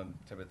Bob Dylan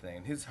type of thing.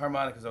 And his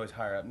harmonic is always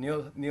higher up.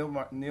 Neil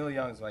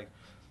Young's like...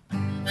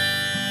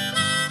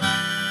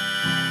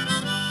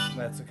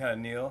 That's the kind of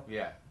Neil.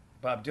 Yeah.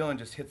 Bob Dylan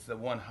just hits the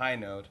one high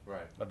note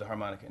Right. of the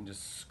harmonica and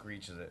just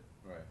screeches it.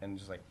 Right. And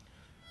just like...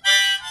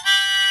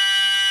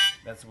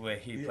 That's the way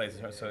he plays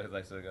it. So it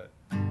likes to go...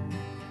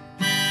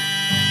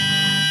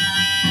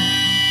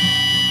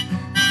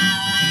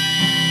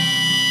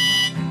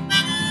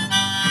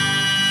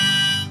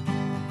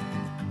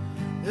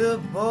 The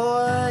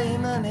boy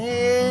in the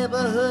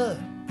neighborhood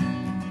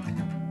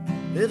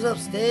lives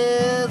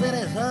upstairs and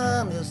it's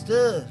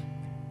understood.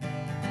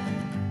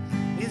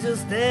 He's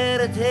just there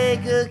to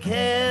take good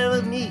care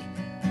of me,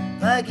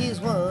 like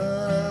he's one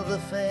of the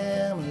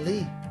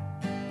family.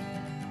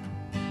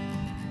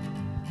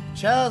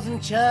 Charles in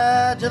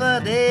charge of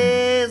our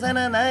days and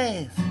our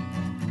nights.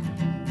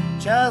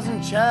 Charles in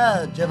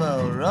charge of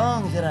our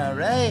wrongs and our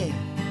rights.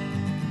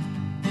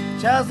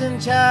 Charles in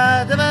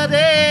charge of our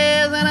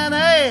days and our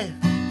nights.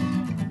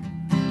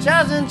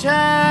 Charles in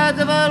charge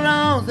of our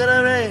wrongs and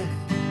our rights.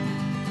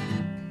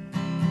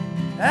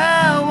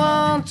 I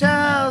want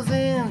Charles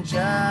in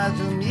charge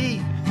of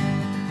me.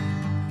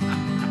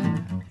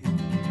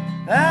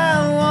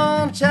 I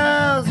want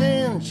Charles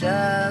in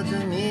charge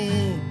of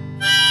me.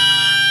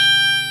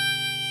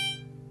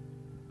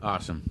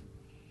 Awesome.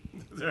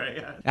 Sorry,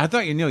 yeah. I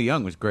thought your Neil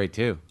Young was great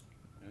too.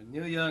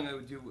 Neil Young,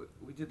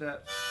 we did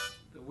that.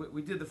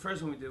 We did the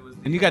first one we did was.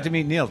 And you got to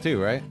meet Neil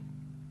too, right?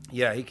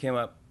 Yeah, he came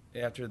up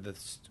after the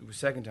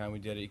second time we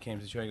did it. He came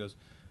to the show. He goes,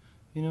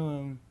 you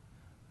know,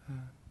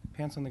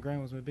 Pants on the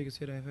Ground was my biggest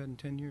hit I've had in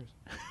 10 years.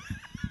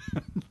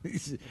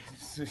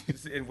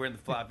 And wearing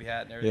the floppy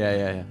hat and everything.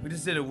 Yeah. We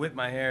just did a whip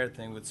my hair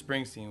thing with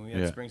Springsteen. We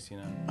had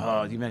Springsteen on.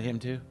 Oh, you met him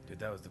too? Dude,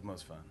 that was the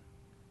most fun.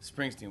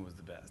 Springsteen was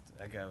the best.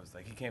 That guy was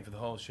like, he came for the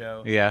whole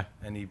show. Yeah.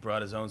 And he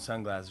brought his own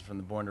sunglasses from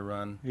the Born to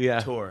Run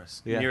tour.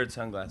 Mirrored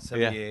sunglasses,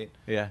 78.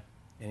 Yeah.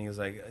 And he was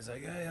like,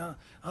 hey,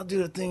 I'll do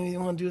the thing.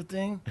 You want to do a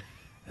thing?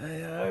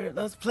 Hey, all right,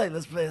 let's play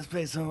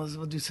something.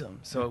 We'll do something.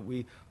 So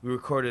we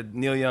recorded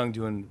Neil Young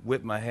doing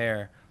Whip My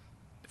Hair.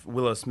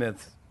 Will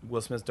Smith's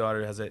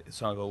daughter has a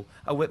song called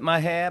I whip my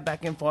hair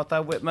back and forth,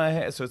 I whip my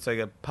hair. So it's like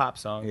a pop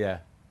song. Yeah.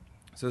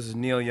 So this is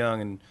Neil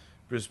Young and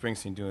Bruce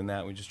Springsteen doing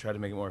that. We just tried to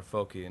make it more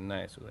folky and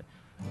nice. We're like,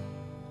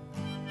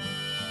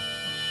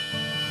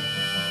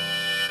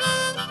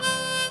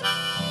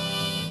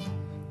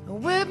 I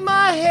whip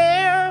my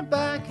hair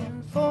back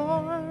and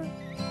forth.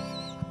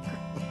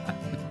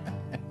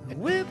 I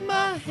whip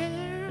my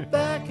hair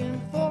back and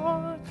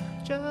forth.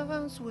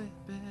 Just whip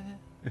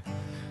it.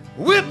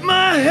 Whip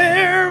my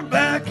hair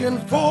back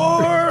and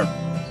forth.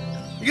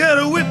 You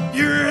gotta whip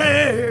your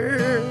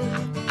hair.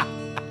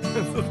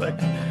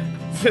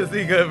 So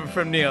you go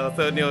from Neil.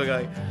 So Neil go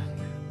like,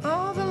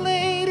 all the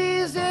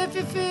ladies, if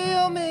you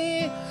feel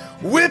me,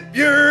 whip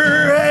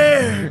your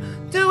hair.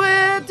 Do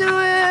it,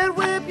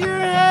 whip your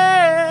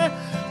hair.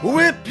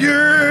 Whip your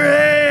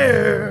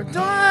hair.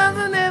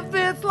 Doesn't if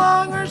it's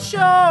long or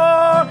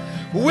short.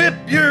 Whip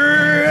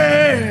your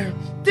hair.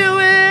 Do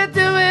it,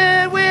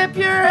 whip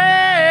your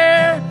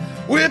hair.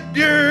 Whip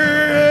your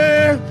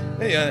hair.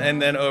 Yeah,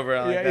 and then over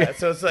like that.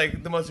 So it's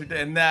like the most,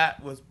 and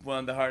that was one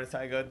of the hardest.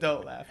 I go,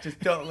 don't laugh, just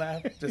don't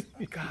laugh. Just,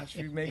 gosh,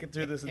 if you make it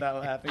through this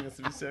without laughing, this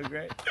would be so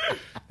great.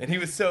 And he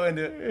was so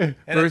into it.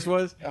 And Bruce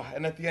was? Oh,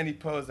 and at the end, he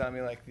posed on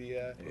me like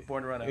the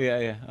Born to Run out.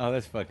 Yeah. Oh,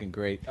 that's fucking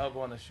great.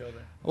 Elbow on the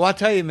shoulder. Well, I'll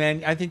tell you,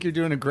 man, I think you're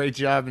doing a great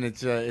job, and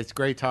it's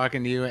great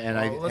talking to you.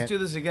 And Let's do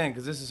this again,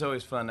 because this is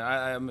always fun.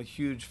 I'm a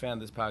huge fan of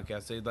this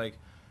podcast.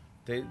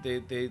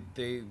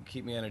 They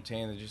keep me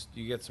entertained.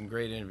 You get some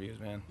great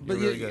interviews, man. You're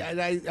really good.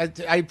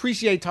 I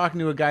appreciate talking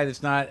to a guy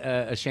that's not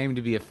ashamed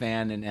to be a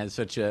fan and has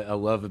such a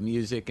love of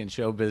music and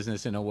show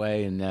business in a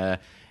way,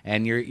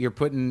 and you're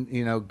putting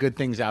good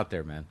things out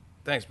there, man.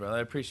 Thanks, brother. I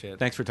appreciate it.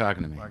 Thanks for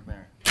talking to me. Marc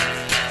Maron.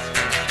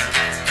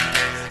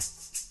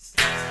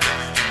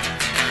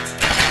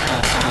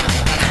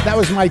 That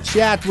was my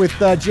chat with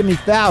Jimmy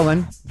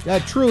Fallon. A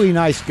truly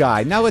nice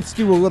guy. Now let's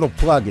do a little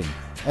plugging.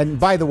 And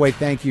by the way,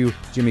 thank you,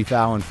 Jimmy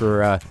Fallon,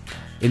 for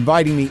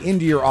inviting me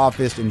into your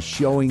office and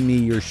showing me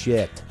your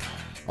shit.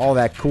 All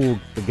that cool,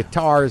 the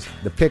guitars,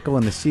 the pickle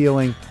in the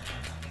ceiling.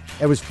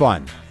 It was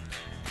fun.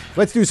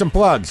 Let's do some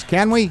plugs,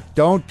 can we?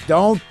 Don't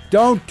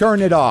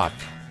turn it off.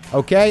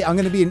 Okay, I'm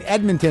going to be in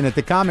Edmonton at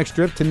the Comic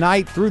Strip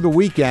tonight through the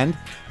weekend.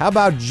 How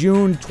about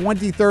June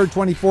 23rd,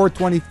 24th,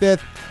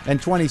 25th,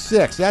 and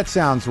 26th? That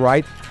sounds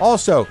right.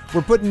 Also,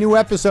 we're putting new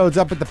episodes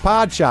up at the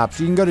Pod Shop,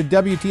 so you can go to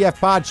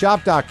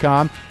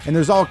WTFpodshop.com, and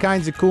there's all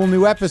kinds of cool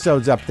new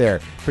episodes up there.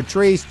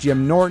 Patrice,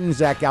 Jim Norton,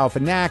 Zach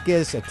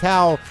Galifianakis,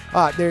 Attell,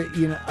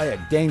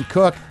 Dane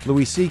Cook,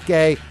 Louis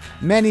C.K.,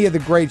 many of the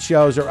great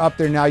shows are up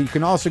there now. You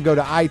can also go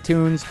to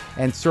iTunes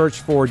and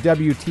search for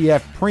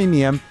WTF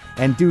Premium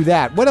and do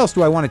that. What else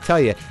do I want to tell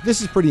you? This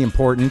is pretty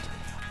important.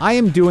 I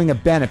am doing a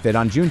benefit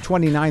on June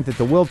 29th at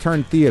the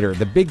Wiltern Theater,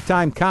 the Big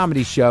Time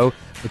Comedy Show.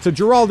 It's a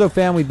Giraldo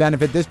family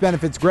benefit. This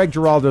benefits Greg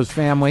Giraldo's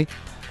family.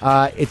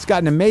 It's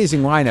got an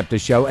amazing lineup to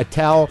show.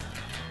 Attell,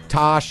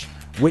 Tosh,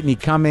 Whitney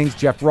Cummings,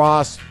 Jeff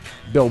Ross,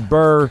 Bill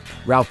Burr,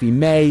 Ralphie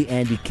May,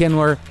 Andy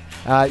Kindler.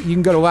 You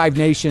can go to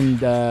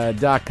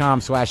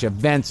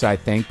livenation.com/events, I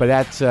think, but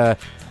that's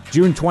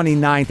June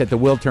 29th at the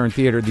Wiltern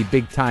Theater, the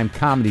Big Time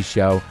Comedy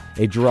Show,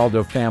 a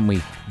Giraldo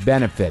family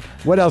benefit.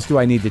 What else do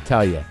I need to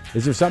tell you?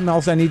 Is there something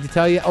else I need to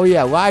tell you? Oh,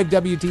 yeah, live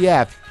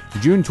WTF,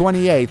 June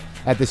 28th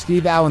at the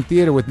Steve Allen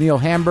Theater with Neil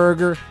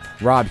Hamburger,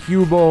 Rob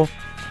Hubel,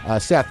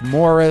 Seth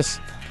Morris,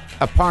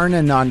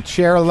 Aparna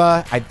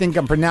Nancherla, I think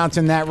I'm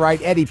pronouncing that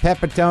right, Eddie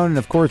Pepitone, and,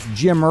 of course,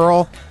 Jim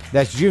Earl.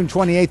 That's June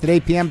 28th at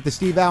 8 p.m. at the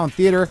Steve Allen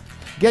Theater.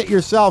 Get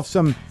yourself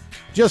some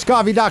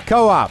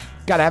justcoffee.coop.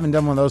 God, I haven't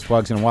done one of those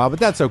plugs in a while, but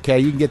that's okay.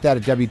 You can get that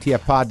at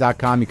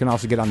WTFpod.com. You can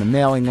also get on the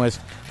mailing list.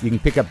 You can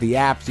pick up the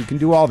apps. You can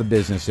do all the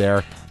business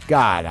there.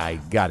 God, I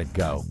gotta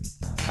go.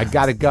 I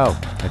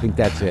think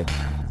that's it.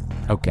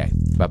 Okay.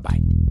 Bye-bye.